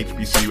related to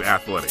HBCU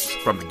athletics.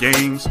 From the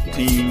games,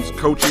 teams,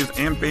 coaches,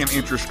 and fan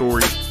interest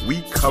stories,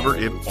 we cover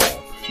it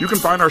all. You can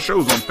find our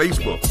shows on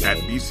Facebook at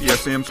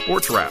BCSN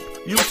Sports Wrap,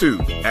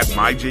 YouTube at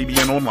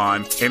MyJBN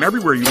Online, and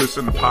everywhere you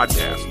listen to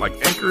podcasts like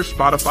Anchor,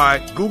 Spotify,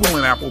 Google,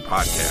 and Apple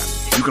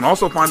Podcasts. You can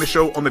also find the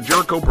show on the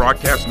Jericho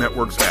Broadcast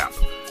Network's app.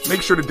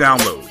 Make sure to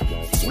download.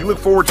 We look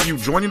forward to you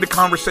joining the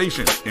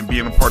conversation and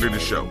being a part of the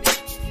show.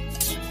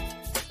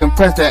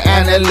 Compress the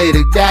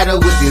analytic data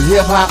with your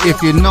hip hop.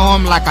 If you know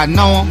them like I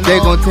know them, they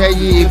gon' tell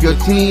you if your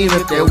team,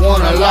 if they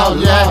want a loss,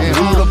 and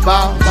who the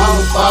ball.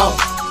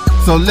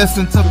 So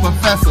listen to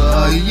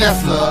Professor,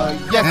 yes sir,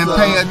 and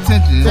pay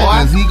attention,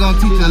 cause he gon'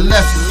 teach a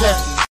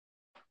lesson.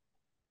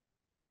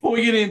 Before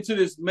we get into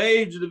this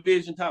major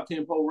division top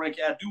 10 poll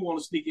ranking, I do want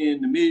to sneak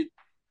in the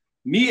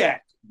MEAC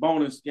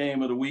bonus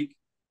game of the week.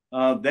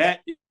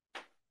 That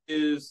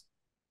is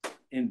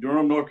in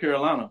Durham, North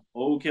Carolina,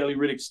 Old Kelly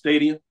Riddick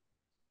Stadium.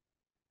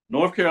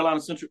 North Carolina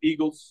Central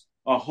Eagles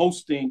are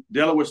hosting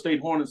Delaware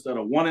State Hornets that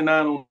are 1-9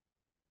 on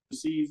the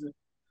season,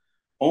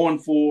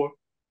 0-4.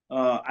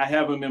 I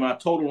have them in my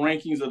total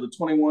rankings of the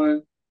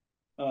 21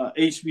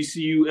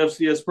 HBCU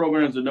FCS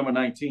programs at number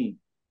 19.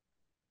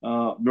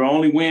 Their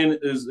only win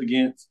is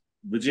against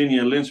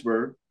Virginia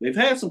Lynchburg. They've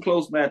had some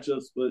close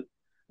matchups, but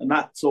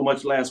not so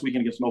much last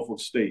weekend against Norfolk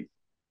State.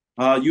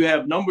 You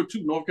have number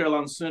 2 North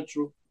Carolina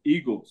Central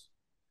Eagles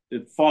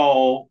that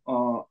fall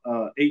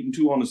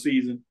 8-2 on the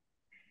season.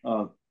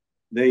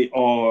 They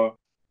are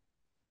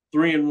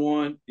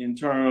 3-1 in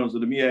terms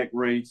of the MEAC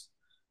race.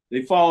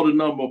 They fall to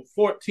number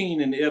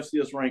 14 in the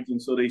FCS ranking,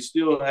 so they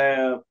still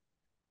have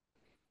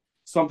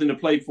something to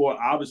play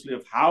for. Obviously,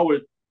 if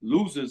Howard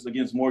loses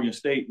against Morgan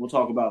State, we'll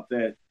talk about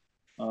that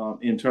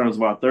in terms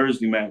of our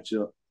Thursday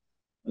matchup.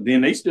 And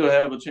then they still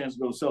have a chance to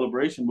go to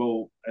Celebration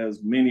Bowl,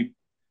 as many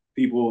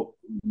people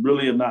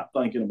really are not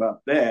thinking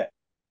about that.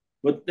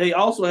 But they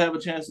also have a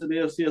chance at the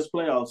FCS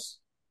playoffs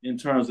in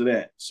terms of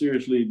that.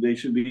 Seriously, they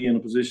should be in a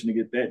position to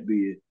get that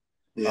bid,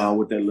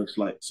 what that looks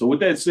like. So with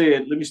that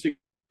said, let me stick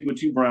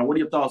with you, Bryan. What are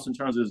your thoughts in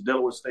terms of this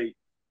Delaware State,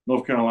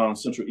 North Carolina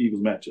Central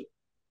Eagles matchup?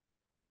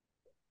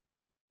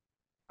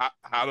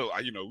 How do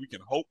we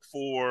can hope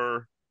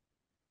for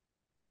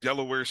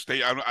Delaware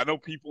State. I know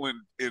people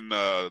in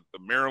the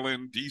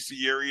Maryland,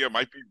 D.C. area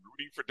might be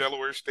rooting for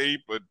Delaware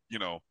State, but,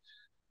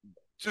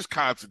 just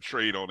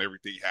concentrate on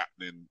everything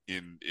happening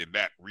in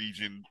that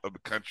region of the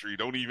country.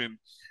 Don't even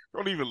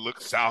look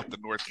south to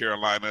North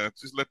Carolina.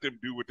 Just let them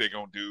do what they're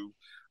gonna do.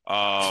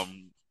 I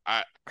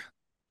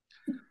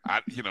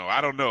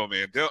don't know,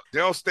 man.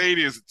 Del State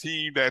is a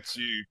team that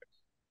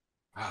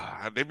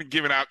they've been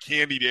giving out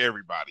candy to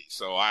everybody.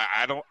 So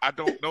I don't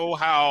know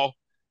how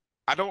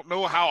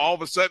all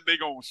of a sudden they're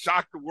gonna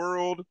shock the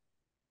world.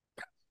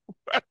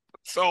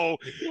 So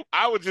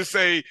I would just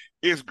say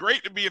it's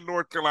great to be in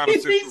North Carolina.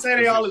 He said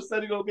they all of a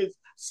sudden going to get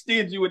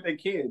stingy with their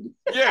candy.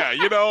 Yeah,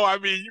 you've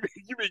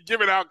been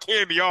giving out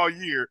candy all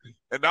year,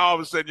 and now all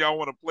of a sudden y'all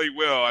want to play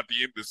well at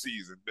the end of the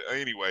season.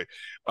 Anyway,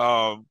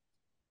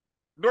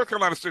 North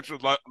Carolina Central,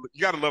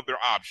 you got to love their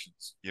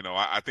options.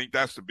 I think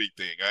that's the big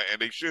thing,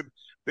 and they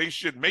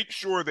should make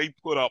sure they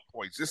put up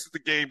points. This is the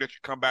game that you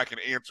come back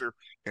and answer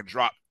and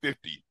drop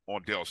 50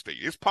 on Del State.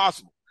 It's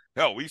possible.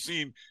 Hell, we've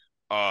seen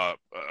a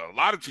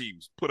lot of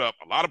teams put up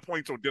a lot of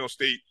points on Del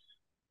State.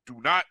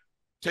 Do not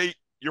take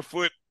your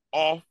foot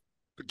off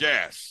the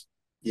gas.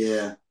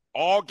 Yeah.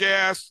 All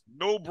gas,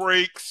 no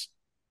brakes.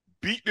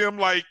 Beat them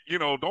don't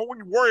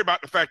worry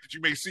about the fact that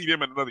you may see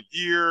them in another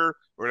year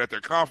or that they're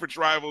conference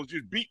rivals.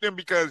 Just beat them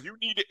because you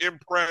need to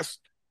impress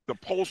the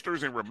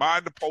pollsters and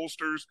remind the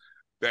pollsters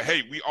that,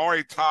 hey, we are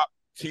a top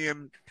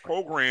 10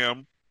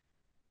 program.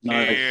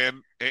 Nice.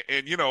 And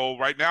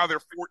right now they're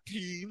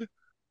 14.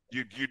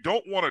 You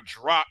don't want to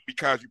drop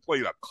because you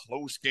played a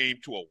close game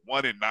to a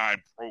 1-9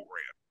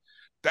 program.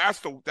 That's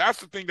the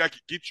thing that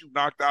could get you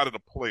knocked out of the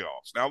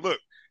playoffs. Now, look,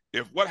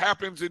 if what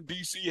happens in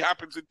D.C.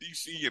 happens in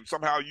D.C. and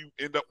somehow you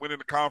end up winning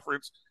the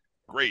conference,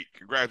 great,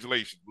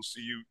 congratulations. We'll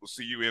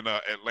see you in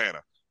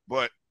Atlanta.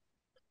 But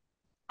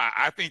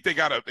I think they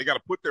gotta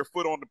put their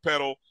foot on the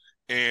pedal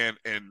and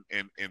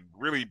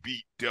really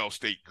beat Del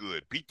State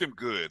good, beat them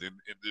good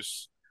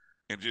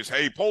in and just,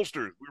 hey,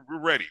 pollsters, we're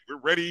ready.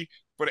 We're ready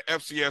for the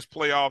FCS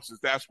playoffs, as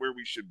that's where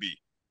we should be.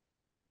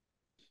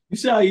 You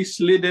see how he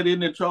slid that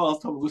in there,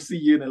 Charles? We'll see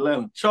you in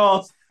Atlanta,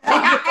 Charles.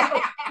 I'm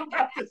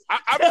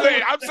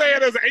saying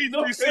as an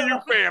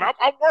HBCU fan,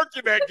 I'm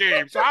working that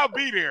game, so I'll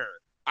be there.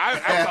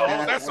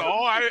 That's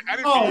all. I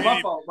didn't mean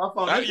my fault.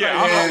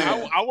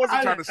 I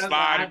wasn't trying to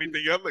slide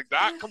anything up. Like,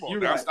 Doc, come on,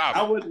 now stop.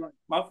 I wasn't right.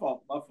 My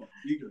fault.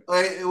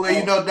 Well,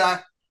 you know,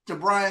 Doc, to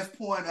Brian's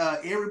point,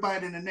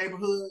 everybody in the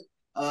neighborhood,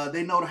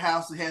 they know the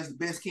house that has the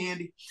best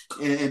candy,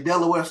 and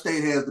Delaware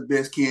State has the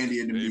best candy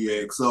in the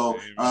MEAC. So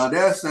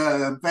that's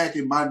in fact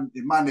in my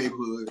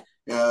neighborhood.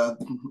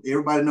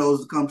 Everybody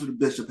knows to come to the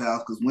Bishop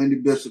house because Wendy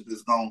Bishop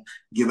is gonna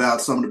give out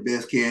some of the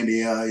best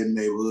candy in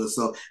the neighborhood.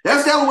 So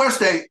that's Delaware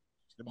State.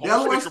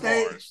 Delaware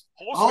State.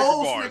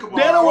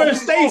 Delaware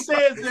State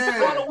says it's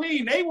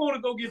Halloween. They want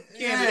to go get the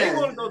candy. They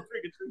want to go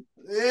trick or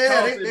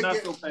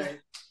treat.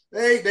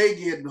 Yeah, they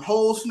get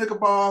whole Snicker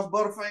bars,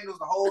 Butterfingers,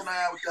 the whole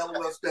nine with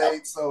Delaware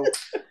State. So,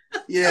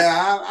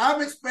 yeah,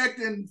 I'm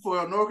expecting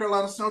for North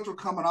Carolina Central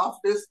coming off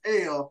this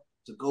L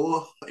to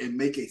go and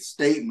make a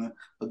statement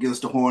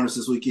against the Hornets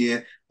this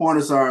weekend.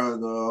 Hornets are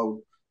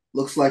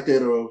looks like they're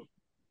the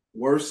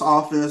worst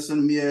offense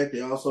in the MEAC.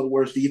 They're also the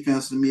worst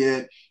defense in the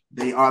MEAC.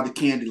 They are the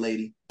candy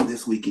lady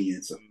this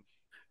weekend. So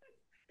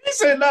he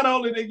said not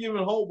only they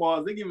giving whole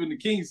bars, they giving the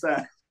king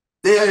size.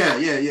 Yeah.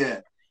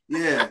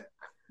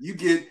 You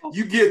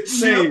get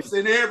chips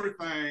and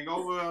everything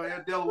over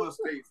at Delaware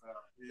State.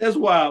 Yeah. That's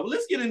wild.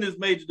 Let's get in this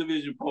major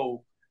division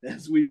poll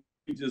as we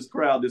just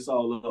crowd this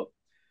all up.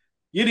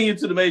 Getting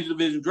into the major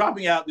division,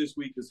 dropping out this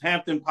week is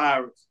Hampton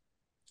Pirates,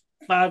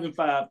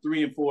 5-5,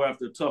 3-4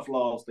 after a tough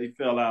loss. They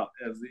fell out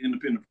as the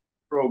independent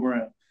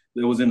program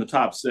that was in the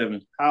top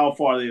 7. How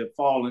far they had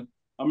fallen.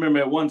 I remember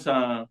at one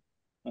time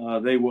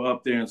they were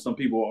up there and some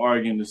people were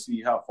arguing to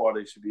see how far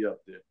they should be up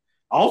there.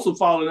 Also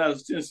falling out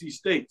is Tennessee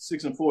State,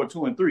 6-4,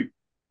 2-3.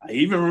 I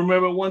even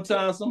remember one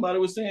time somebody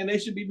was saying they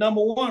should be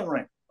number 1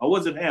 ranked. Or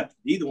was it Hampton?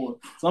 Either one.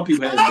 Some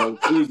people had both.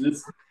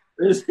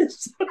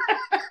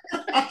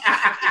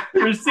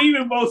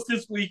 Receiving votes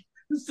this week,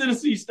 the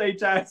Tennessee State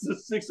Giants are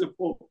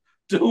 6-4,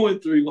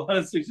 2-3,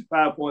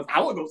 165 points. I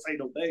wasn't gonna say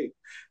no name.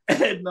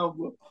 At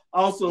number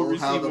also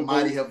receiving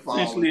votes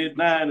essentially at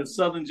 9, the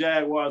Southern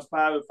Jaguars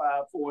 5-5,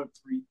 4-3,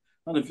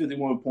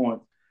 151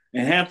 points,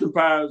 and Hampton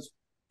Pirates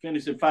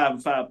finished at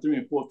 5-5,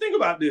 3-4. Think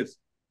about this: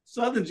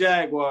 Southern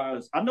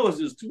Jaguars. I know it's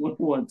just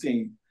 2-1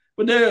 team,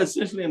 but they're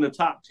essentially in the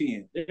top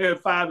 10. They're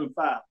at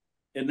 5-5,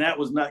 and that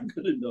was not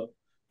good enough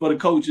for the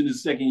coach in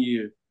his second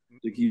year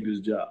to keep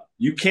his job.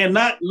 You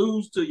cannot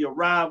lose to your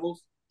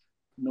rivals,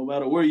 no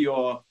matter where you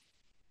are,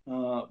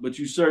 but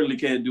you certainly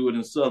can't do it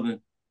in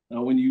Southern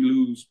when you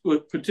lose,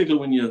 particularly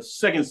when your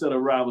second set of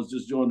rivals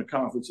just joined the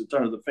conference in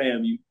terms of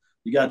FAMU.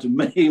 You got your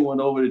main one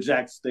over to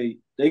Jackson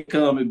State. They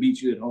come and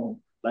beat you at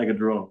home like a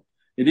drum.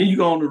 And then you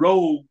go on the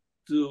road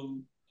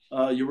to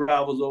your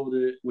rivals over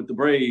there with the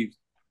Braves,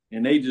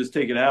 and they just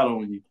take it out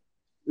on you.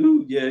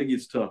 Ooh, yeah, it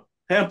gets tough.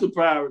 Hampton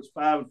Pirates,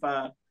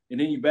 5-5, and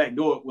then you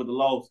backdoor it with a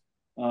loss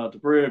to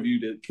Prairie View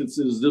that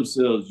considers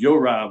themselves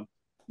your rival,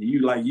 and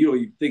you don't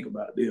even think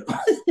about them.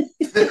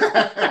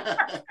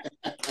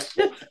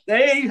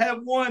 They have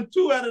won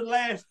 2 out of the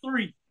last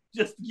 3,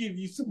 just to give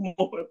you some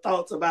more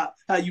thoughts about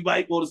how you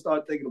might want to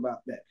start thinking about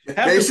that.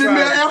 They shouldn't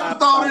be an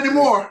afterthought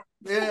anymore.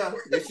 Yeah,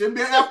 they shouldn't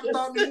be an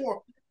afterthought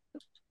anymore.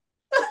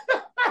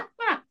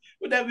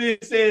 With that being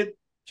said,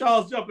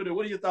 Charles, jump in there.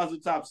 What are your thoughts on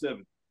top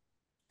 7?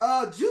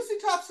 Juicy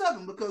top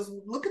 7, because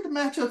look at the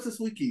matchups this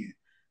weekend.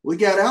 We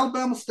got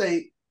Alabama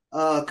State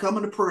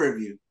coming to Prairie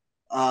View.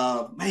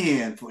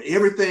 Man, for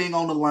everything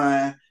on the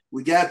line.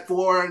 We got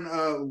 4 and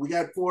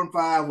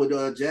 5 with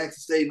Jackson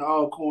State and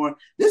Alcorn.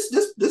 This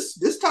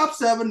top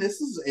 7. This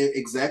is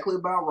exactly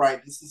about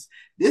right.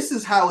 This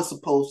is how it's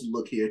supposed to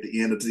look here at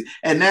the end of the season.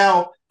 And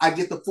now I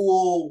get the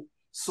full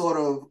sort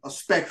of a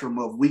spectrum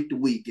of week to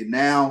week. And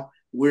now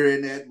we're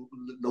in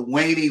the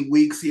waning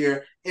weeks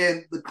here,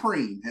 and the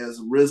cream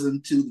has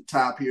risen to the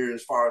top here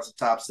as far as the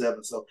top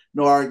 7. So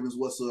no arguments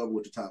whatsoever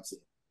with the top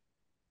 7.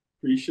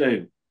 Appreciate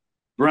it.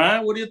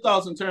 Bryan, what are your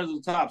thoughts in terms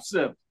of the top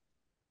 7?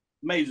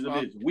 Major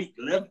division, week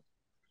 11.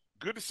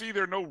 Good to see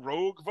there are no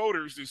rogue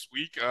voters this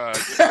week. I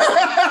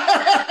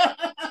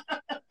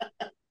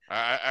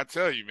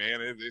tell you, man,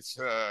 it's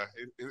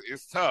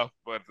tough,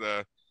 but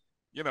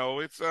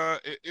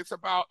it's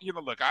about,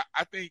 look,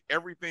 I think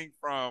everything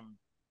from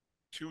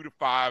 2 to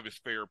 5 is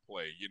fair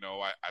play.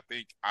 I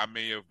think I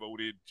may have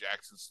voted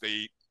Jackson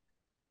State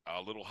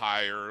a little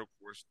higher, of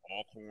course,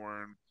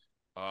 Alcorn.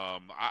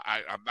 I'm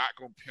not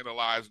going to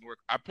penalize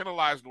I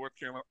penalized North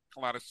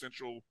Carolina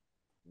Central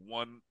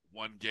one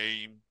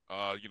game.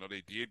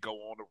 They did go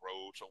on the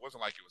road, so it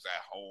wasn't like it was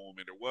at home,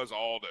 and there was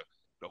all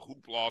the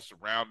hoopla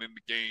surrounding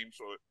the game.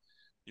 So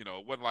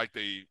it wasn't like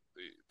they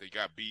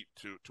got beat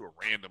to a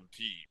random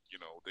team.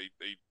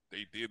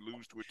 They did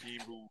lose to a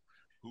team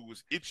who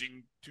was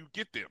itching to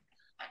get them,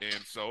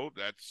 and so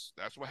that's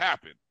what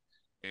happened.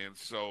 And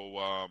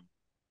so,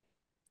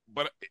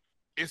 but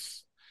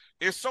it's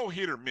so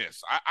hit or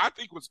miss. I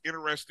think what's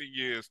interesting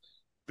is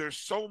there's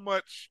so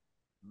much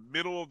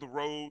middle of the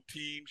road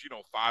teams,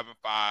 5-5,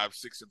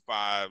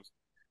 6-5.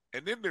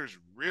 And then there's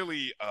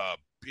really a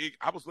big,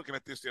 I was looking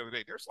at this the other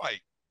day. There's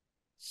like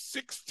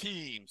 6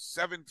 teams,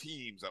 7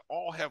 teams that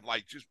all have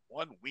like just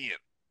one win.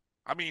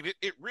 I mean,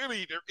 it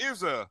really,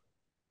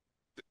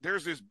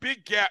 there's this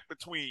big gap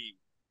between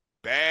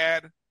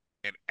bad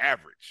and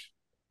average.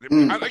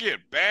 Again,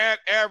 bad,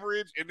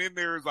 average, and then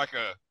there's like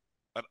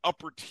an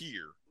upper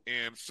tier.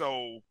 And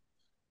so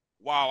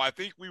while I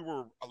think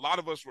a lot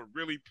of us were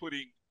really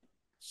putting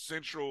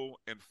Central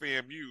and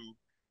FAMU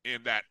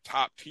in that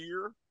top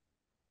tier,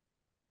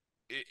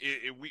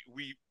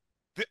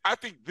 I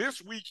think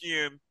this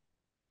weekend,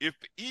 if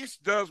the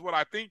East does what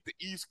I think the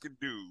East can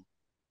do,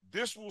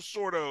 this will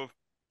sort of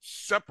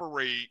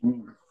separate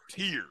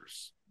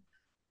tiers.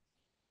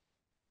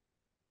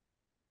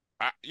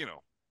 Let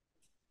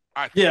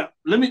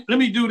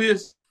me do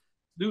this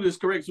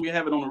correct so we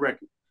have it on the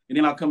record, and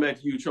then I'll come back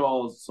to you,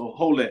 Charles. So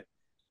hold that.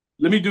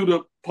 Let me do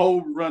the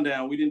poll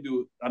rundown. We didn't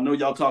do it. I know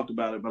y'all talked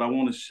about it, but I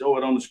want to show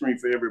it on the screen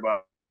for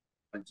everybody,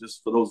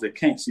 just for those that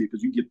can't see it,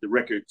 because you get the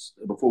records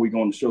before we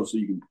go on the show, so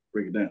you can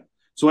break it down.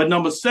 So at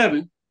number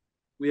 7,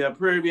 we have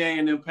Prairie View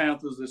A&M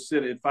Panthers that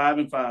sit at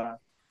 5-5,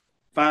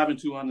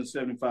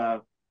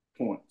 5-275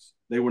 points.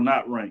 They were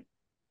not ranked.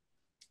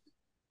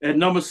 At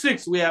number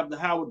 6, we have the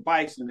Howard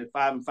Bison at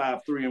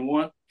 5-5,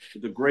 3-1,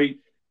 with a great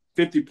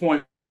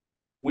 50-point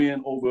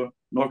win over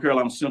North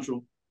Carolina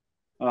Central,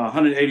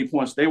 180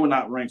 points. They were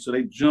not ranked, so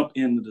they jumped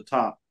into the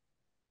top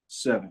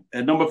 7.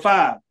 At number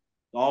 5,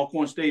 the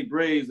Alcorn State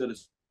Braves that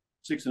is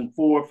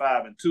 6-4,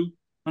 5-2,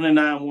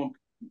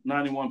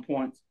 191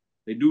 points.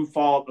 They do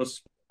fall a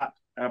spot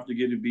after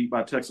getting beat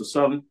by Texas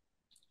Southern.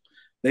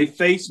 They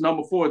face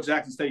number 4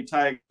 Jackson State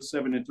Tigers,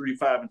 7-3, 5-2,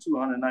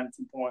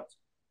 192 points,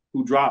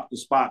 who dropped the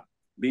spot,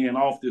 being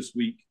off this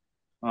week.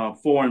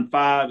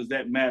 4-5 is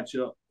that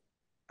matchup.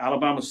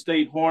 Alabama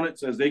State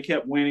Hornets, as they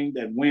kept winning,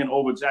 that win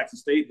over Jackson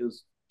State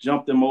has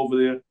jumped them over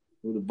there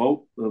with the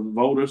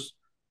voters.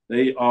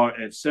 They are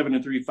at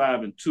 7-3,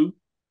 5-2,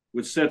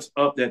 which sets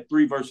up that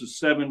 3 versus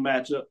 7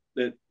 matchup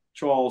that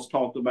Charles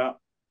talked about.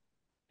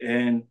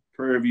 And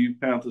Prairie View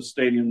Panthers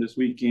Stadium this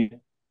weekend,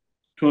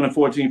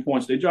 214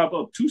 points. They drop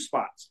up 2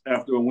 spots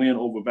after a win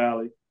over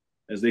Valley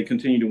as they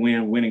continue to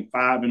win, winning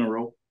 5 in a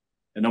row.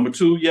 At number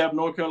 2, you have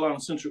North Carolina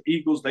Central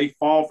Eagles. They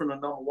fall from the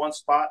number 1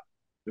 spot.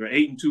 They're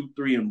 8-2,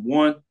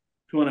 3-1,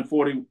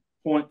 240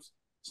 points.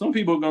 Some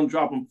people are going to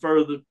drop them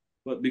further,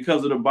 but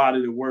because of the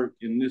body of work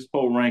in this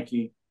poll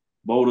ranking,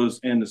 voters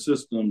and the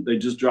system, they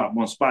just drop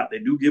 1 spot. They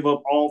do give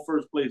up all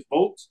first place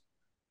votes.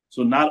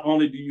 So not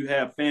only do you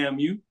have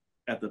FAMU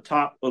at the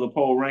top of the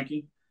poll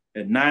ranking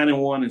at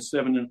 9-1 and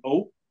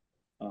 7-0,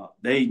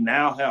 they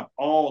now have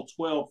all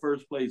 12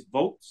 first place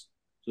votes.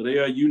 So they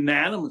are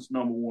unanimous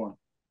number 1.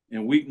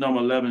 In week number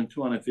 11,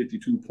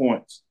 252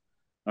 points,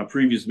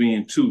 previous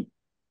being 2.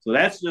 So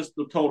that's just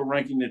the total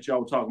ranking that y'all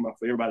were talking about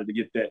for everybody to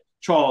get that.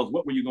 Charles,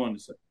 what were you going to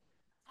say?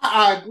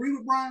 I agree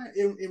with Bryan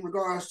in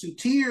regards to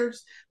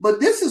tiers, but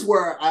this is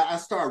where I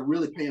start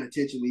really paying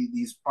attention to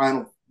these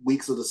final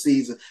weeks of the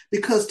season,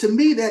 because to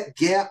me that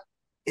gap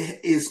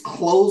is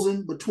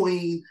closing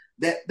between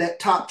that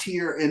top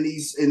tier and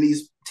these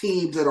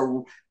teams that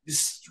are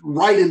just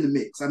right in the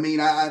mix. I mean,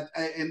 I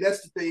and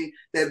that's the thing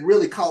that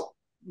really caught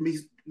me,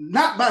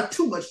 not by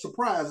too much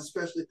surprise,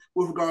 especially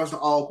with regards to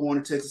Alcorn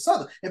and Texas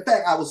Southern. In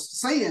fact, I was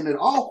saying that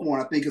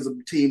Alcorn, I think, is a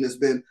team that's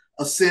been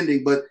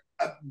ascending, but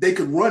they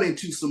could run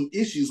into some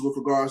issues with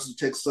regards to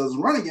Texas Southern's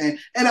running game.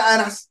 And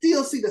I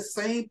still see the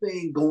same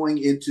thing going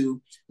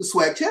into the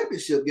SWAC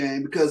championship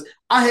game, because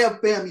I have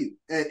FAMU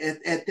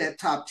at that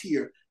top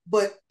tier.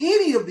 But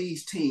any of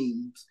these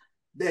teams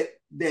that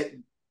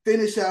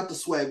finish out the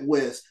SWAC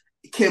West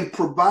can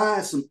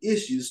provide some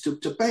issues to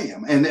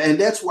FAM. And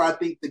that's where I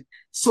think that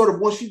sort of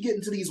once you get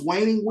into these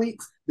waning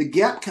weeks, the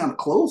gap kind of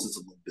closes a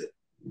little bit.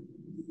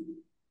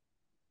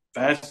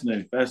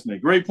 Fascinating.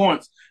 Great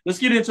points. Let's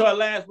get into our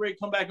last break.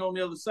 Come back on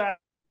the other side.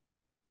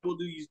 We'll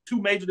do these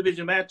 2 major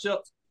division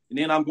matchups, and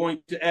then I'm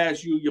going to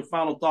ask you your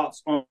final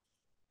thoughts on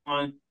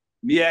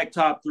MEAC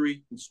top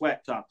 3 and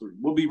SWAC top 3.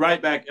 We'll be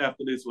right back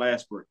after this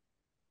last break.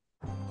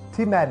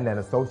 T. Madden &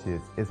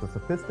 Associates is a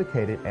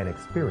sophisticated and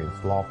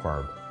experienced law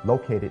firm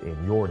located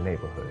in your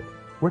neighborhood.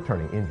 We're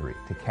turning injury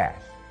to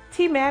cash.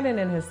 T. Madden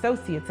and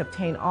Associates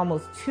obtained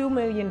almost $2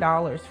 million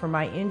for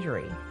my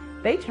injury.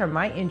 They turned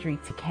my injury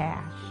to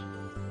cash.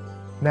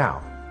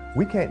 Now,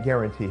 we can't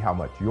guarantee how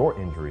much your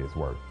injury is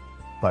worth,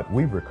 but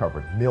we've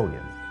recovered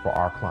millions for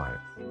our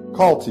clients.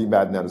 Call T.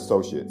 Madden &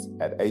 Associates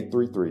at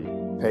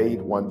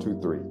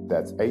 833-PAID-123.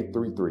 That's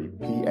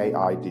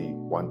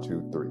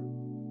 833-PAID-123.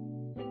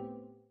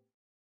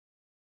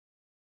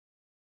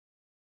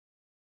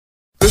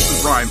 This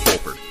is Bryan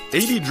Fulford.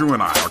 AD Drew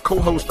and I are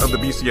co-hosts of the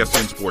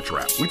BCSN Sports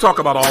Wrap. We talk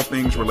about all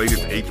things related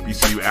to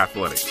HBCU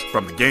athletics.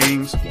 From the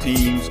games,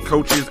 teams,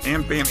 coaches,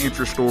 and fan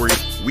interest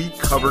stories, we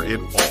cover it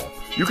all.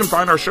 You can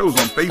find our shows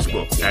on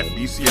Facebook at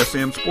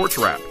BCSN Sports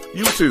Wrap,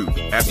 YouTube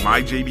at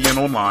MyJBN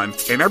Online,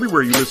 and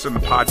everywhere you listen to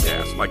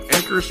podcasts like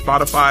Anchor,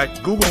 Spotify,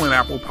 Google, and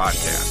Apple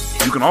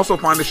Podcasts. You can also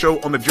find the show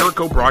on the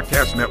Jericho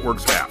Broadcast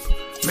Network's app.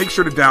 Make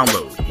sure to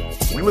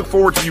download. We look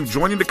forward to you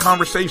joining the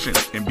conversation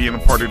and being a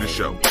part of the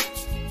show.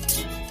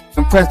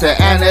 Press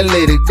the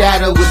analytic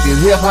data with your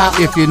hip hop.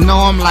 If you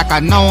know them like I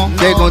know them,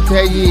 they gon'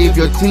 tell you if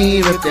your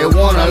team, if they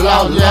want to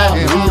lose,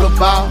 and who the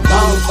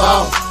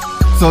ball.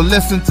 So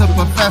listen to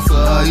Professor,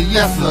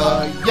 yes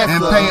sir,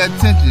 and pay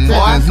attention,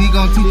 cause he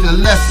gon' teach a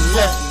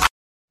lesson.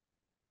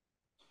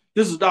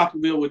 This is Dr.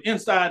 Bill with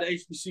Inside the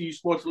HBCU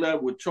Sports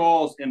Lab with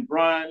Charles and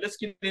Bryan. Let's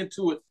get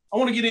into it. I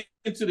want to get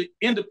into the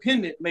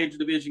independent major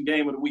division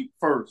game of the week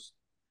first.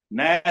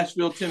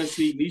 Nashville,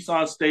 Tennessee,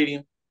 Nissan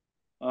Stadium.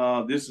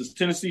 This is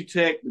Tennessee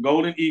Tech, the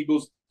Golden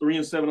Eagles,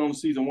 3-7 on the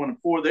season,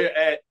 1-4. They're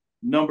at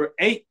number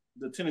 8,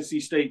 the Tennessee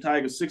State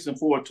Tigers,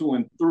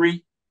 6-4,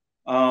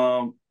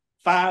 2-3.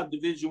 5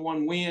 Division I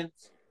wins.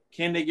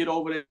 Can they get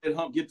over that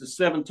hump, get to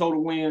 7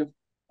 total wins?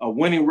 A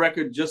winning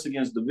record just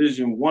against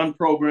Division I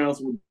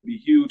programs would be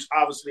huge,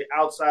 obviously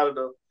outside of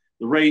the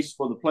race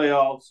for the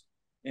playoffs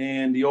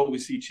and the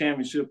OVC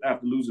championship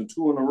after losing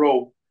 2 in a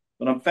row.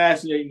 But I'm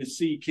fascinated to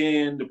see,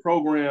 can the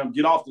program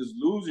get off this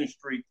losing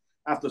streak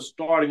after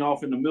starting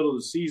off in the middle of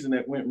the season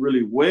that went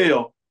really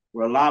well,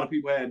 where a lot of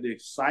people had the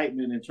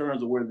excitement in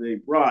terms of where they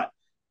brought.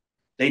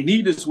 They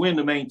need this win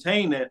to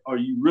maintain that, or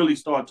you really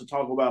start to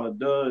talk about a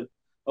dud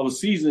of a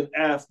season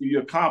after you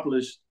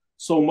accomplish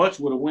so much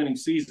with a winning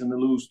season to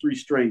lose 3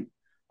 straight,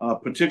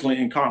 particularly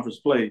in conference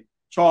play.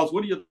 Charles,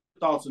 what are your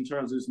thoughts in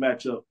terms of this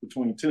matchup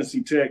between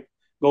Tennessee Tech,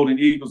 Golden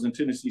Eagles, and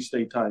Tennessee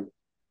State Tigers?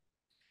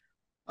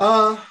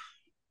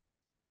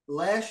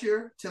 Last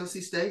year,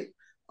 Tennessee State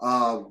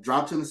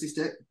dropped Tennessee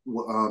State,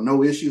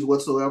 no issues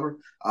whatsoever.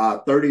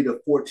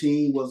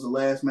 30-14 was the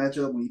last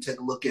matchup. When you take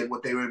a look at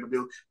what they were able to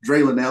do,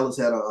 Draylon Ellis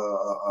had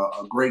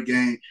a great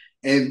game.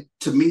 And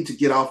to me, to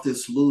get off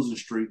this losing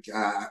streak,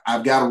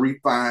 I've got to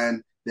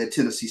refine that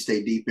Tennessee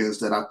State defense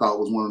that I thought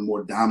was one of the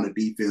more dominant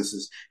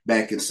defenses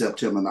back in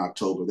September and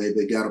October.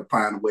 They got to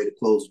find a way to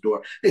close the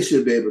door. They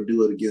should be able to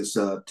do it against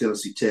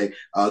Tennessee Tech.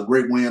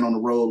 Great win on the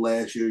road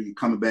last year. You're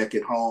coming back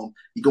at home.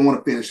 You're going to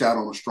want to finish out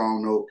on a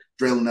strong note.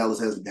 Draylon Ellis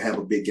has to have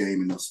a big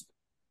game in this.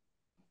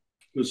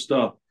 Good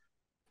stuff.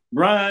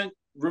 Bryan,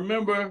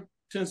 remember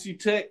Tennessee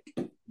Tech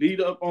beat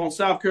up on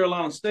South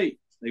Carolina State.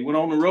 They went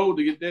on the road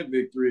to get that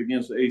victory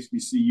against the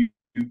HBCU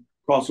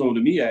crossover to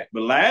MEAC.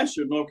 But last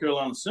year, North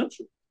Carolina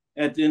Central,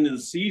 at the end of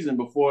the season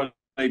before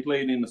they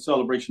played in the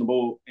Celebration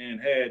Bowl and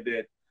had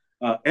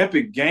that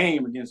epic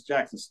game against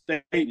Jackson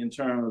State in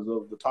terms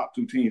of the top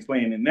 2 teams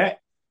playing in that,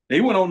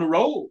 they went on the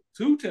road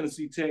to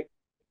Tennessee Tech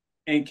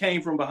and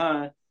came from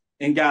behind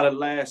and got a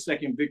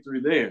last-second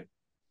victory there.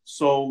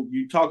 So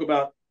you talk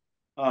about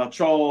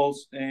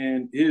Charles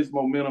and his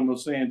momentum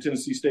of saying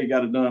Tennessee State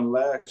got it done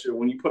last year.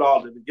 When you put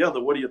all that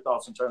together, what are your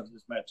thoughts in terms of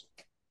this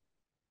matchup?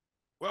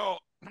 Well,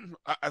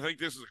 I think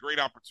this is a great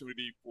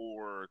opportunity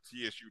for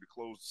TSU to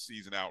close the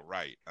season out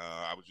right.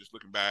 I was just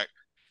looking back,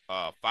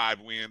 5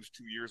 wins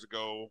 2 years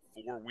ago,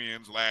 4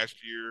 wins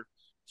last year.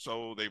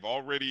 So they've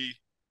already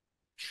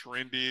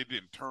trended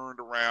and turned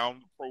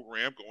around the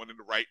program, going in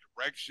the right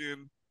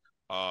direction.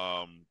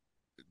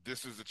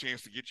 This is a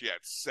chance to get you at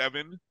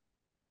 7,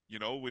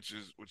 which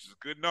is a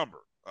good number.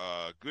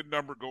 Good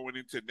number going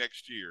into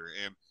next year.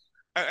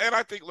 And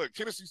I think, look,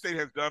 Tennessee State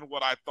has done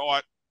what I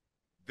thought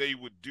they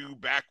would do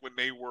back when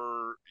they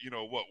were,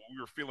 we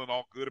were feeling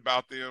all good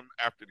about them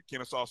after the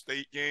Kennesaw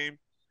State game.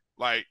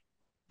 Like,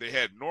 they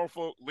had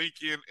Norfolk,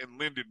 Lincoln,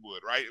 and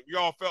Lindenwood, right? We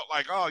all felt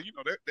like,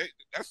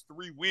 that's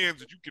 3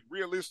 wins that you could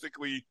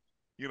realistically,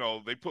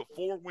 they put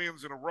 4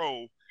 wins in a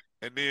row,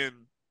 and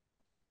then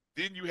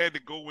you had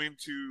to go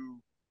into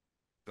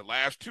the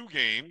last 2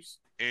 games,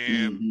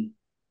 and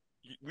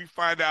we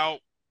find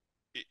out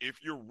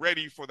if you're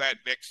ready for that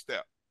next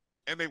step,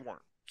 and they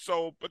weren't.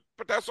 So, but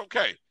that's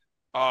okay.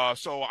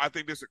 So I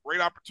think this is a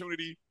great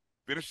opportunity.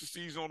 Finish the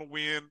season on a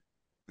win.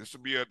 This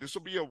will be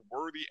a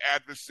worthy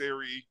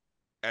adversary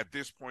at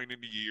this point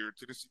in the year.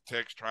 Tennessee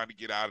Tech's trying to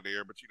get out of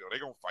there, but they're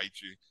gonna fight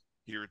you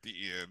here at the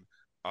end.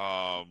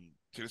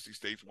 Tennessee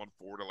State's won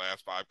 4 of the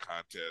last 5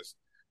 contests.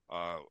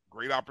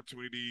 Great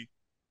opportunity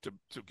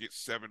to get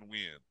 7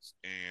 wins,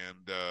 and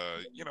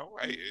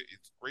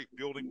it's a great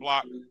building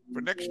block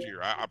for next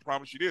year. I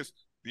promise you this: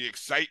 the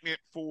excitement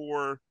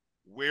for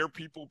where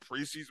people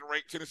preseason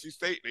rank Tennessee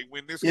State, they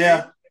win this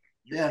game.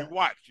 You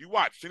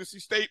watch. Tennessee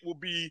State will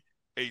be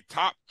a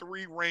top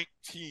 3 ranked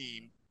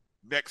team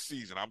next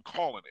season. I'm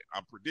calling it.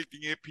 I'm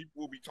predicting it.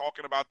 People will be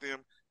talking about them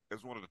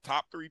as one of the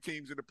top 3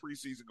 teams in the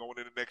preseason going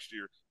into next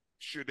year.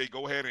 Should they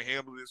go ahead and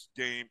handle this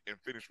game and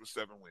finish with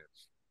 7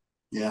 wins?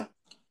 Yeah.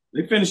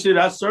 They finished it.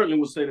 I certainly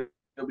would say that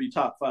they'll be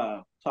top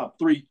 5, top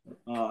 3.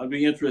 I'd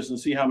be interested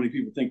to see how many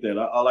people think that.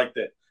 I like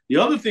that. The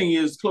other thing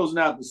is, closing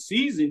out the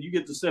season, you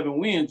get to 7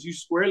 wins, you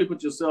squarely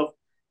put yourself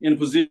in a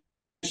position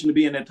to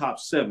be in that top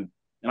 7.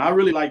 And I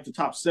really like the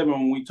top 7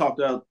 when we talked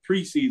about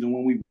preseason,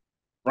 when we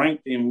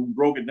ranked and we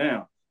broke it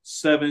down.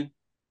 7,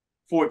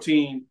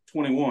 14,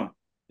 21.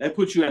 That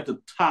puts you at the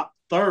top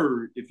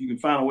third. If you can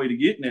find a way to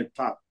get in that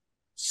top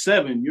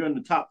 7, you're in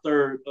the top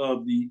third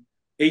of the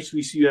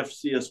HBCU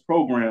FCS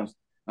programs.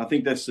 I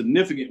think that's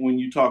significant when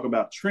you talk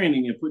about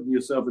training and putting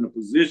yourself in a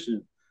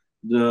position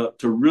to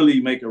really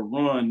make a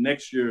run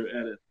next year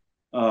at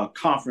a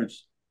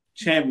conference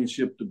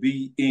championship, to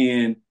be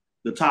in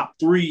the top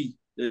 3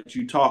 that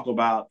you talk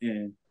about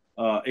in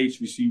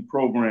HBCU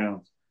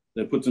programs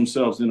that put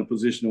themselves in a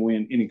position to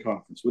win any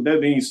conference. With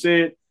that being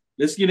said,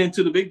 let's get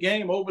into the big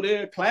game over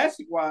there,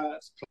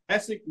 classic-wise.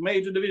 Classic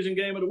major division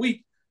game of the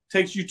week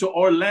takes you to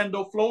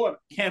Orlando, Florida,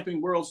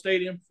 Camping World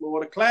Stadium,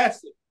 Florida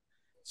Classic.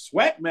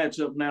 SWAC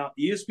matchup now,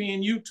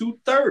 ESPNU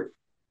 230.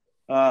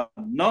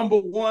 Number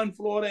 1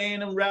 Florida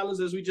A&M Rattlers,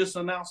 as we just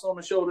announced on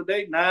the show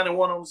today,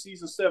 9-1 on the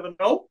season,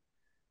 7-0.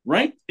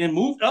 Ranked and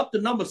moved up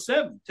to number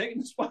 7,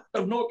 taking the spot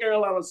of North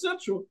Carolina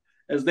Central,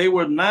 as they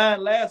were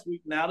 9 last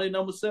week. Now they're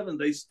number 7.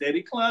 They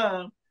steady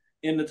climb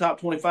in the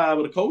top 25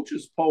 of the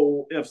coaches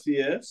poll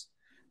FCS.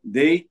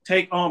 They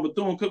take on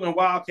Bethune-Cookman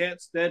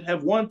Wildcats that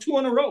have won 2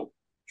 in a row,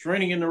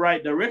 trending in the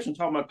right direction.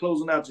 Talking about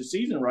closing out your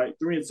season right,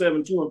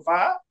 3-7,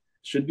 2-5.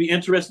 Should be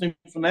interesting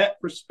from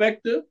that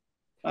perspective.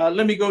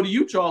 Let me go to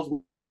you, Charles.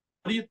 What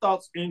are your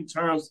thoughts in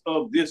terms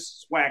of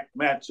this SWAC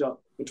matchup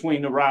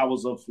between the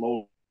rivals of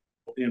Florida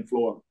in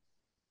Florida?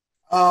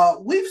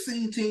 We've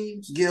seen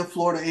teams give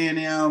Florida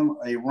A&M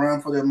a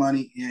run for their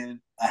money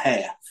in a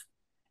half,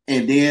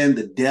 and then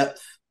the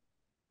depth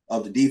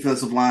of the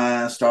defensive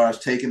line starts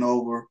taking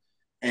over,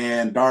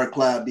 and dark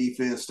cloud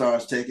defense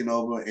starts taking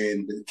over,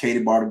 and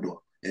Katie barred the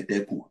door at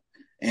that point.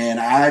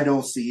 And I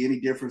don't see any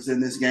difference in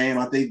this game.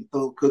 I think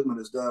Phil Cookman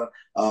has done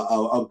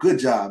a good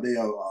job. They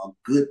are a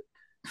good,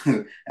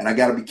 and I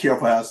got to be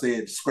careful how I say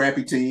it,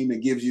 scrappy team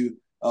that gives you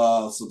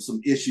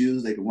some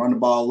issues. They can run the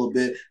ball a little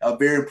bit.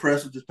 Very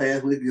impressive this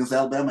past week against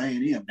Alabama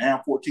A&M,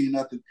 down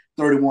 14-0,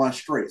 31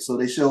 straight. So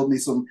they showed me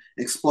some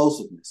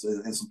explosiveness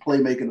and some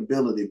playmaking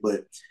ability.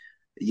 But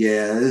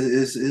yeah,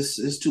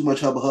 it's too much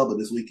hubba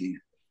this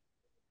weekend.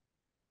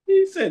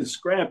 He said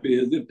scrappy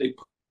as if they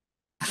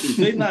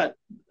not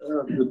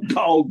the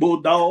dog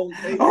bulldogs.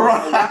 All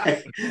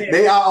right,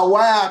 they are a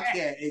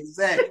wildcat,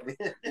 exactly.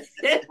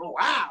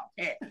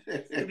 Wildcat,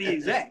 to be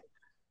exact.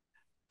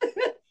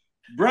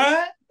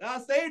 Bryan, I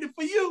saved it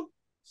for you.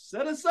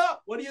 Set us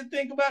up. What do you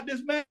think about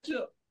this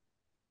matchup?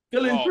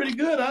 Feeling pretty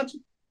good, aren't you?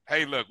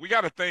 Hey, look, we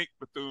got to thank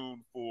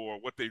Bethune for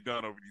what they've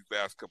done over these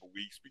last couple of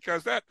weeks,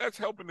 because that's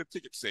helping the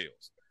ticket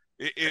sales.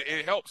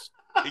 It helps.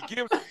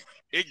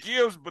 It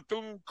gives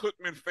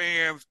Bethune-Cookman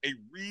fans a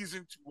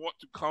reason to want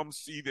to come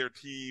see their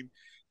team,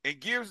 and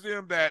gives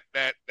them that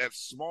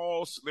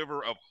small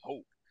sliver of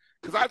hope.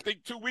 Because I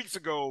think 2 weeks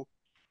ago,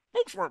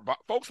 folks weren't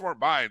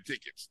buying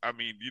tickets. I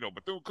mean,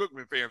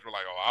 Bethune-Cookman fans were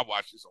like, "Oh, I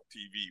watch this on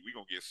TV. We're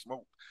gonna get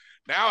smoked."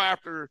 Now,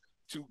 after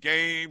 2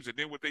 games, and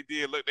then what they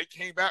did, look, they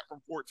came back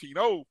from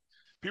 14-0.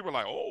 People are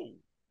like, "Oh,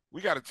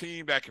 we got a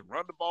team that can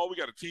run the ball. We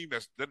got a team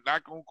that's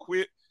not gonna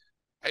quit."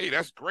 Hey,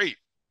 that's great.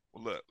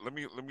 Well, look, let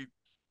me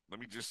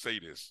just say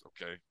this,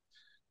 okay?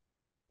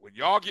 When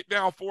y'all get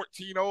down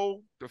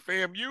 14-0 to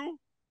FAMU,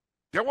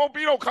 there won't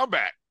be no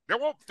comeback. There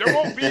won't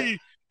be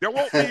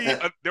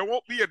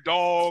a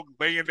dog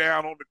laying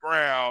down on the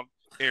ground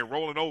and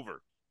rolling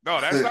over.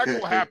 No, that's not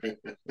going to happen,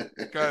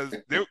 because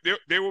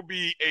there will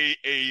be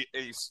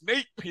a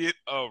snake pit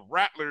of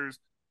rattlers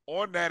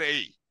on that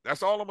A.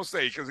 That's all I'm going to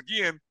say, because,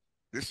 again,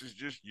 this is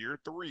just year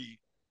 3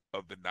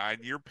 of the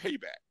 9-year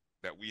payback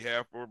that we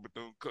have for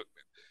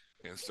Bethune-Cookman.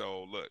 And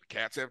so, look,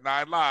 Cats have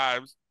 9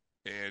 lives,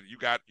 and you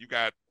got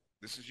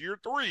this is year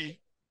 3.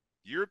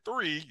 Year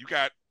 3, you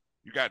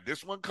got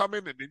this one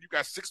coming, and then you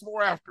got 6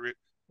 more after it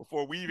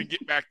before we even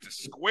get back to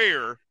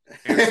square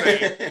and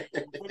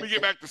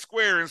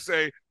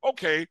say,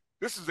 okay,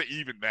 this is an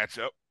even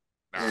matchup.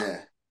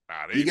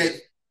 You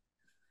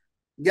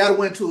got to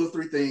win 2 or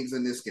 3 things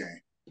in this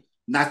game.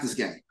 Not this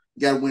game.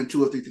 You got to win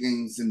 2 or 3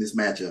 things in this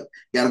matchup.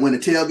 You got to win the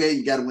tailgate.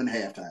 You got to win the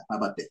halftime. How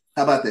about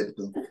that,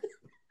 Bethune?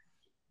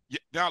 Yeah,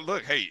 now,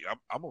 look, hey,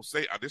 I'm going to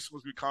say this is going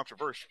to be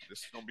controversial. This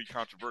is going to be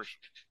controversial.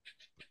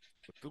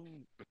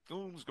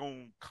 Bethune's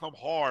going to come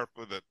hard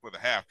for the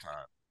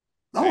halftime.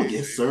 Oh,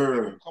 yes,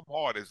 sir. Come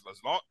hard as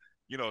long,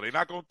 they're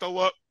not going to throw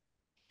up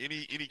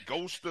any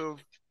ghost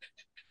of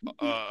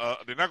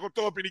they're not going to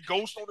throw up any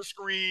ghost on the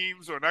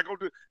screens, or not going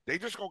to. They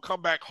just going to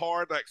come back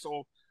hard.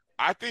 So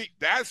I think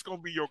that's going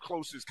to be your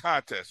closest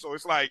contest. So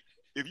it's like,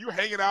 if you're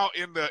hanging out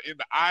in the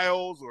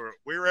aisles or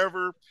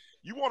wherever,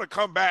 you want to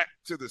come back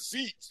to the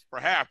seats for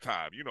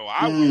halftime.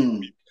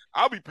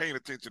 I'll be paying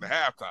attention to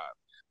halftime.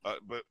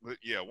 But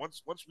yeah,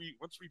 once we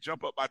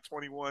jump up by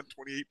 21,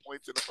 28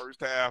 points in the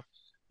first half,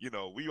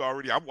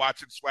 I'm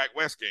watching SWAC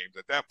West games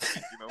at that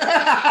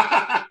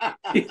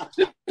point.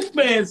 This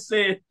man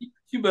said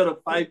you better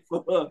fight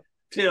for a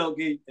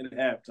tailgate at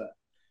halftime.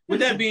 With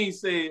that being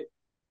said,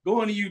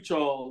 going to you,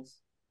 Charles.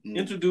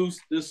 Introduce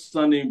this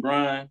Sunday,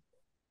 Bryan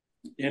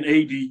and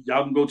AD.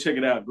 Y'all can go check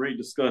it out. Great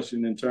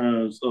discussion in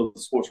terms of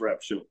the Sports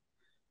Rap Show.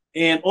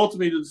 And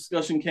ultimately, the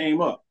discussion came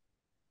up.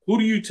 Who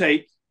do you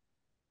take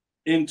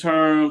in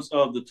terms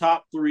of the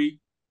top 3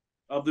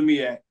 of the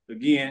MEAC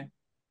again,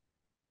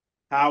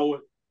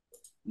 Howard,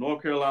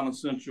 North Carolina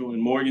Central,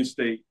 and Morgan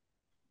State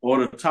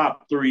are the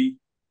top three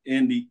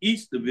in the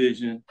East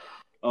Division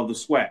of the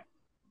SWAC.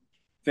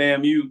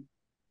 FAMU,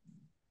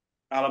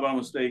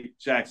 Alabama State,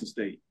 Jackson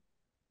State.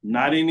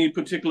 Not in any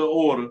particular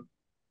order,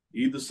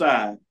 either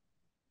side.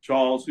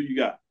 Charles, who you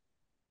got?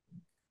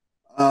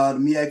 The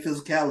MEAC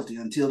physicality.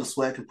 Until the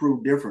SWAC can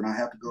prove different, I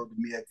have to go to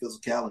the MEAC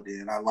physicality.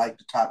 And I like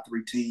the top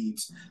three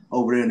teams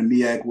over there in the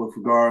MEAC with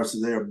regards to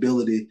their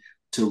ability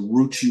to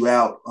root you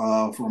out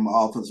from an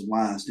offensive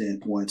line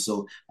standpoint.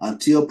 So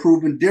until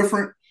proven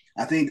different,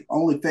 I think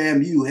only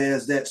FAMU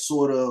has that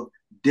sort of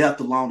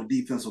depth along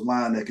the defensive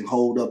line that can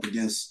hold up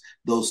against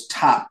those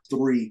top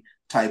three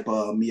type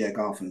of MEAC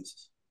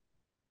offenses.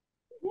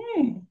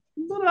 A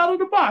little out of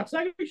the box.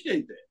 I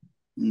appreciate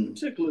that.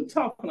 Particularly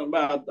talking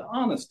about the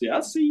honesty.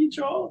 I see you,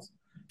 Charles.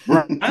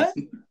 I'm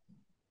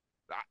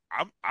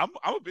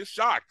a bit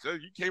shocked.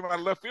 You came out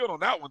of left field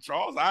on that one,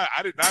 Charles. I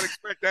did not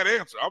expect that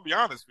answer. I'll be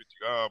honest with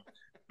you.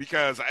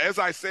 Because as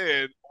I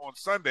said on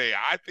Sunday,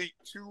 I think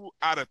 2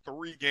 out of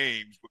 3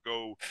 games would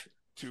go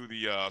to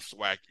the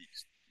SWAC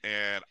East.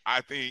 And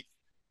I think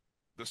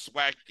the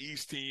SWAC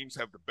East teams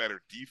have the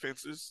better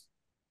defenses.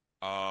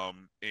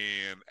 And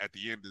at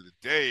the end of the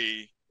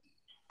day,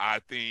 I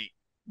think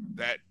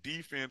that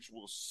defense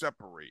will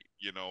separate.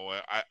 You know,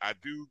 I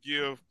do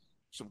give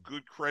some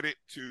good credit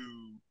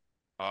to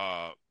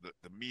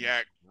the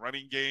MEAC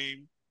running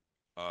game.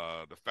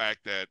 The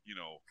fact that, you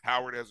know,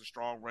 Howard has a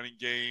strong running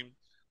game.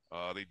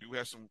 They do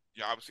have some,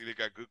 obviously they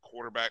got good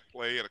quarterback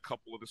play at a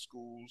couple of the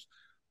schools.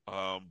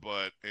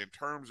 But in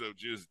terms of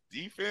just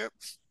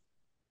defense,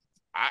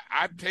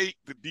 I take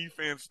the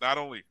defense, not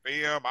only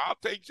FAM, I'll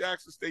take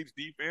Jackson State's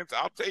defense.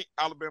 I'll take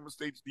Alabama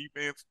State's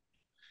defense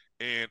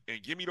and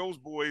give me those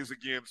boys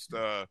against,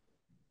 2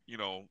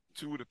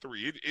 to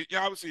 3. It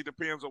obviously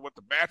depends on what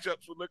the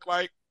matchups would look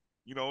like,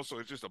 you know, so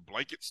it's just a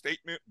blanket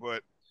statement.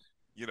 But,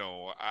 you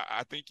know,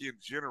 I think in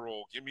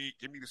general, give me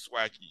the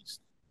SWAC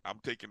East. I'm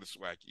taking the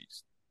SWAC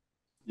East.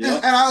 Yeah,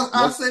 and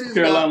I'll say this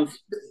about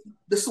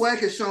the SWAC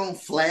has shown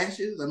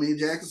flashes. I mean,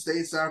 Jackson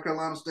State, South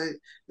Carolina State,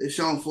 they've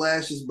shown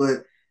flashes,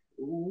 but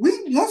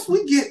once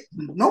we get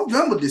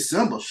November,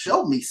 December,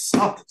 show me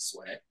something,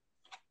 SWAC.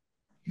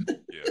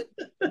 Yeah.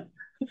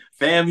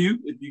 FAMU,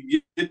 if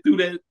you get through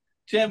that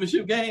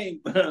championship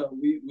game,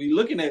 we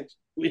looking at you.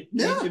 We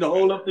need you to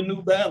hold up the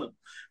New Balance.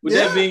 With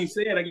that being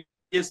said, I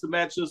guess the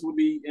matchups would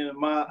be, and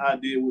my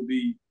idea would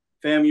be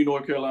FAMU,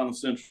 North Carolina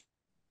Central.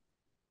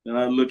 Then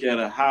I look at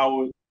a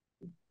Howard,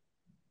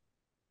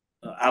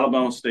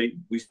 Alabama State.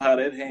 We saw how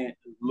that hand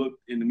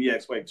looked in the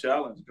MEAC SWAC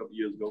Challenge a couple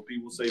years ago.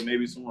 People say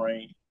maybe some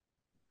rain.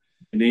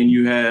 And then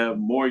you have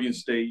Morgan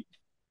State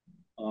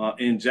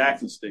and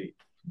Jackson State.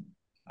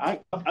 I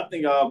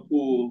think I'm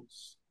going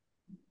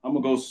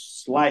to go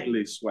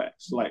slightly SWAC.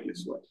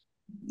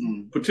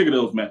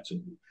 Particularly those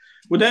matchups.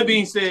 With that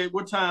being said,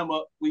 we're time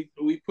up. We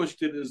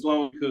pushed it as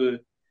long as we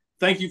could.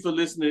 Thank you for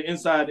listening to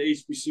Inside the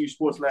HBCU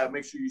Sports Lab.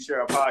 Make sure you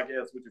share our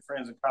podcast with your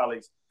friends and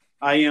colleagues.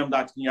 I am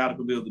Dr. Kenyatta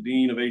Cavil, the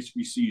Dean of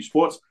HBCU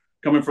Sports,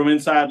 coming from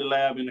inside the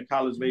lab in the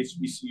College of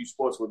HBCU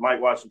Sports with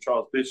Mike Watson and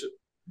Charles Bishop.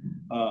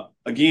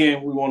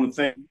 Again, we want to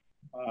thank,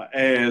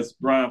 as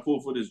Bryan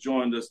Fulford has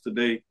joined us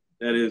today,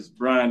 that is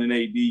Bryan and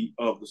AD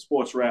of the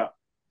Sports Wrap.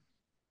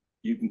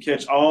 You can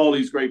catch all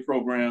these great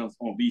programs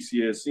on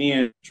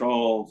BCSN.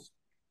 Charles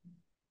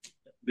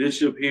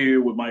Bishop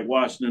here with Mike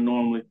Washington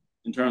normally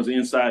in terms of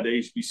Inside the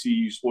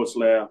HBCU Sports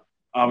Lab.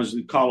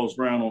 Obviously, Carlos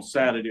Brown on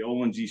Saturday,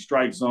 ONG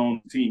Strike Zone.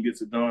 The team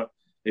gets it done.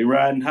 They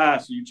riding high,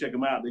 so you check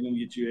them out. They're going to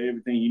get you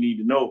everything you need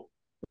to know.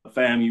 The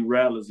FAMU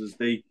Rattlers as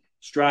they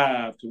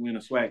strive to win a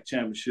SWAC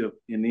championship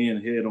and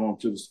then head on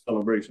to the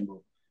Celebration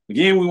Bowl.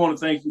 Again, we want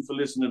to thank you for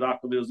listening to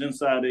Dr. Bill's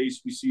Inside the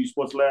HBCU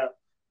Sports Lab.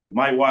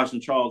 Mike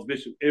Washington, Charles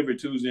Bishop, every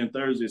Tuesday and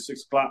Thursday at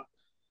 6 o'clock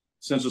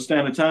Central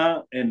Standard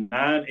Time and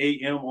 9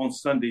 a.m. on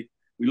Sunday.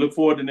 We look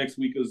forward to next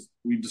week as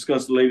we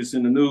discuss the latest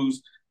in the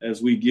news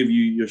as we give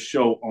you your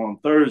show on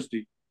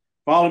Thursday.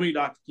 Follow me,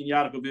 Dr.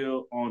 Kenyatta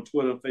Cavil, on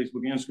Twitter,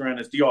 Facebook, and Instagram.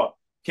 That's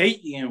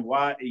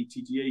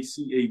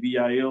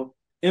DrKenyattacavil.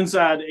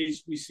 Inside the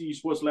HBCU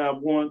Sports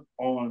Lab 1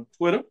 on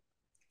Twitter.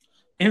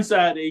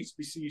 Inside the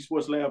HBCU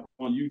Sports Lab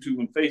on YouTube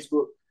and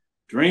Facebook.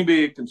 Dream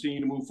big, continue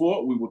to move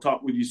forward. We will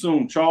talk with you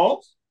soon.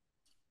 Charles?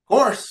 Of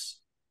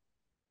course.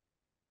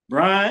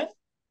 Bryan?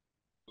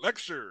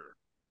 Lecture.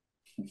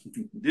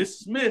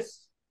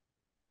 Dismiss.